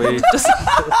literally.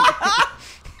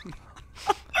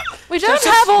 We don't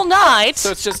have all night.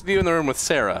 So it's just you in the room with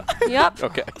Sarah. Yep.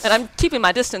 Okay. And I'm keeping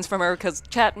my distance from her because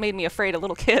chat made me afraid of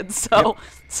little kids. So,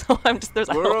 so I'm just there's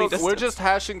a healthy distance. We're just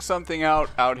hashing something out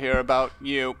here about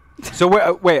you. So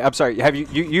wait, I'm sorry. Have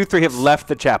you 3 have left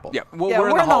the chapel? Yeah, well, we're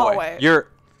in the hallway. You're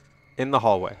in the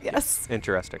hallway. Yes.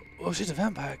 Interesting. Well, she's a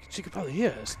vampire. She could probably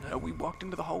hear us. No, we walked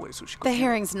into the hallway so she could The hear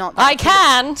hearing's not. I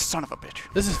can. Son of a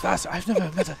bitch. This is fast. I've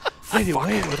never met a Lady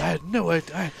Wayworth. I had no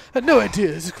idea. I had no idea.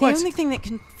 This is The quite. only thing that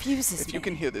confuses If me. you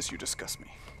can hear this, you disgust me.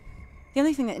 The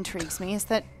only thing that intrigues me is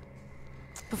that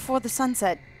before the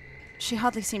sunset, she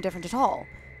hardly seemed different at all.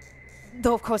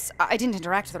 Though, of course, I didn't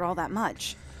interact with her all that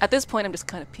much. At this point, I'm just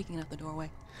kind of peeking out the doorway,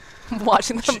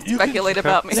 watching them You can- speculate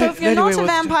about me. So if you're Lady not a Wayworth,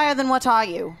 vampire, then what are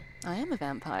you? I am a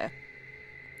vampire.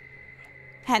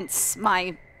 Hence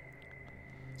my...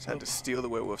 Just had to steal the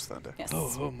werewolf's thunder. Yes.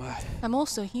 Oh my. I'm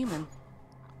also human.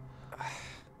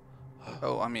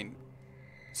 Oh, I mean,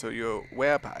 so you're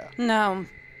werepire. No.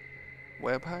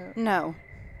 Werepire? No.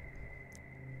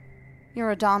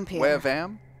 You're a Dompier.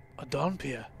 Werevam? A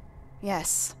Donpier.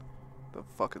 Yes. The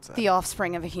fuck is that? The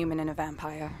offspring of a human and a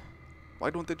vampire. Why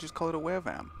don't they just call it a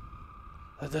werevam?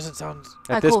 That doesn't sound.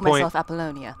 At I this call point, myself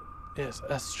Apollonia. Yes,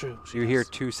 that's true. She you hear does.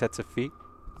 2 sets of feet.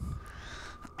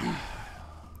 And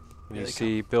you they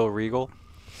see Bill Regal.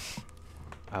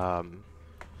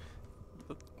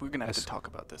 We're gonna have to As- talk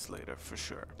about this later, for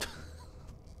sure.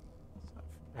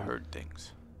 I've heard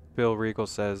things. Bill Regal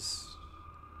says,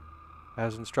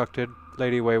 as instructed,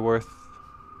 Lady Wayworth,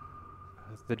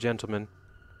 the gentleman.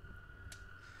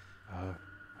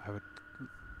 I would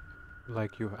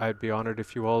like you. I'd be honored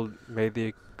if you all made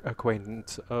the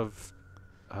acquaintance of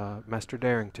Master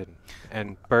Darrington.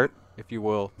 And Bert, if you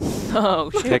will Oh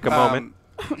shit. take a moment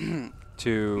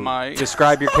to my-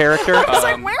 describe your character.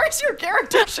 Where is your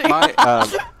character sheet?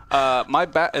 My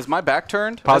back is my back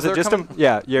turned. Pause as it they're just a coming?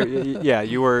 yeah, yeah.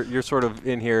 You're sort of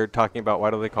in here talking about why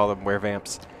do they call them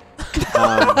werevamps.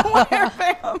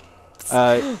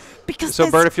 Because So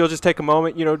this- Bert, if you'll just take a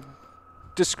moment,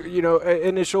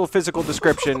 initial physical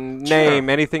description, name,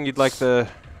 anything you'd like the.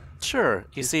 Sure.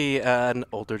 You see an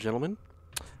older gentleman.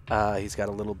 He's got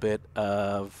a little bit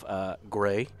of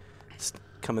gray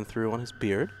coming through on his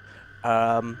beard.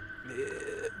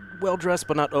 Well dressed,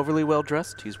 but not overly well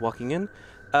dressed. He's walking in.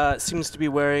 Seems to be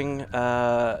wearing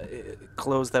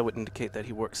clothes that would indicate that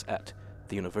he works at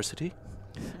the university.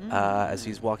 As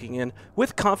he's walking in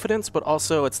with confidence, but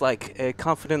also it's like a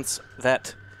confidence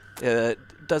that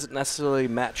doesn't necessarily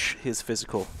match his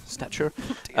physical stature.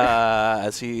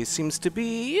 As he seems to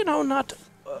be, not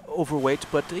overweight,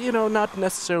 but not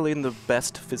necessarily in the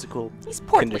best physical He's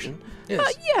portly. condition.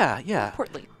 Yes. Yeah.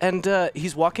 Portly. And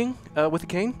he's walking with a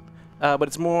cane, but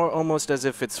it's more almost as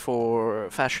if it's for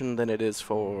fashion than it is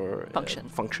for Function.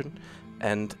 function.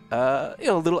 And a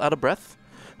little out of breath.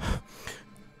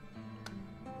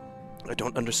 I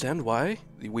don't understand why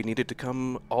we needed to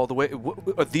come all the way.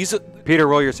 These are Peter,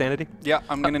 roll your sanity. Yeah,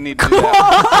 I'm gonna need to do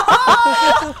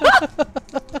that.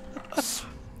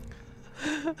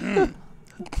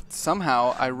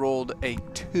 Somehow I rolled a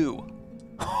 2.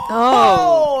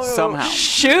 Oh, Somehow.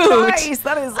 shoot! Nice,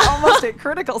 that is almost a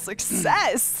critical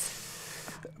success.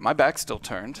 My back's still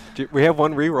turned. We have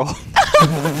one reroll.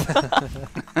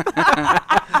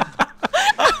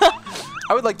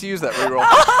 I would like to use that reroll.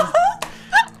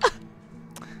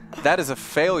 That is a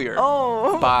failure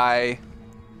by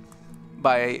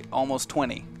almost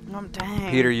 20. Oh, dang.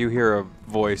 Peter, you hear a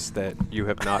voice that you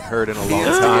have not heard in a long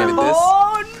Instigated time. this.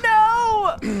 Oh,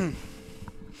 no!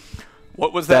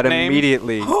 What was That that name?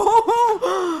 immediately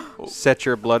set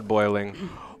your blood boiling.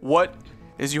 What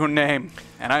is your name?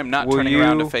 And I am not Will turning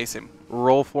around to you- face him.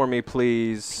 Roll for me,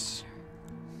 please.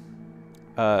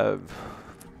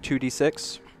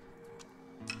 2d6.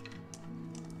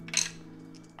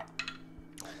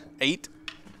 8.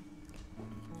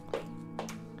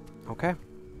 Okay.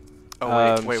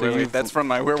 Oh, wait, so wait. you've- That's from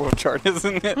my werewolf chart,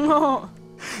 isn't it? No,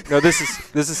 this is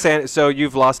sanity. So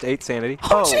you've lost 8 sanity.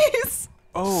 Oh, jeez!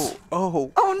 Oh,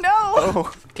 oh, Oh, no!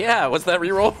 oh. yeah. Was that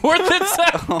reroll worth it?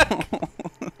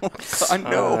 I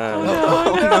know.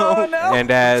 Oh, no!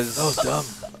 And as Dumb.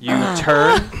 you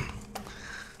turn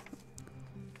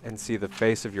and see the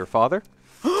face of your father,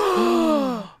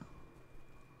 go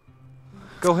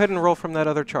ahead and roll from that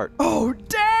other chart. Oh,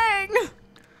 dang!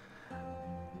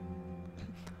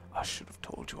 I should have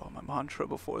told you all my mantra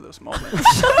before this moment.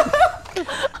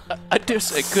 I dare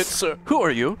say, good sir. Who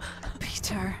are you?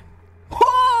 Peter.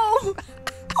 Oh!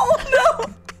 Oh, no!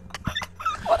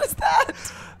 What is that?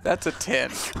 That's a 10.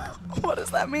 What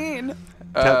does that mean?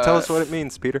 Tell us what it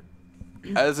means, Peter.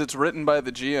 As it's written by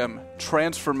the GM,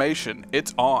 transformation,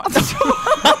 it's on.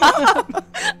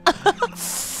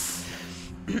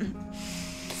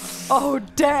 Oh,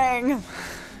 dang.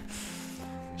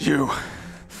 You.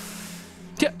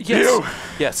 Yes.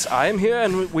 Yes, I am here,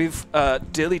 and we've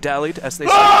dilly-dallied, as they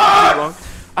say. Too long.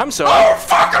 I'm sorry.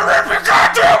 Fucking rip your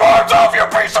goddamn arms off, you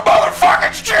piece of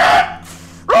motherfucking shit!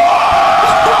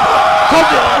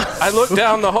 I look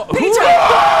down the hall. Who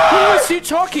is he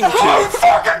talking to?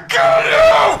 Fucking kill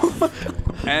you!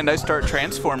 And I start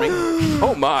transforming.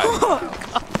 Oh my.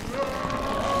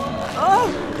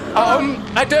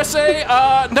 I dare say,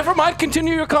 never mind,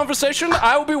 continue your conversation.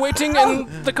 I will be waiting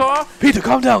in the car. Peter,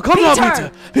 calm down. Calm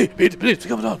down, Peter. Peter, please,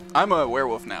 calm down. I'm a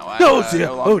werewolf now. I'm Oh, dear.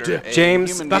 no Oh, longer dear. a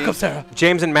James, human Back being. up, Sarah.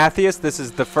 James and Matthias, this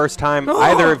is the first time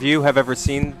either of you have ever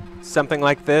seen something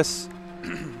like this.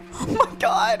 Oh, my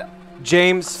God.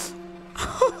 James,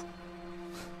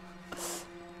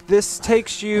 this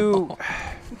takes you.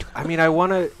 I mean, I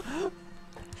want to.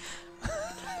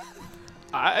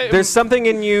 There's something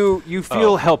in you. You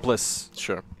feel helpless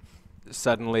Sure.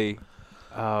 suddenly,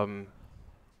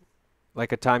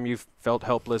 like a time you've felt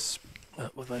helpless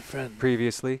With my friend.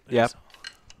 previously. Yes.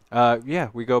 Yep. Yeah,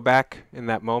 we go back in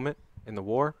that moment in the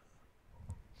war.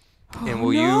 And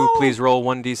will you please roll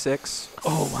 1d6?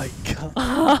 Oh, my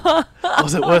God.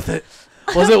 Was it worth it?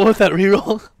 Was it worth that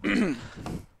reroll?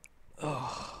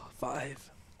 Oh,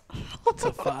 5. It's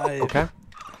a 5. Okay.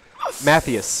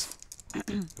 Matthias,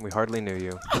 we hardly knew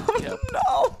you.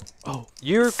 No. Oh,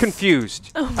 You're confused.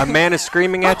 A man is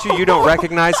screaming at you. You don't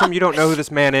recognize him. You don't know who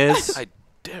this man is I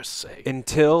dare say.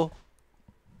 until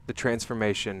the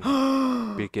transformation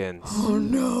begins. Oh,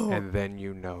 no. And then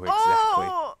you know exactly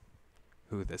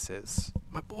who this is.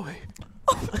 My boy.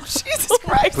 Jesus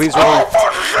Christ. Please roll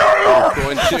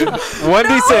Going to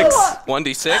 1d6.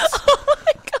 1d6.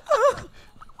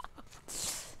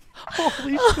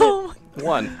 holy shit.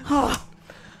 1.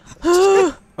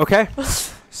 Okay.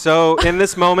 So in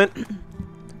this moment,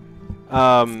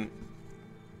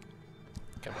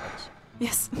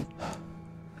 Yes.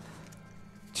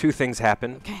 2 things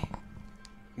happen. Okay.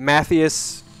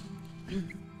 Matthias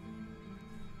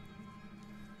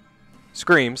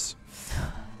screams.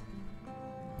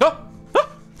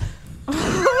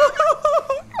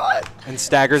 And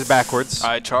staggers backwards.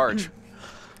 I charge.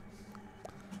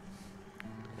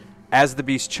 As the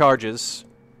beast charges,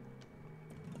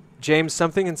 James,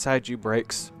 something inside you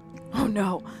breaks. Oh,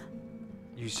 no.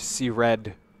 You just see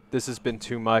red. This has been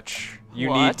too much. You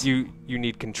What? need you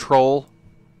need control.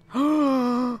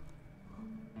 And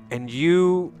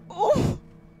you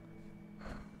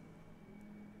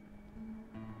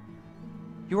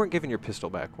You weren't giving your pistol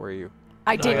back, were you?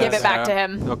 I did give it back to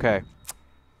him. Okay.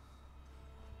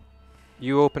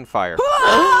 You open fire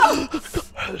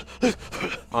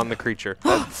on the creature.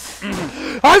 I've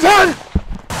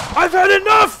had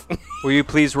enough! Will you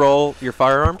please roll your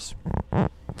firearms?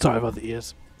 Sorry about the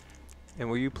ears. And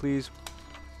will you please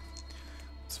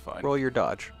It's fine. roll your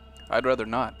dodge? I'd rather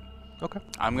not. Okay.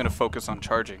 I'm going to focus on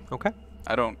charging. Okay.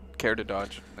 I don't care to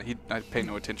dodge. I pay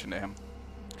no attention to him.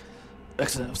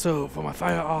 Excellent. So for my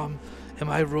firearm,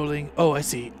 am I rolling? Oh, I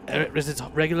see. Is it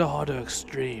regular, hard, or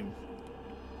extreme?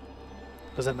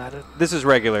 Does that matter? This is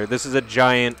regular. This is a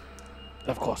giant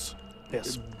Of course.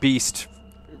 Yes. beast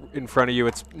in front of you.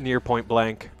 It's near point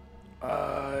blank.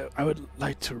 I would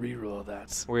like to re-roll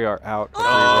that. We are out.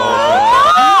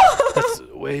 of That's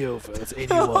way over. That's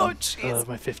 81 out of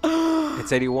my 50. reroll.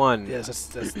 It's 81. Yes,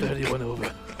 that's 31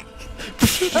 over.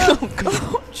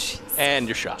 And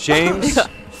you're shot. James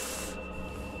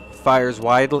fires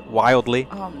wildly.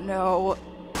 Oh no.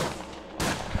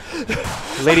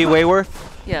 Lady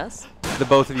Wayworth, Yes. the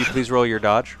both of you please roll your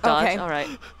dodge. Dodge. Okay. All right.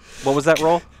 What was that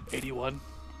roll? 81.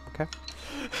 Okay.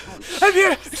 I'm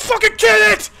here! Fucking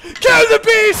kill it! Kill the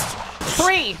beast!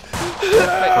 3.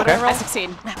 Okay. I succeed.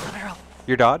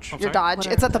 Your dodge? Your dodge.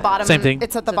 It's at the bottom. Same thing.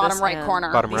 It's at the So bottom this right and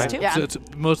corner. Bottom these right? two? Yeah. So it's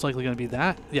most likely going to be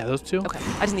that. Yeah, those two. Okay.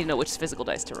 I just need to know which physical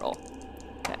dice to roll.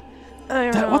 Okay.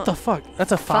 What the fuck?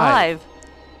 That's a 5. 5.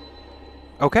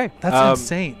 Okay. That's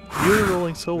insane. You're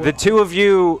rolling so well. The two of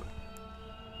you,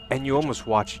 and you almost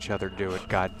watch each other do it,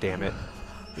 god damn it.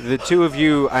 The two of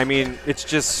you, I mean, it's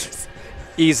just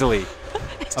easily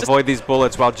avoid these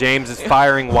bullets while James is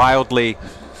firing wildly.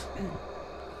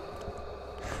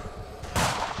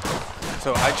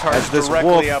 So I charge As this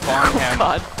directly wolf- up on him,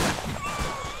 God.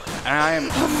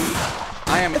 and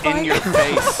I am in your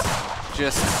face.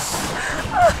 Just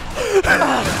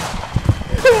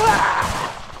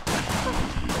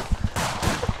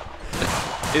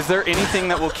Is there anything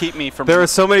that will keep me from? There are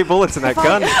so many bullets in that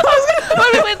gun.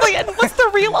 Wait, what's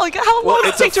the reload? Like, how long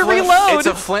does it take to reload? It's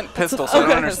a flint pistol, so I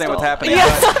don't understand what's happening.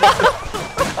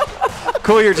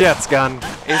 Cool your jets, gun.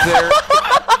 Is there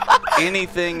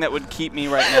anything that would keep me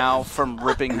right now from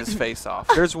ripping his face off?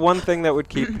 There's one thing that would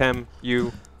keep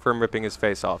you from ripping his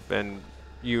face off, and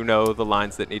you know the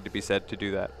lines that need to be said to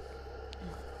do that.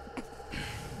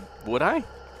 Would I?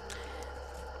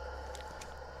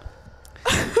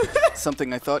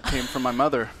 Something I thought came from my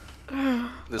mother.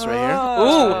 This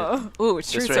right here. Ooh,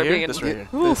 it's true. This Start right here. being This right here.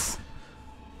 Oof.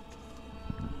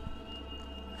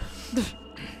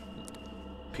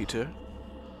 Peter,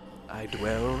 I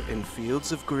dwell in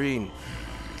fields of green.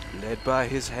 Led by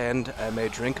his hand, I may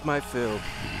drink my fill.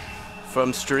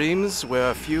 From streams where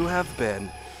a few have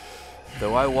been,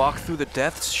 though I walk through the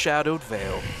death's shadowed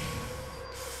veil.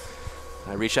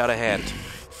 I reach out a hand.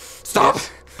 Stop!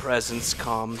 Presence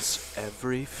calms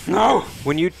every fear. No!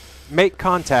 When you make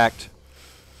contact,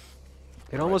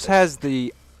 it almost has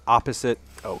the opposite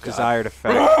desired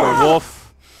effect. The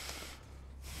wolf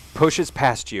pushes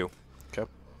past you,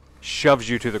 shoves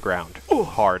you to the ground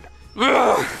hard.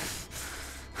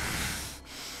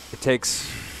 It takes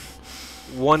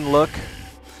one look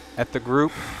at the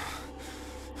group,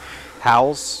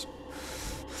 howls,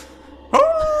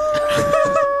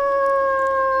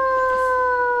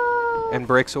 and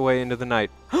breaks away into the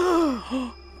night.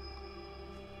 Oh,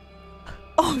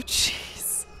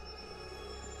 jeez.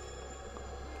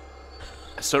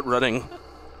 I start running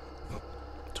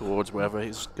towards wherever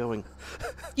he's going.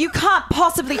 You can't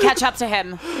possibly catch up to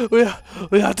him.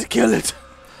 We have to kill it.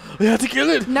 We have to kill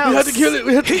it. No. We have to kill it.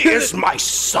 We have to He kill is it. my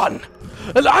son!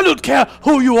 And I don't care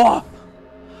who you are.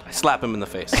 I slap him in the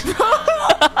face.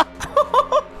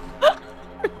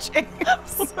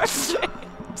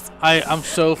 I'm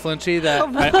so flinchy that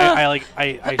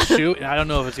I shoot and I don't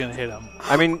know if it's gonna hit him.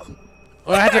 I mean,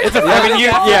 Well, I have to, it's a I mean,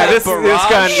 this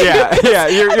gun, yeah,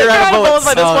 you're out of bullets.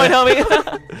 by this point, homie.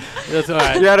 That's all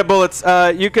right. You're out of bullets.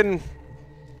 You can.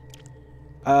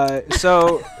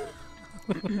 So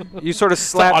you sort of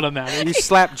slap. automatic. You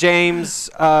slap James.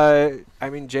 I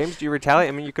mean, James, do you retaliate?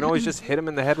 I mean, you can always just hit him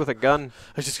in the head with a gun.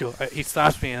 I just go. He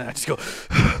stops me and I just go.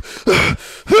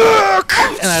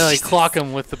 And I like clock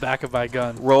him with the back of my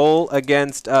gun. Roll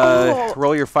against.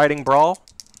 Roll your fighting brawl.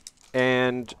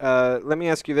 And let me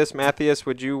ask you this, Matthias.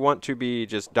 Would you want to be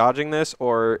just dodging this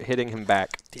or hitting him back?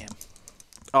 Damn.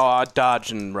 Oh, I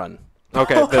dodge and run.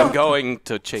 Okay. I'm Then, going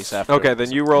to chase after okay. him.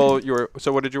 Then you roll your.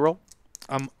 So what did you roll?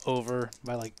 I'm over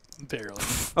by like barely.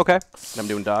 Okay. I'm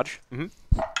doing dodge.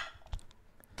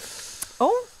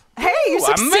 Oh, hey, you I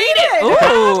made succeeded.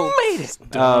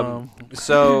 Ooh.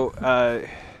 So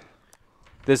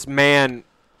this man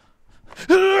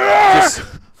just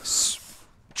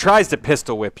tries to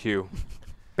pistol whip you,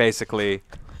 basically,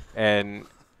 and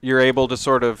you're able to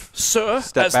sort of Sir,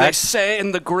 step as back. they say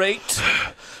in the great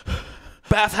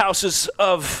bathhouses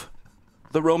of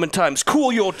the Roman times,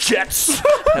 cool your jets,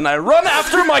 and I run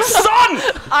after my son!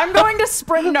 I'm going to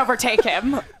sprint and overtake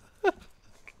him.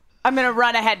 I'm gonna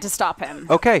run ahead to stop him.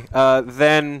 Okay,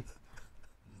 then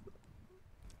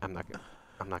I'm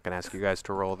not gonna ask you guys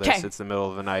to roll this. 'Kay. It's the middle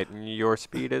of the night, and your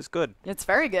speed is good. It's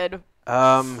very good.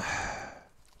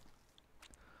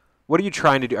 What are you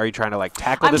trying to do? Are you trying to like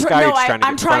tackle this guy? Or are you just trying to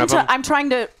get in front of him? I'm trying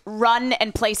to run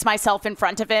and place myself in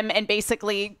front of him and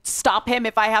basically stop him.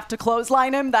 If I have to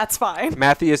clothesline him, that's fine.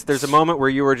 Matthias, there's a moment where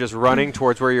you were just running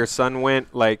towards where your son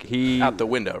went. Like he Out the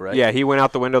window, right? Yeah, he went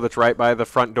out the window that's right by the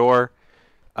front door.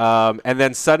 And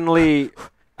then suddenly,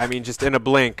 I mean, just in a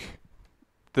blink,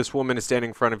 this woman is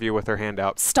standing in front of you with her hand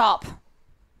out. Stop.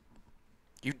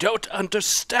 You don't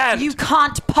understand. You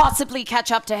can't possibly catch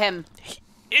up to him.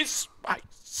 Is my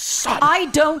son. I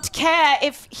don't care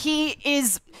if he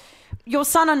is your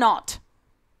son or not.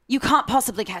 You can't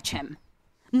possibly catch him.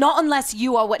 Not unless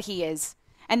you are what he is.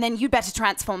 And then you'd better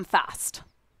transform fast.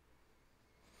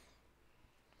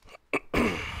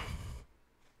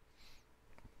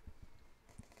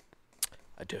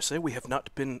 I dare say we have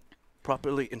not been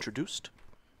properly introduced.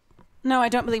 No, I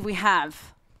don't believe we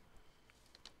have.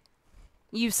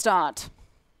 You start.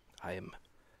 I am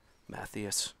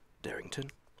Matthias Darrington.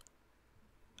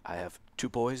 I have 2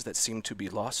 boys that seem to be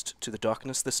lost to the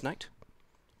darkness this night.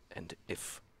 And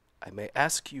if I may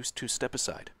ask you to step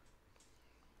aside,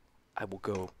 I will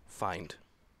go find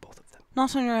both of them.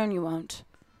 Not on your own, you won't.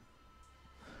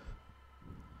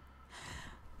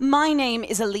 My name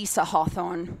is Elisa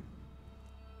Hawthorne.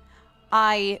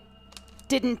 I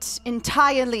didn't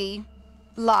entirely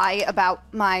lie about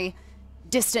my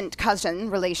distant cousin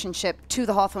relationship to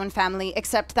the Hawthorne family,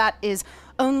 except that is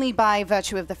only by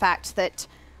virtue of the fact that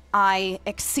I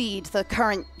exceed the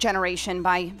current generation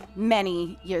by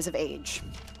many years of age.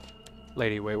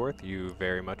 Lady Wayworth, you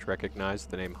very much recognize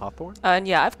the name Hawthorne? And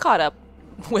yeah, I've caught up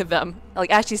with them. Like,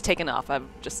 as she's taken off, I've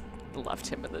just left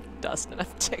him in the dust and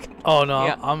I've taken. Oh no,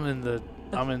 Yeah. I'm in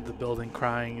the building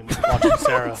crying and watching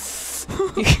Sarah.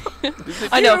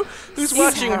 I know. Who's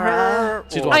watching her?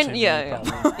 She's Or- watching. Yeah, me, yeah.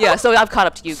 probably. Yeah, so I've caught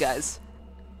up to you guys.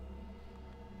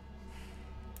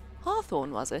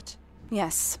 Hawthorne, was it?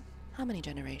 Yes, How many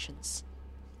generations?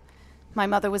 my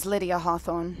mother was Lydia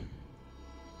Hawthorne.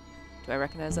 Do I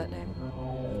recognize that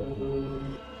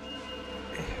name?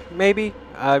 Maybe.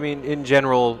 I mean, in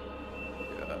general,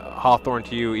 Hawthorne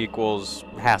to you equals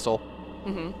hassle.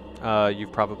 Mm-hmm.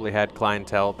 You've probably had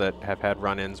clientele that have had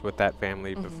run-ins with that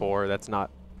family before. That's not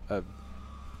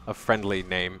a friendly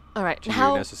name All right. to you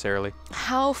How necessarily.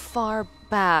 how far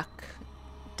back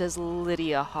does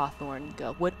Lydia Hawthorne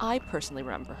go? Would I personally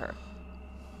remember her?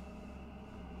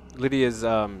 Lydia's,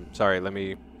 sorry, let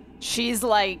me... She's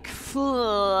like,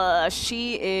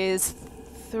 she is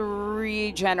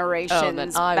 3 generations Oh,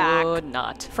 then I back would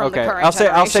not. from the Okay, current I'll say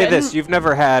generation. this. You've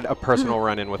never had a personal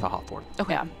run-in with a Hawthorne.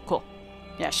 Okay. Yeah. Cool.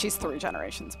 Yeah, she's 3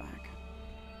 generations back.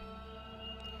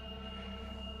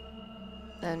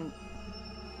 And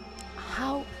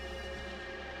how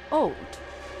old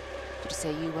did you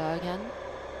say you were again?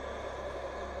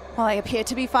 Well, I appear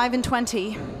to be 5 and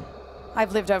 20.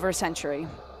 I've lived over a century.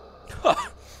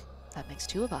 That makes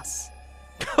 2 of us.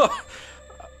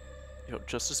 You're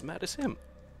just as mad as him.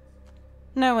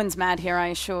 No one's mad here, I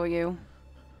assure you.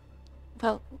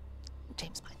 Well,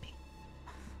 James might be.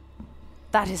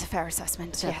 That is a fair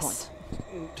assessment, Fair yes.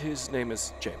 point. His name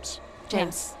is James.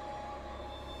 James.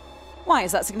 Why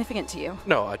is that significant to you?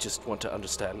 No, I just want to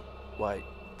understand why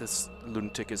this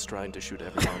lunatic is trying to shoot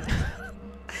everyone.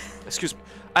 Excuse me.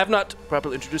 I have not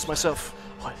properly introduced myself.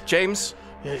 James?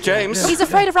 James? He's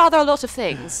afraid of rather a lot of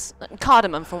things.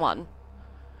 Cardamom, for one.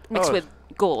 Mixed Oh. with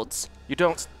gourds. You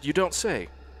don't say.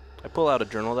 I pull out a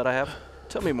journal that I have.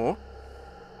 Tell me more.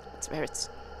 It's where it's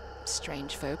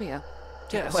strange phobia.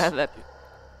 Yes. Where the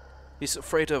He's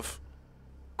afraid of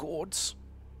gourds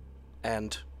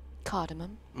and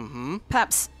cardamom.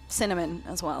 Perhaps cinnamon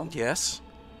as well. yes.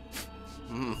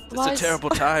 It's Why a is- terrible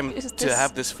time is to this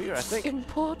have this fear, I think.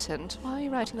 Important. Why are you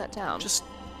writing that down? Just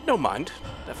no mind.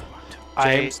 Never mind.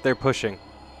 James, they're pushing.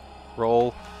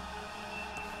 Roll.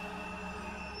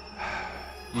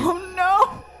 Oh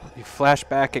no! You flash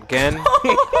back again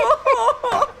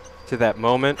to that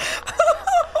moment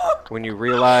when you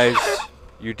realized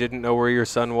you didn't know where your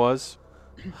son was.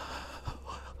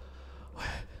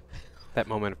 That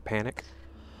moment of panic.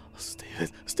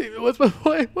 Steven, where's my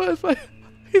boy? Where's my...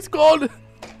 He's gone.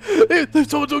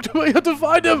 Someone took to me. I have to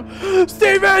find him.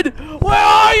 Steven, where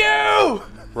are you?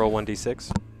 Roll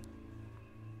 1d6.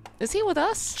 Is he with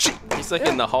us? He's like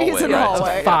in the hallway. He's in the right?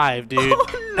 hallway. 5, dude.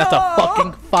 That's a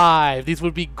fucking 5. These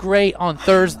would be great on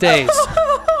Thursdays.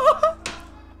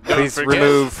 Please forget.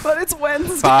 remove But it's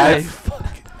Wednesday.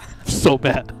 5. so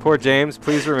bad. Poor James.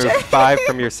 Please remove 5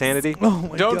 from your sanity. Oh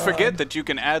my Don't God. forget that you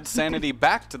can add sanity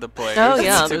back to the players. Oh,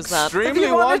 yeah, It's there's that. extremely If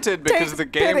you wanna wanted because take the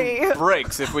game pity.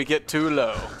 breaks if we get too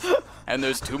low. And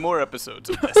there's 2 more episodes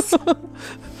of this.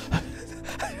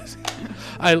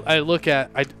 I look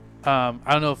at I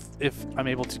don't know if I'm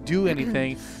able to do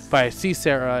anything, but I see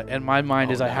Sarah, and my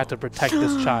mind is I have to protect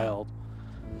this child.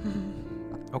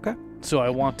 Okay. So I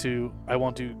want to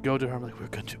go to her. I'm like,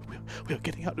 we're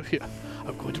getting out of here.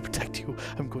 I'm going to protect you.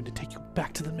 I'm going to take you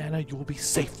back to the manor. You will be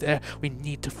safe there. We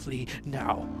need to flee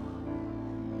now.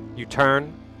 You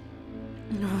turn.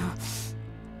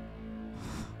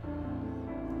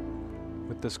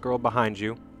 With this girl behind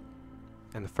you,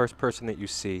 and the first person that you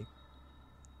see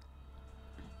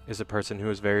is a person who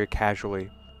has very casually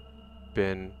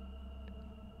been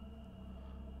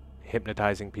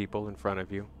hypnotizing people in front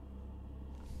of you.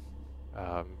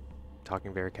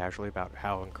 Talking very casually about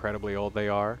how incredibly old they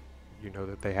are. You know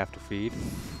that they have to feed.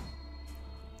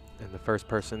 And the first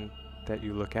person that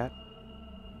you look at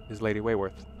is Lady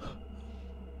Wayworth.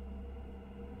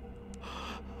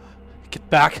 Get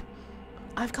back.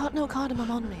 I've got no cardamom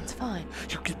on me. It's fine.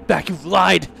 You get back. You've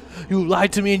lied. You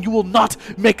lied to me, and you will not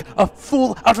make a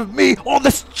fool out of me or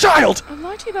this child. I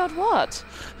lied to you about what?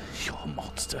 You're a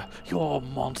monster. You're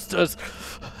monsters.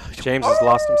 James has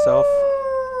lost himself.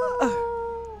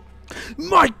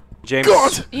 My James.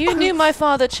 God! You knew my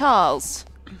father, Charles.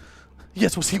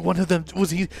 Yes, was he one of them?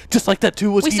 Was he just like that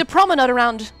too? Was We he? used to promenade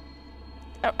around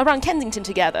Kensington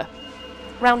together.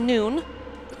 Around noon.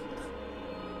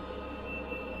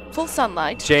 Full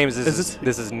sunlight. James, Is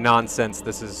this is nonsense.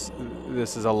 This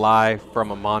is a lie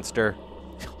from a monster.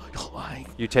 You're lying.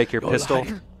 You take your You're pistol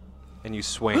lying. and you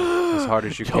swing as hard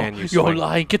as you can. You You're swing.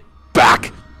 lying. Get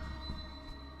back!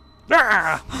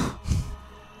 Ah!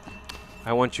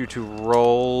 I want you to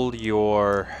roll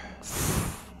your.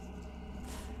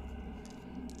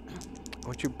 I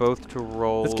want you both to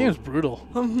roll. This game's brutal.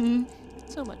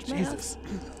 So much math. Jesus.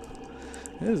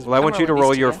 It is- Well, I want you to rolling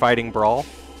roll these your two. fighting brawl,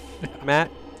 Matt.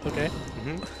 Okay.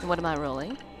 And what am I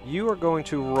rolling? You are going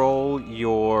to roll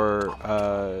your.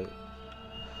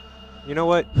 You know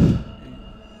what?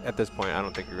 At this point, I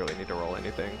don't think you really need to roll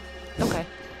anything. Okay.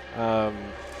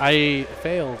 I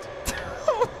failed.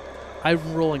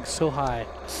 I'm rolling so high.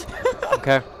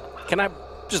 Okay. Can I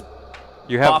just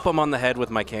You pop have. him on the head with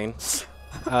my cane?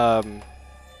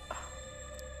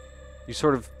 You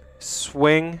sort of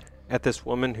swing at this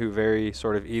woman who very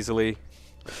sort of easily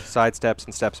sidesteps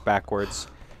and steps backwards.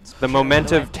 The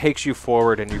momentum takes you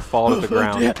forward and you fall to the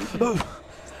ground.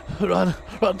 Run,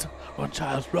 run, run,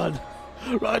 child, run,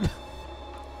 run,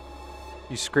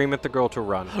 You scream at the girl to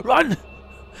run. run!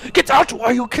 Get out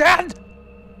while you can!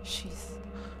 She's.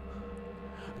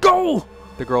 Go!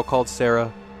 The girl called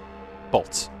Sarah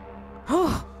bolts.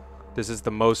 This is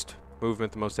the most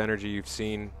movement, the most energy you've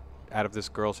seen out of this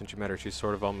girl since you met her. She's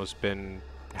sort of almost been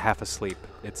half asleep,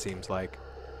 it seems like.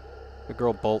 The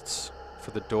girl bolts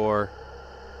for the door.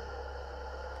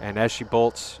 And as she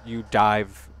bolts, you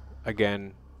dive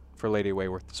again for Lady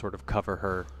Wayworth to sort of cover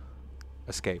her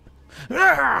escape.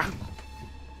 We're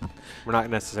not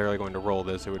necessarily going to roll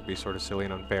this. It would be sort of silly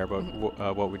and unfair, but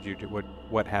what would you do?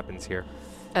 What happens here?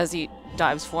 As he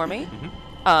dives for me,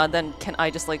 then can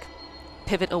I just like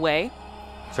pivot away?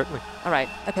 Certainly. All right,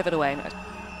 I pivot away.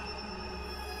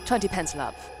 20 pence,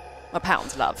 love, or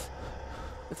pounds, love.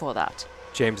 Before that,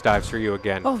 James dives for you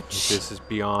again. Oh, This is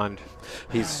beyond.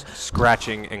 He's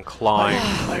scratching and clawing.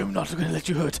 I am not going to let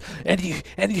you hurt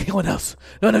anyone else.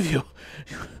 None of you.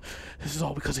 This is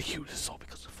all because of you. This is all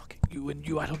because of fucking you and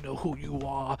you. I don't know who you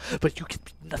are, but you can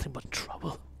be nothing but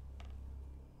trouble.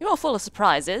 you're all full of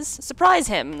surprises. Surprise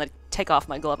him, and then take off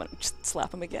my glove and just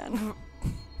slap him again.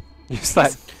 You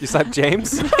slap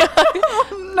James?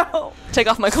 No. Take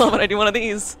off my glove and I do one of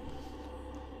these.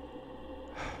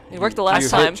 It worked the last you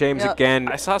time. hit James Yep. again.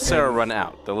 I saw Sarah run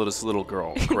out, the little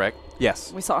girl, correct?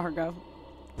 Yes. We saw her go.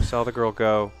 We saw the girl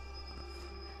go.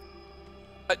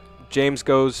 James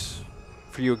goes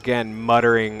for you again,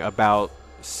 muttering about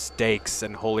stakes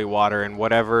and holy water and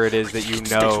whatever it is that you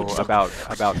know about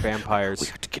We vampires.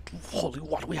 have to get holy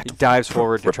water. We have He to dives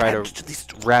forward to try to repent these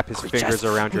wrap his creatures. fingers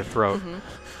around your throat.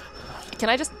 Can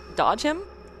I just dodge him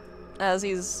as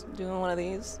he's doing one of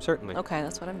these? Certainly. Okay,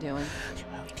 that's what I'm doing. We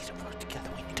need to work together.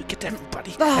 We need to get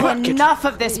everybody. Oh, Get- enough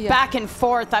of this Yeah. back and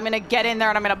forth. I'm gonna get in there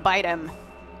and I'm gonna bite him.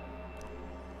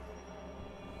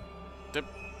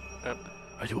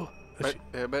 I do.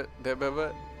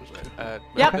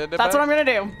 Yep, that's what I'm gonna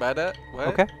do.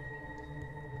 Okay.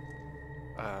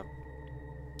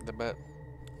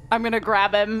 I'm gonna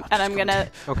grab him and I'm gonna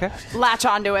Okay. latch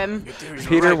onto him.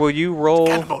 Peter, will you roll?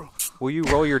 Will you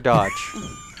roll your dodge?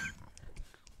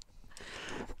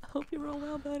 Hope you roll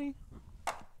well, buddy.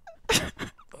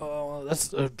 Oh,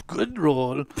 that's a good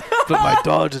roll, but my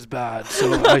dodge is bad,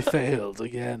 so I failed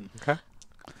again. Okay.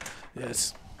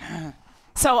 Yes.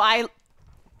 So I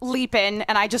leap in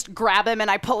and I just grab him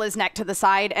and I pull his neck to the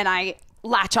side and I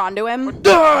latch onto him.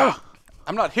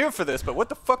 I'm not here for this, but what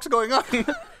the fuck's going on?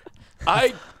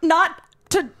 Not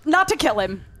to kill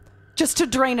him, just to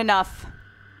drain enough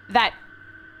that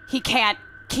he can't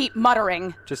keep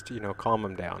muttering. Just to, calm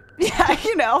him down. Yeah,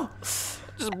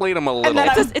 Just bleed him a little.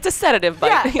 It's a sedative bite.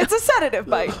 Yeah, it's a sedative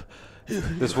bite.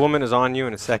 This woman is on you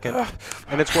in a second,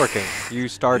 and it's working. You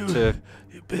start to...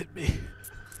 You bit me.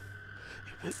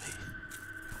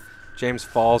 James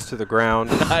falls to the ground.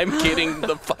 I'm getting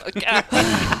the fuck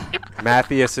out.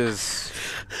 Matthias is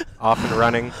off and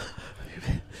running.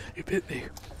 You bit me.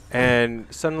 And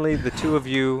suddenly the two of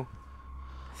you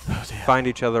find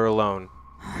each other alone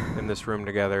in this room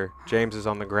together. James is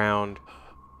on the ground.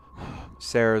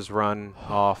 Sarah's run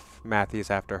off. Matthias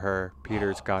after her.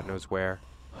 Peter's God knows where.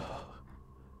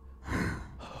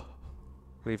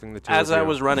 Leaving the two As of you. I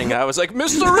was running, I was like,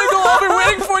 Mr. Regal, I'll be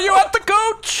waiting for you at the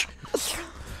coach!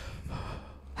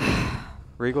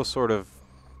 Regal sort of...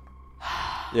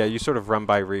 Yeah, you sort of run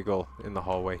by Regal in the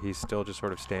hallway. He's still just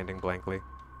sort of standing blankly.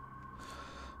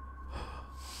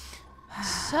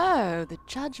 So, the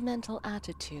judgmental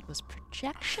attitude was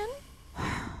projection?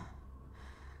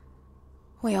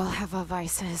 We all have our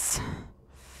vices.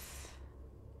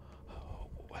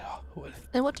 What?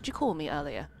 And what did you call me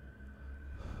earlier?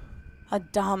 A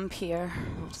dompier.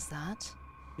 What is that?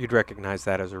 You'd recognize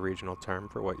that as a regional term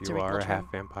for what It's a you are, regional a term.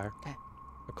 half-vampire. Okay.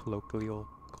 A colloquial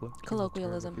term,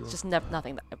 Colloquialism. if you will. Just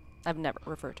nothing that I've never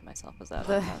referred to myself as that.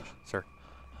 The Sir.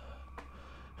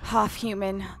 half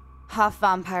human, half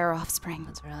vampire offspring.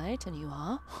 That's right, and you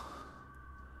are?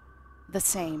 The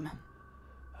same.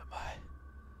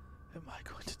 Am I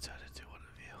going to turn into one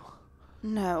of you?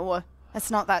 No, it's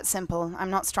not that simple. I'm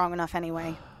not strong enough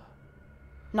anyway.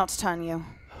 Not to turn you.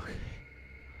 Okay.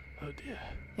 Oh dear.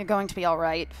 You're going to be all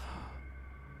right.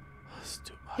 That's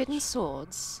too much. Hidden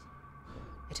swords.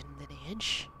 Hidden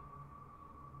lineage.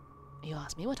 You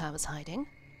asked me what I was hiding.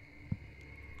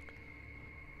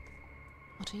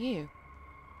 What are you?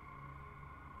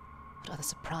 What other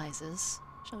surprises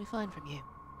shall we find from you?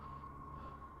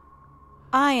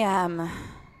 I am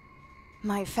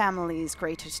my family's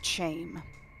greatest shame.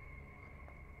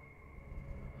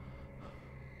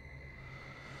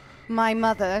 My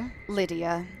mother,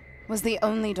 Lydia, was the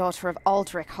only daughter of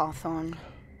Aldrich Hawthorne,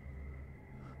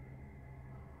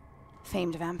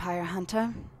 famed vampire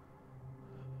hunter,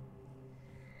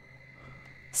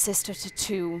 sister to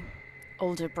 2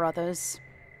 older brothers.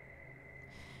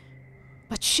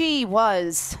 But she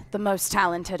was the most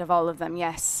talented of all of them,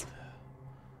 yes.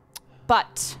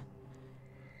 But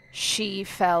she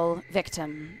fell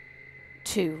victim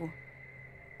to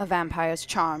a vampire's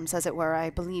charms, as it were. I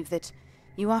believe that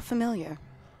you are familiar.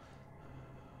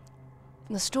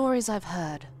 From the stories I've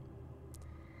heard,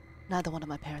 neither one of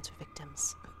my parents were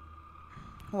victims.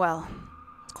 Well,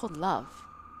 It's called love.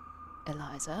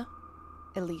 Eliza,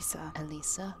 Elisa.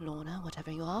 Elisa, Lorna,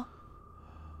 whatever you are.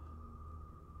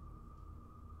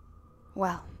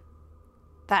 Well,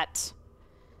 that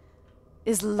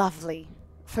is lovely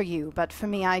for you, but for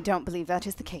me, I don't believe that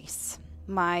is the case.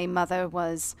 My mother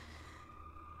was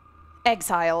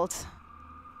exiled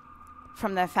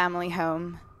from their family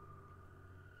home.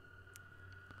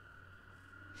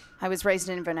 I was raised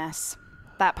in Inverness.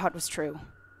 That part was true,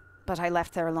 but I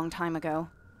left there a long time ago.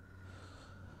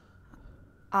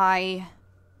 I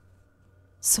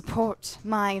support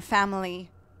my family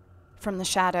from the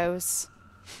shadows,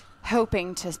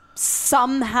 hoping to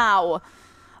somehow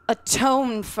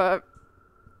atone for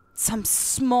some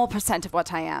small percent of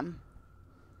what I am.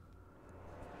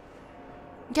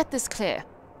 Get this clear.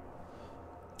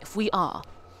 If we are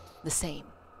the same,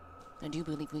 and you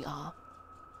believe we are,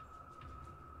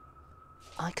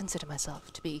 I consider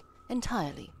myself to be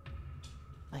entirely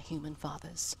my human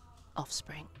father's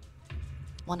offspring.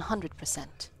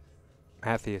 100%.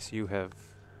 Matthias, you have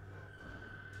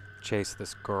chased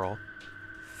this girl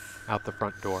out the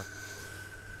front door.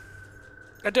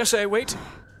 I dare say, wait.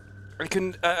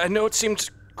 I know it seemed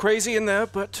crazy in there,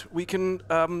 but we can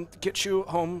get you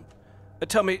home.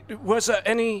 Tell me, was there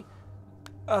any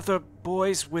other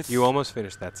boys with... You almost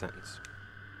finished that sentence.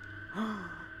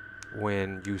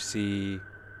 When you see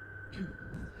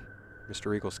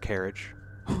Mr. Eagle's carriage,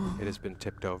 it has been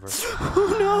tipped over.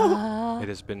 Oh no! It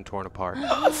has been torn apart.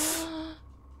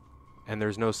 And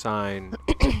there's no sign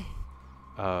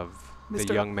of the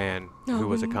Mr. young man who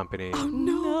was accompanying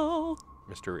No!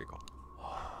 Mr. Eagle.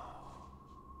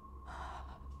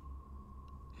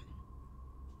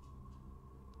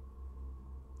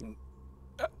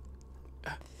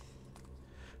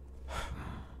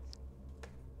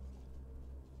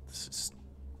 This is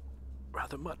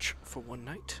rather much for one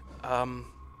night. And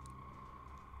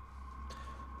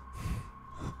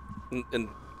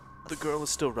the girl is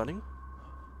still running?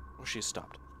 Or she's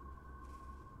stopped?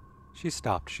 She's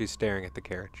stopped. She's staring at the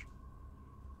carriage.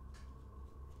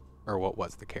 Or what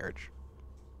was the carriage?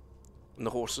 And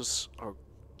the horses are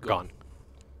Gone.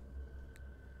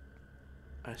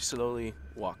 I slowly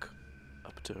walk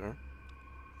up to her.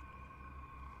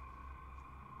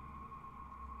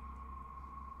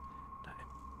 I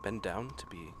bend down to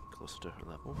be closer to her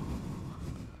level.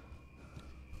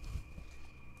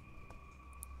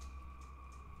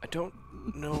 I don't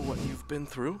know what you've been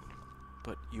through,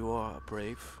 but you are a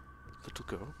brave little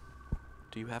girl.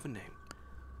 Do you have a name?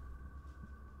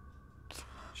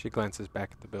 She glances back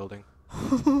at the building.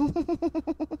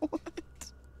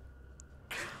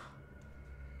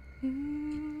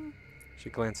 She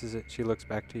glances at, she looks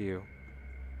back to you.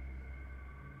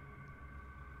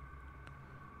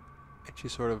 And she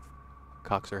sort of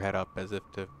cocks her head up as if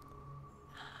to,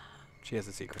 she has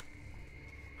a secret.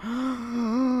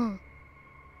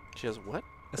 She has what?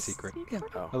 A secret.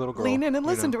 Oh. A little girl. Lean in and you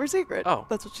listen know. to her secret. Oh.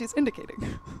 That's what she's indicating.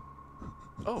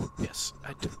 Oh, yes,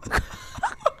 I do.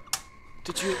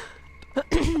 Did you...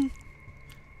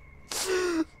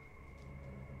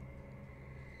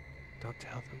 Don't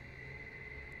tell them.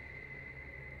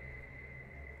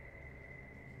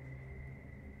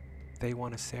 They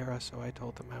want a Sarah, so I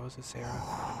told them I was a Sarah.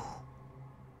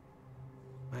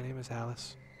 My name is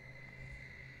Alice.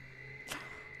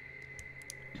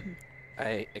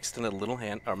 I extend a little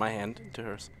hand, or my hand, to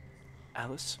hers.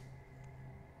 Alice,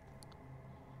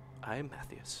 I am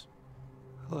Matthias.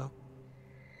 Hello.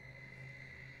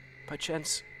 By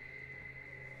chance,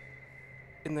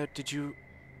 in there, did you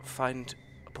find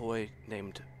a boy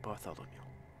named Bartholomew?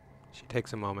 She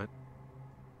takes a moment,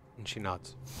 and she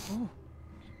nods.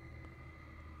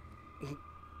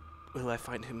 Will I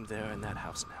find him there in that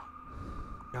house now?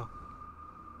 No.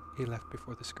 He left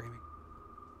before the screaming.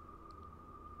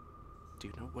 Do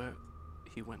you know where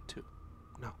he went to?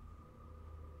 No.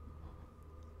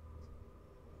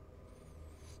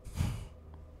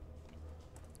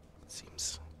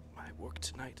 Seems my work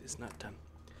tonight is not done.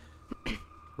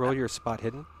 Roll your spot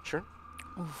hidden. Sure.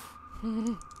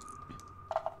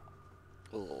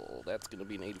 Oh, that's gonna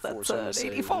be an 84. That's so I'm an gonna say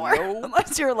 84. no.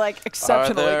 Unless you're like Are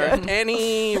exceptionally there good.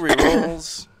 any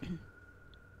rerolls?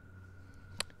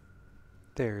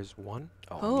 There's one.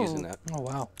 Oh, I'm using that. Oh,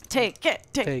 wow. Take it.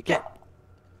 Take it.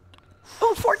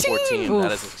 Oh, 14. 14.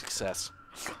 That is a success.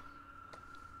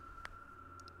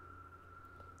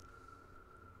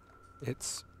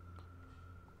 It's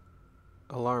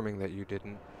alarming that you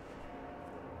didn't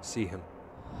see him.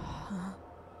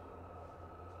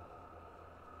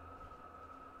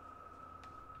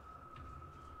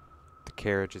 The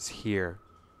carriage is here,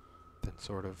 then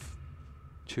sort of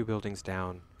 2 buildings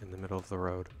down in the middle of the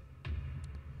road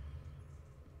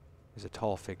is a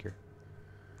tall figure.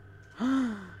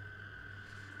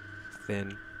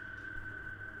 Thin.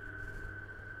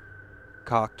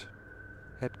 Cocked.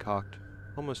 Head cocked.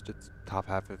 Almost its top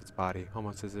half of its body,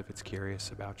 almost as if it's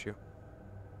curious about you.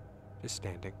 Just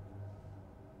standing.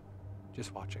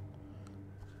 Just watching.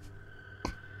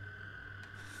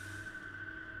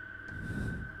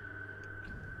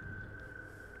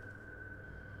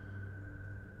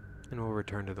 And we'll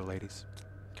return to the ladies.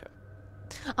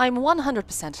 I'm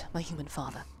 100% my human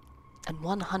father, and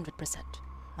 100%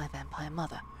 my vampire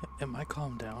mother. Am I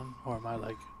calmed down, or am I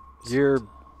like... You're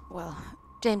Well,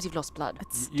 James, you've lost blood.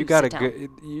 you Do got a sit down. good.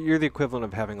 You're the equivalent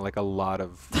of having like a lot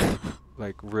of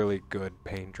like really good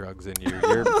pain drugs in you.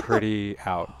 You're pretty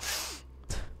out.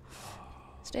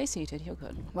 Stay seated, you're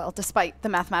good. well, despite the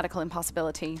mathematical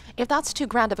impossibility, If that's too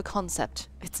grand of a concept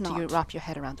it's to you not. wrap your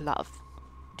head around love,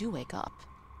 do wake up.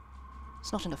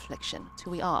 It's not an affliction, it's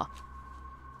who we are.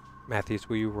 Matthews,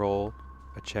 will you roll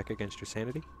a check against your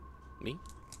sanity? Me?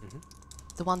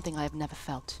 The one thing I have never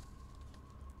felt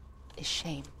is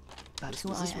shame about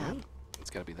who I am. It's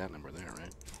gotta be that number there,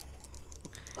 right?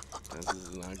 This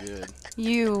is not good.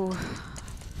 You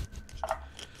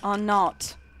are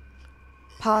not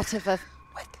part of a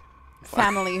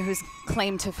family whose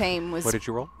claim to fame was What did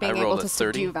you roll? being I able rolled to a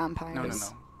 30. subdue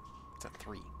vampires. No. It's a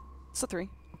 3. It's a 3.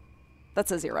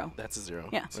 That's a 0. That's a 0.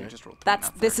 Yeah. So you Right. just rolled 3, That's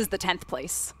not this 30. is the 10th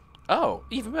place. Oh,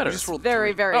 even better. You just rolled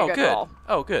Very, 3. very oh, good, good. roll.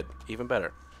 Oh, good. Even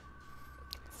better.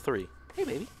 3. Hey,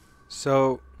 baby.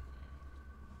 So,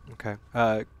 okay.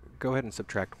 Go ahead and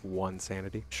subtract 1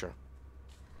 sanity. Sure.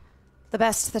 The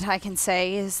best that I can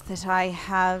say is that I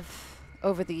have,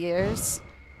 over the years,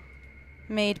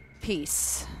 made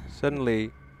peace.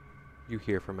 Suddenly, you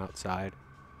hear from outside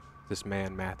this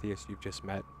man, Matthias, you've just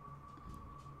met.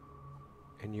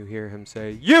 And you hear him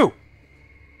say, "You!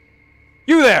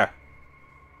 You there!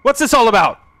 What's this all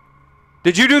about?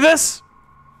 Did you do this?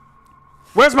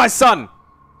 Where's my son?"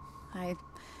 I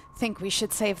think we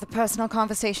should save the personal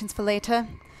conversations for later.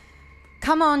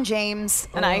 Come on, James.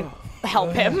 And I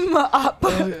help him up.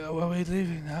 Are we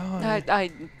leaving now?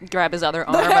 I grab his other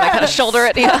arm and I kind of shoulder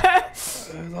it. Yeah.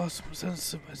 I lost some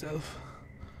sense of myself.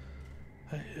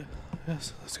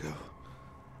 Yes, let's go.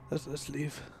 Let's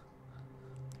leave.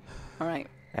 All right.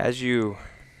 As you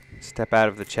step out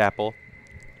of the chapel,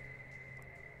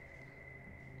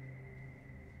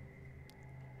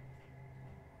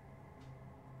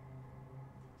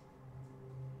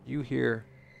 you hear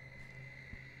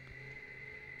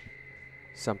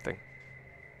something.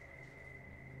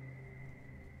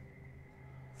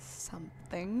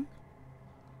 Something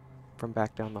From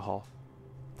back down the hall.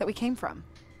 that we came from.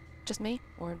 Just me?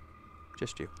 Or.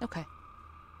 Just you. Okay.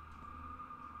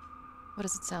 What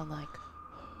does it sound like?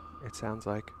 It sounds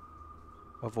like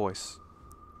a voice.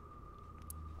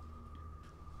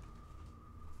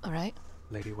 All right.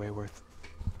 Lady Wayworth.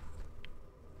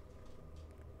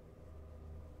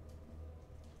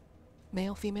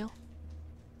 Male, female?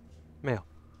 Male.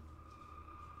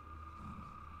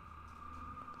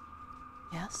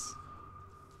 Yes.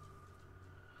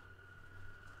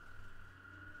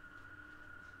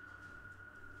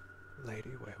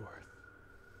 Lady Wayworth.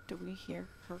 Do we hear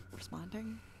her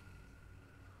responding?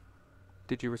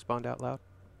 Did you respond out loud?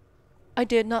 I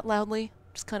did, not loudly.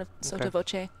 Just kind of sotto Okay.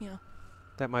 voce, yeah.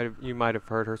 You might have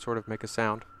heard her sort of make a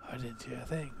sound. I didn't hear a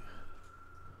thing.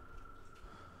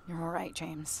 You're all right,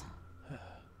 James.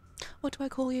 What do I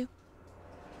call you?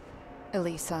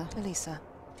 Elisa. Elisa.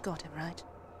 You got him, right?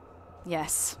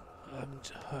 Yes. I'm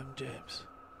James.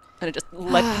 And I just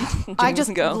let I James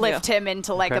just go. lift him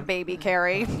into like a Okay. baby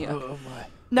carry. Yeah. Oh my.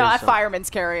 No, I There's fireman's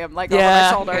carry him like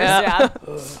Yeah, over my shoulders. yeah.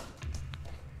 Yeah.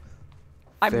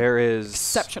 I'm There is...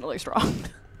 exceptionally strong.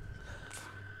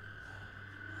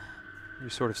 You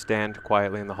sort of stand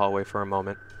quietly in the hallway for a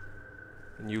moment,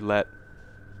 and you let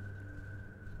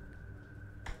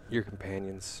your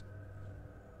companions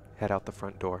head out the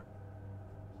front door.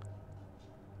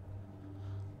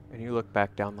 And you look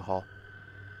back down the hall.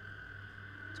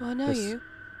 Do I know This- you?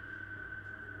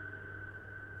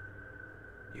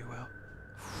 You will.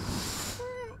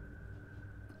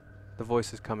 The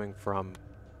voice is coming from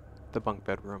the bunk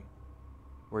bed room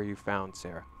where you found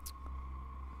Sarah.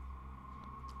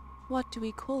 What do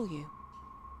we call you?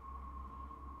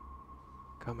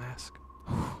 Come ask.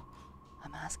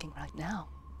 I'm asking right now.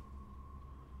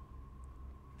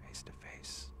 Face to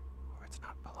face, or it's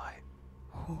not polite.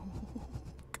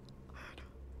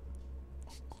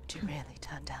 Would you really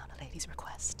turn down a lady's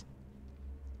request?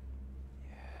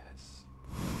 Yes.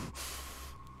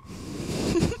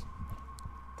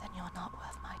 Then you're not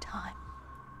worth my time.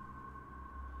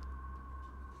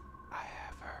 I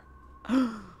have her.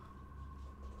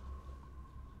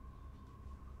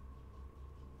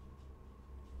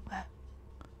 Where?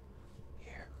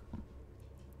 Here.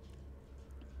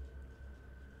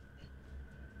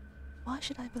 Why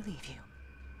should I believe you?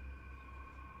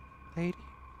 Lady.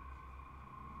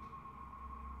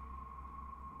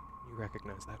 You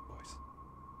recognize that voice.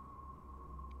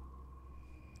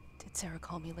 Did Sarah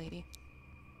call me lady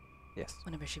Yes.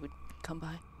 whenever she would come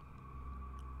by?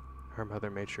 Her mother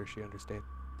made sure she understood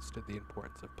the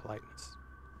importance of politeness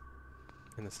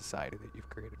in the society that you've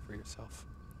created for yourself.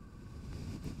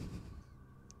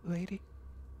 Lady.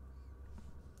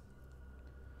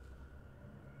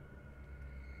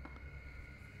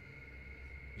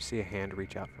 You see a hand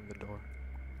reach out from the door.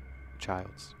 A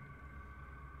child's.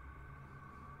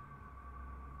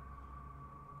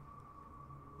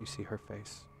 You see her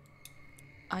face.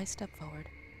 I step forward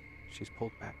She's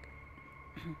pulled back.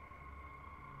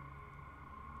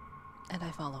 and I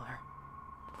follow her.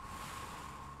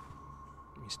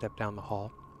 You step down the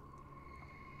hall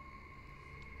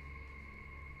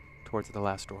towards the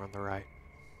last door on the right.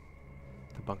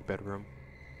 The bunk bedroom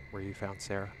where you found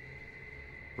Sarah.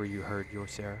 Where you heard your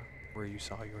Sarah. Where you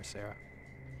saw your Sarah.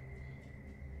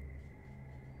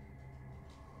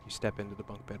 You step into the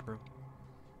bunk bedroom.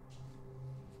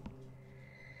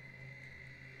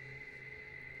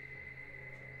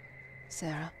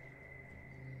 Sarah,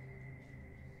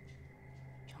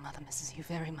 your mother misses you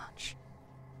very much.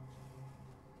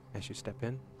 As you step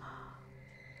in,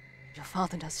 Your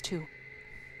father does too.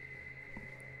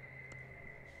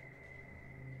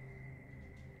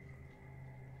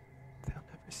 they'll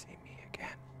never see me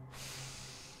again.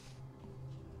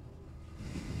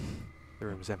 The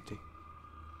room's empty.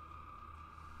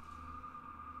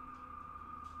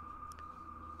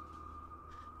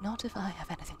 Not if I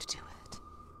have anything to do with it.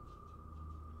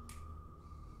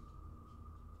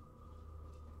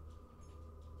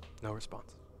 No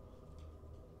response.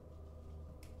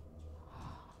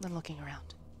 Then looking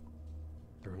around.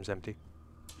 The room's empty.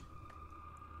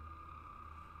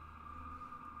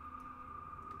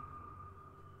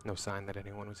 No sign that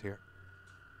anyone was here.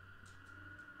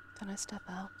 Then I step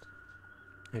out.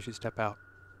 As you step out,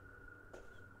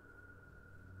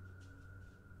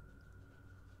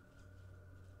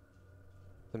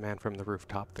 the man from the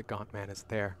rooftop, the gaunt man, is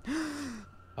there.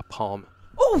 A palm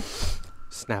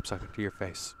snaps up into your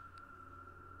face.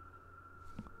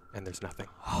 And there's nothing.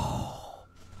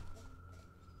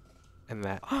 And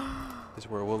that is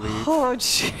where we'll leave Oh,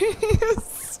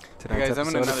 jeez. tonight's Guys, I'm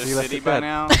in episode of another We Left city It by Dead.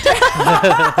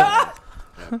 now.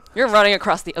 You're running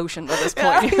across the ocean by this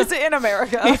point. He's in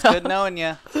America. Good knowing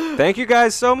you. Thank you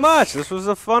guys so much. This was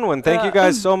a fun one. Thank you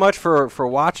guys so much for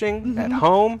watching at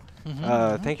home.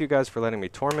 Thank you guys for letting me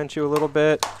torment you a little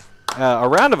bit. A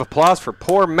round of applause for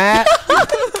poor Matt.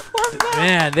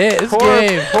 Man, this Poor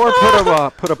game.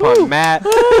 put upon Matt.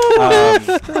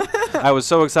 I was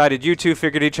so excited. You two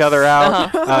figured each other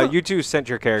out. You two sent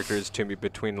your characters to me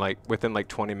within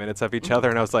 20 minutes of each other,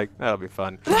 and I was like, that'll be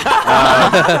fun. We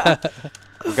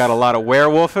got a lot of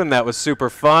werewolfing. That was super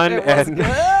fun. It was and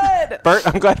good. Bert,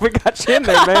 I'm glad we got you in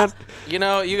there, man. You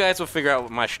know, you guys will figure out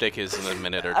what my shtick is in a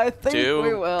minute or I think two.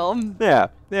 we will. Yeah.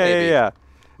 Maybe.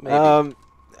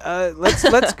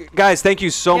 Let's guys, thank you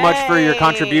so much for your Yay.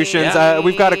 contributions. Yeah.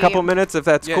 We've got a couple minutes if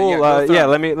that's Yeah, cool. yeah, go for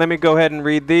it. Let me go ahead and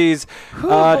read these. boy.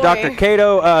 Dr.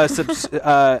 Cato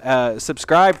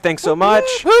subscribed. Thanks so much.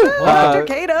 Dr.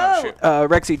 Cato.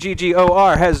 Rexy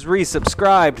GGOR has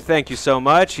resubscribed. Thank you so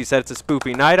much. He said it's a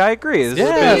spoopy night. I agree. This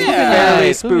Yeah, has been fairly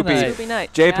spoopy spoopy. night. Spoopy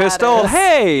night. J Yeah, it Pistol, is.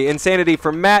 hey, insanity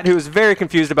from Matt, who was very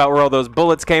confused about where all those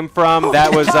bullets came from.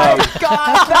 That was God,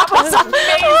 that was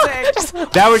amazing.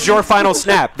 that was your final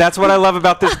snap. That's what I love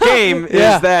about this game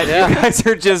Yeah, is that yeah. you guys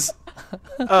are just,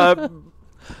 Thanks,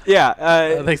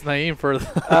 Naeem, for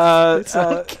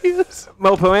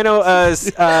Mo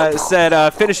Poeno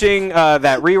said finishing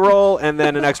that reroll and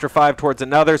then an extra 5 towards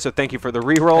another. So thank you for the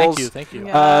rerolls. Thank you.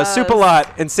 Yeah.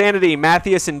 Superlot, Insanity,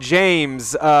 Matthias, and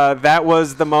James. That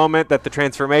was the moment that the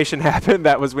transformation happened.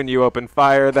 That was when you opened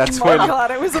fire. That's Oh when my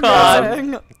God, it was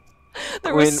amazing.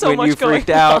 There was so when much you going freaked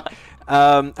out.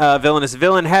 Villainous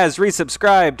Villain has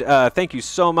resubscribed. Thank you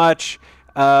so much.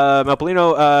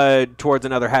 Melpolino towards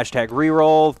another hashtag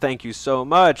reroll. Thank you so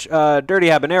much. Dirty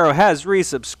Habanero has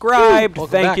resubscribed. Welcome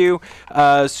Thank back. you.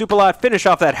 Superlot, finish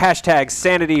off that hashtag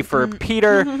sanity for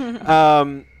Peter.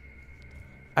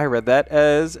 I read that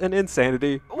as an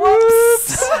insanity.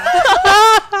 Whoops.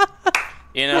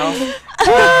 You know,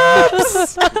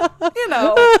 You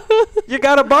know. You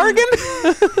got a bargain?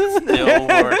 still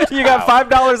worked You got out.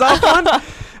 $5 off one?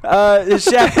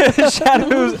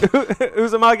 Shadow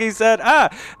Uzumaki said,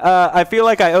 I feel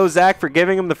like I owe Zach for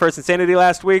giving him the first insanity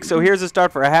last week, so here's a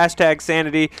start for a hashtag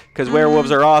sanity, because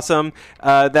werewolves are awesome.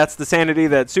 That's the sanity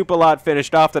that Supalot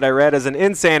finished off that I read as an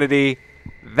insanity.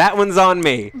 That one's on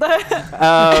me.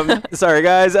 Sorry,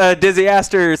 guys. Dizzy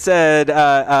Aster said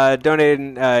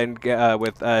donated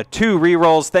with 2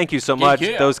 rerolls. Thank you so much.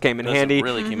 Yeah. Those came in Those handy.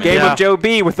 really came in Game handy. of Joe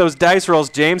B with those dice rolls.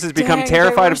 James has become Dang,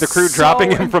 terrified they of the were crew so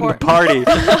dropping him from the party. Gee,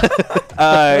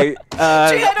 I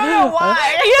don't know why.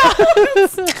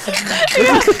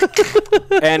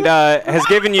 And has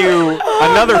given you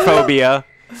another phobia,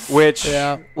 which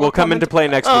will come into play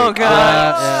next Oh week.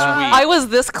 God! Sweet. I was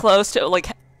this close to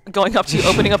going up to you,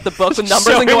 opening up the book with numbers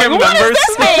Showing and going, him "What numbers.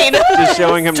 does this mean?" Just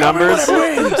showing him numbers.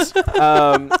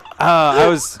 I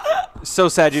was so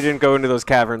sad you didn't go into those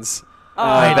caverns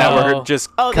I that know. were just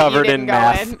Oh, that you covered didn't in go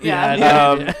math. in. Yeah,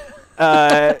 Yeah. J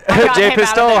got him out of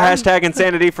Pistol, there. hashtag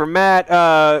insanity for Matt.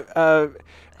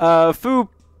 Foo,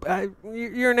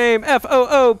 your name,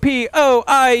 FOOPOIUYT,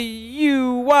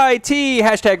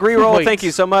 hashtag reroll. Wait. Thank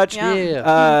you so much. Yeah.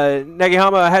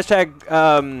 Nagihama,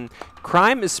 hashtag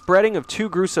crime is spreading of 2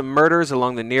 gruesome murders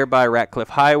along the nearby Ratcliffe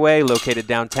Highway, located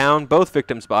downtown. Both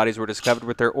victims' bodies were discovered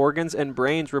with their organs and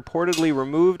brains reportedly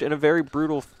removed in a very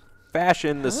brutal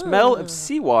fashion. The smell of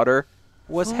seawater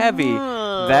was heavy.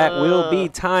 That will be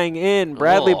tying in.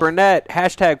 Bradley Oh. Burnett,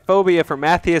 hashtag phobia for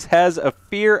Matthias has a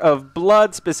fear of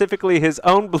blood, specifically his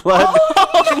own blood.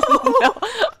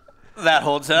 That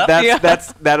holds up.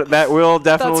 That will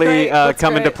definitely great. That's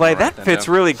come into great. play. That Write that fits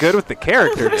down. really good with the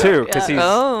character too, because he's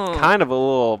Oh. kind of a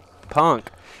little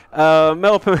punk.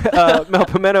 Mel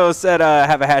Pimento said,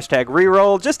 have a hashtag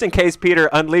reroll just in case Peter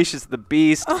unleashes the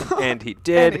beast, and he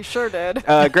did. And he sure did.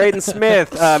 Graydon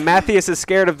Smith, Matthias is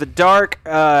scared of the dark,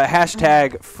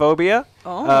 hashtag phobia.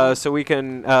 So we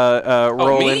can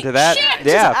roll me? into that. Shit,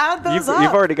 Yeah, just add those you've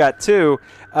up. already got 2.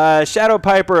 Shadow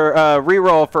Piper,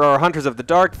 reroll for our Hunters of the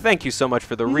Dark. Thank you so much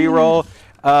for the reroll.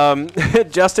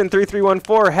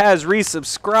 Justin3314 has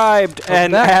resubscribed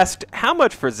and asked, how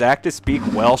much for Zach to speak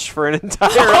Welsh for an entire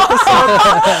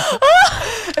episode?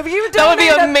 If you That would be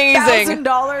amazing.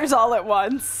 $1,000 all at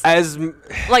once.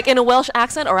 Like in a Welsh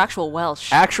accent or actual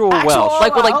Welsh? Actual Welsh.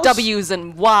 Like with like Welsh? W's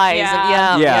and Y's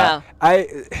and yeah.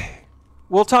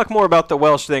 We'll talk more about the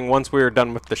Welsh thing once we're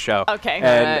done with the show. Okay.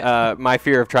 And my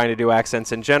fear of trying to do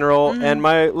accents in general and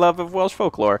my love of Welsh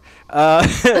folklore.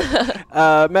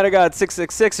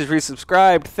 Metagod666 is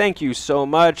resubscribed. Thank you so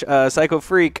much. Psycho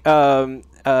Freak has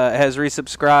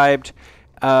resubscribed.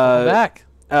 Back.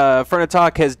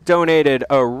 Fernatalk has donated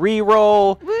a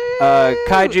reroll.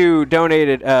 Kaiju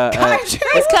donated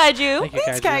It's Kaiju. Thank you,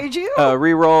 Thanks, Kaiju. Kaiju.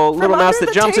 reroll. Little Mouse under That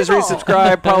the Jumps has table.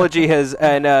 resubscribed. Apology has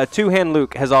and Two Hand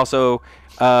Luke has also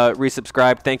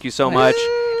resubscribed. Thank you so much.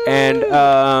 And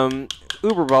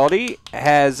Uberbaldi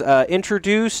has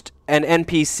introduced an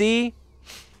NPC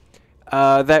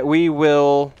that we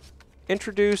will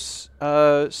introduce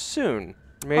soon,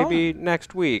 maybe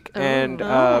next week. And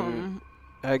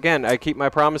again, I keep my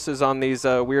promises on these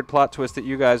weird plot twists that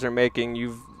you guys are making.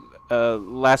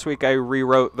 Last week I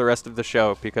rewrote the rest of the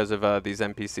show because of these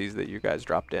NPCs that you guys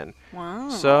dropped in. Wow.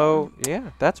 So yeah,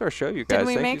 that's our show, you guys. Did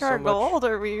we Thank make you so our much. gold,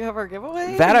 or we have our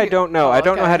giveaway? That I don't know. Oh, I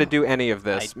don't know okay. how to do any of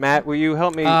this. Matt, will you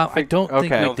help me? I don't think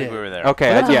okay. we don't think did. we were there. Okay,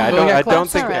 Well, yeah, that's I close. don't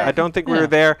think Alright. I don't think we were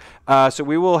there. So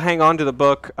we will hang on to the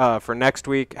book for next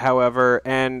week. However,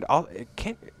 and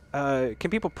can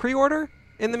people pre-order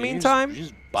in the meantime? You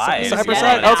just buy it.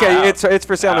 Cyberside? Yeah. Okay, it's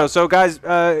for sale Yeah. now. So guys,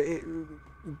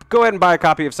 go ahead and buy a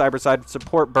copy of Cyberside.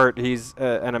 Support Bert. He's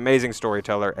an amazing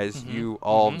storyteller, as you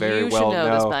all very You should well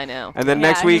know this by now. And then Yeah,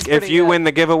 next he's week, if pretty you good. win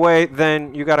the giveaway,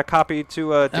 then you got a copy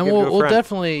to And give we'll to a friend.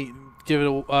 definitely give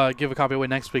a copy away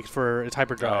next week for its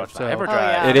hyperdrive. it's so hyperdrive.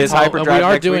 yeah. It is Well, hyperdrive we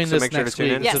are next doing week, so this make sure next to tune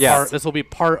week. in. This, is Yes. this will be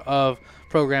part of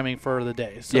programming for the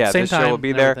day. So Yeah, same this time show will be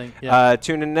and there. everything. Yeah.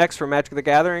 Tune in next for Magic the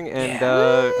Gathering and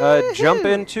jump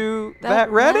into that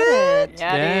Reddit. Reddit.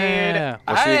 Yeah.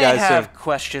 We'll see you guys I have soon.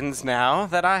 questions now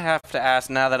that I have to ask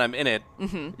now that I'm in it.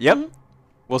 Yep.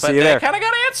 We'll But see you they there. kind of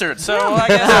got answered, so I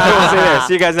guess. We'll see you there.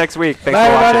 See you guys next week. Thanks Bye,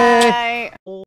 for watching. everybody. Bye.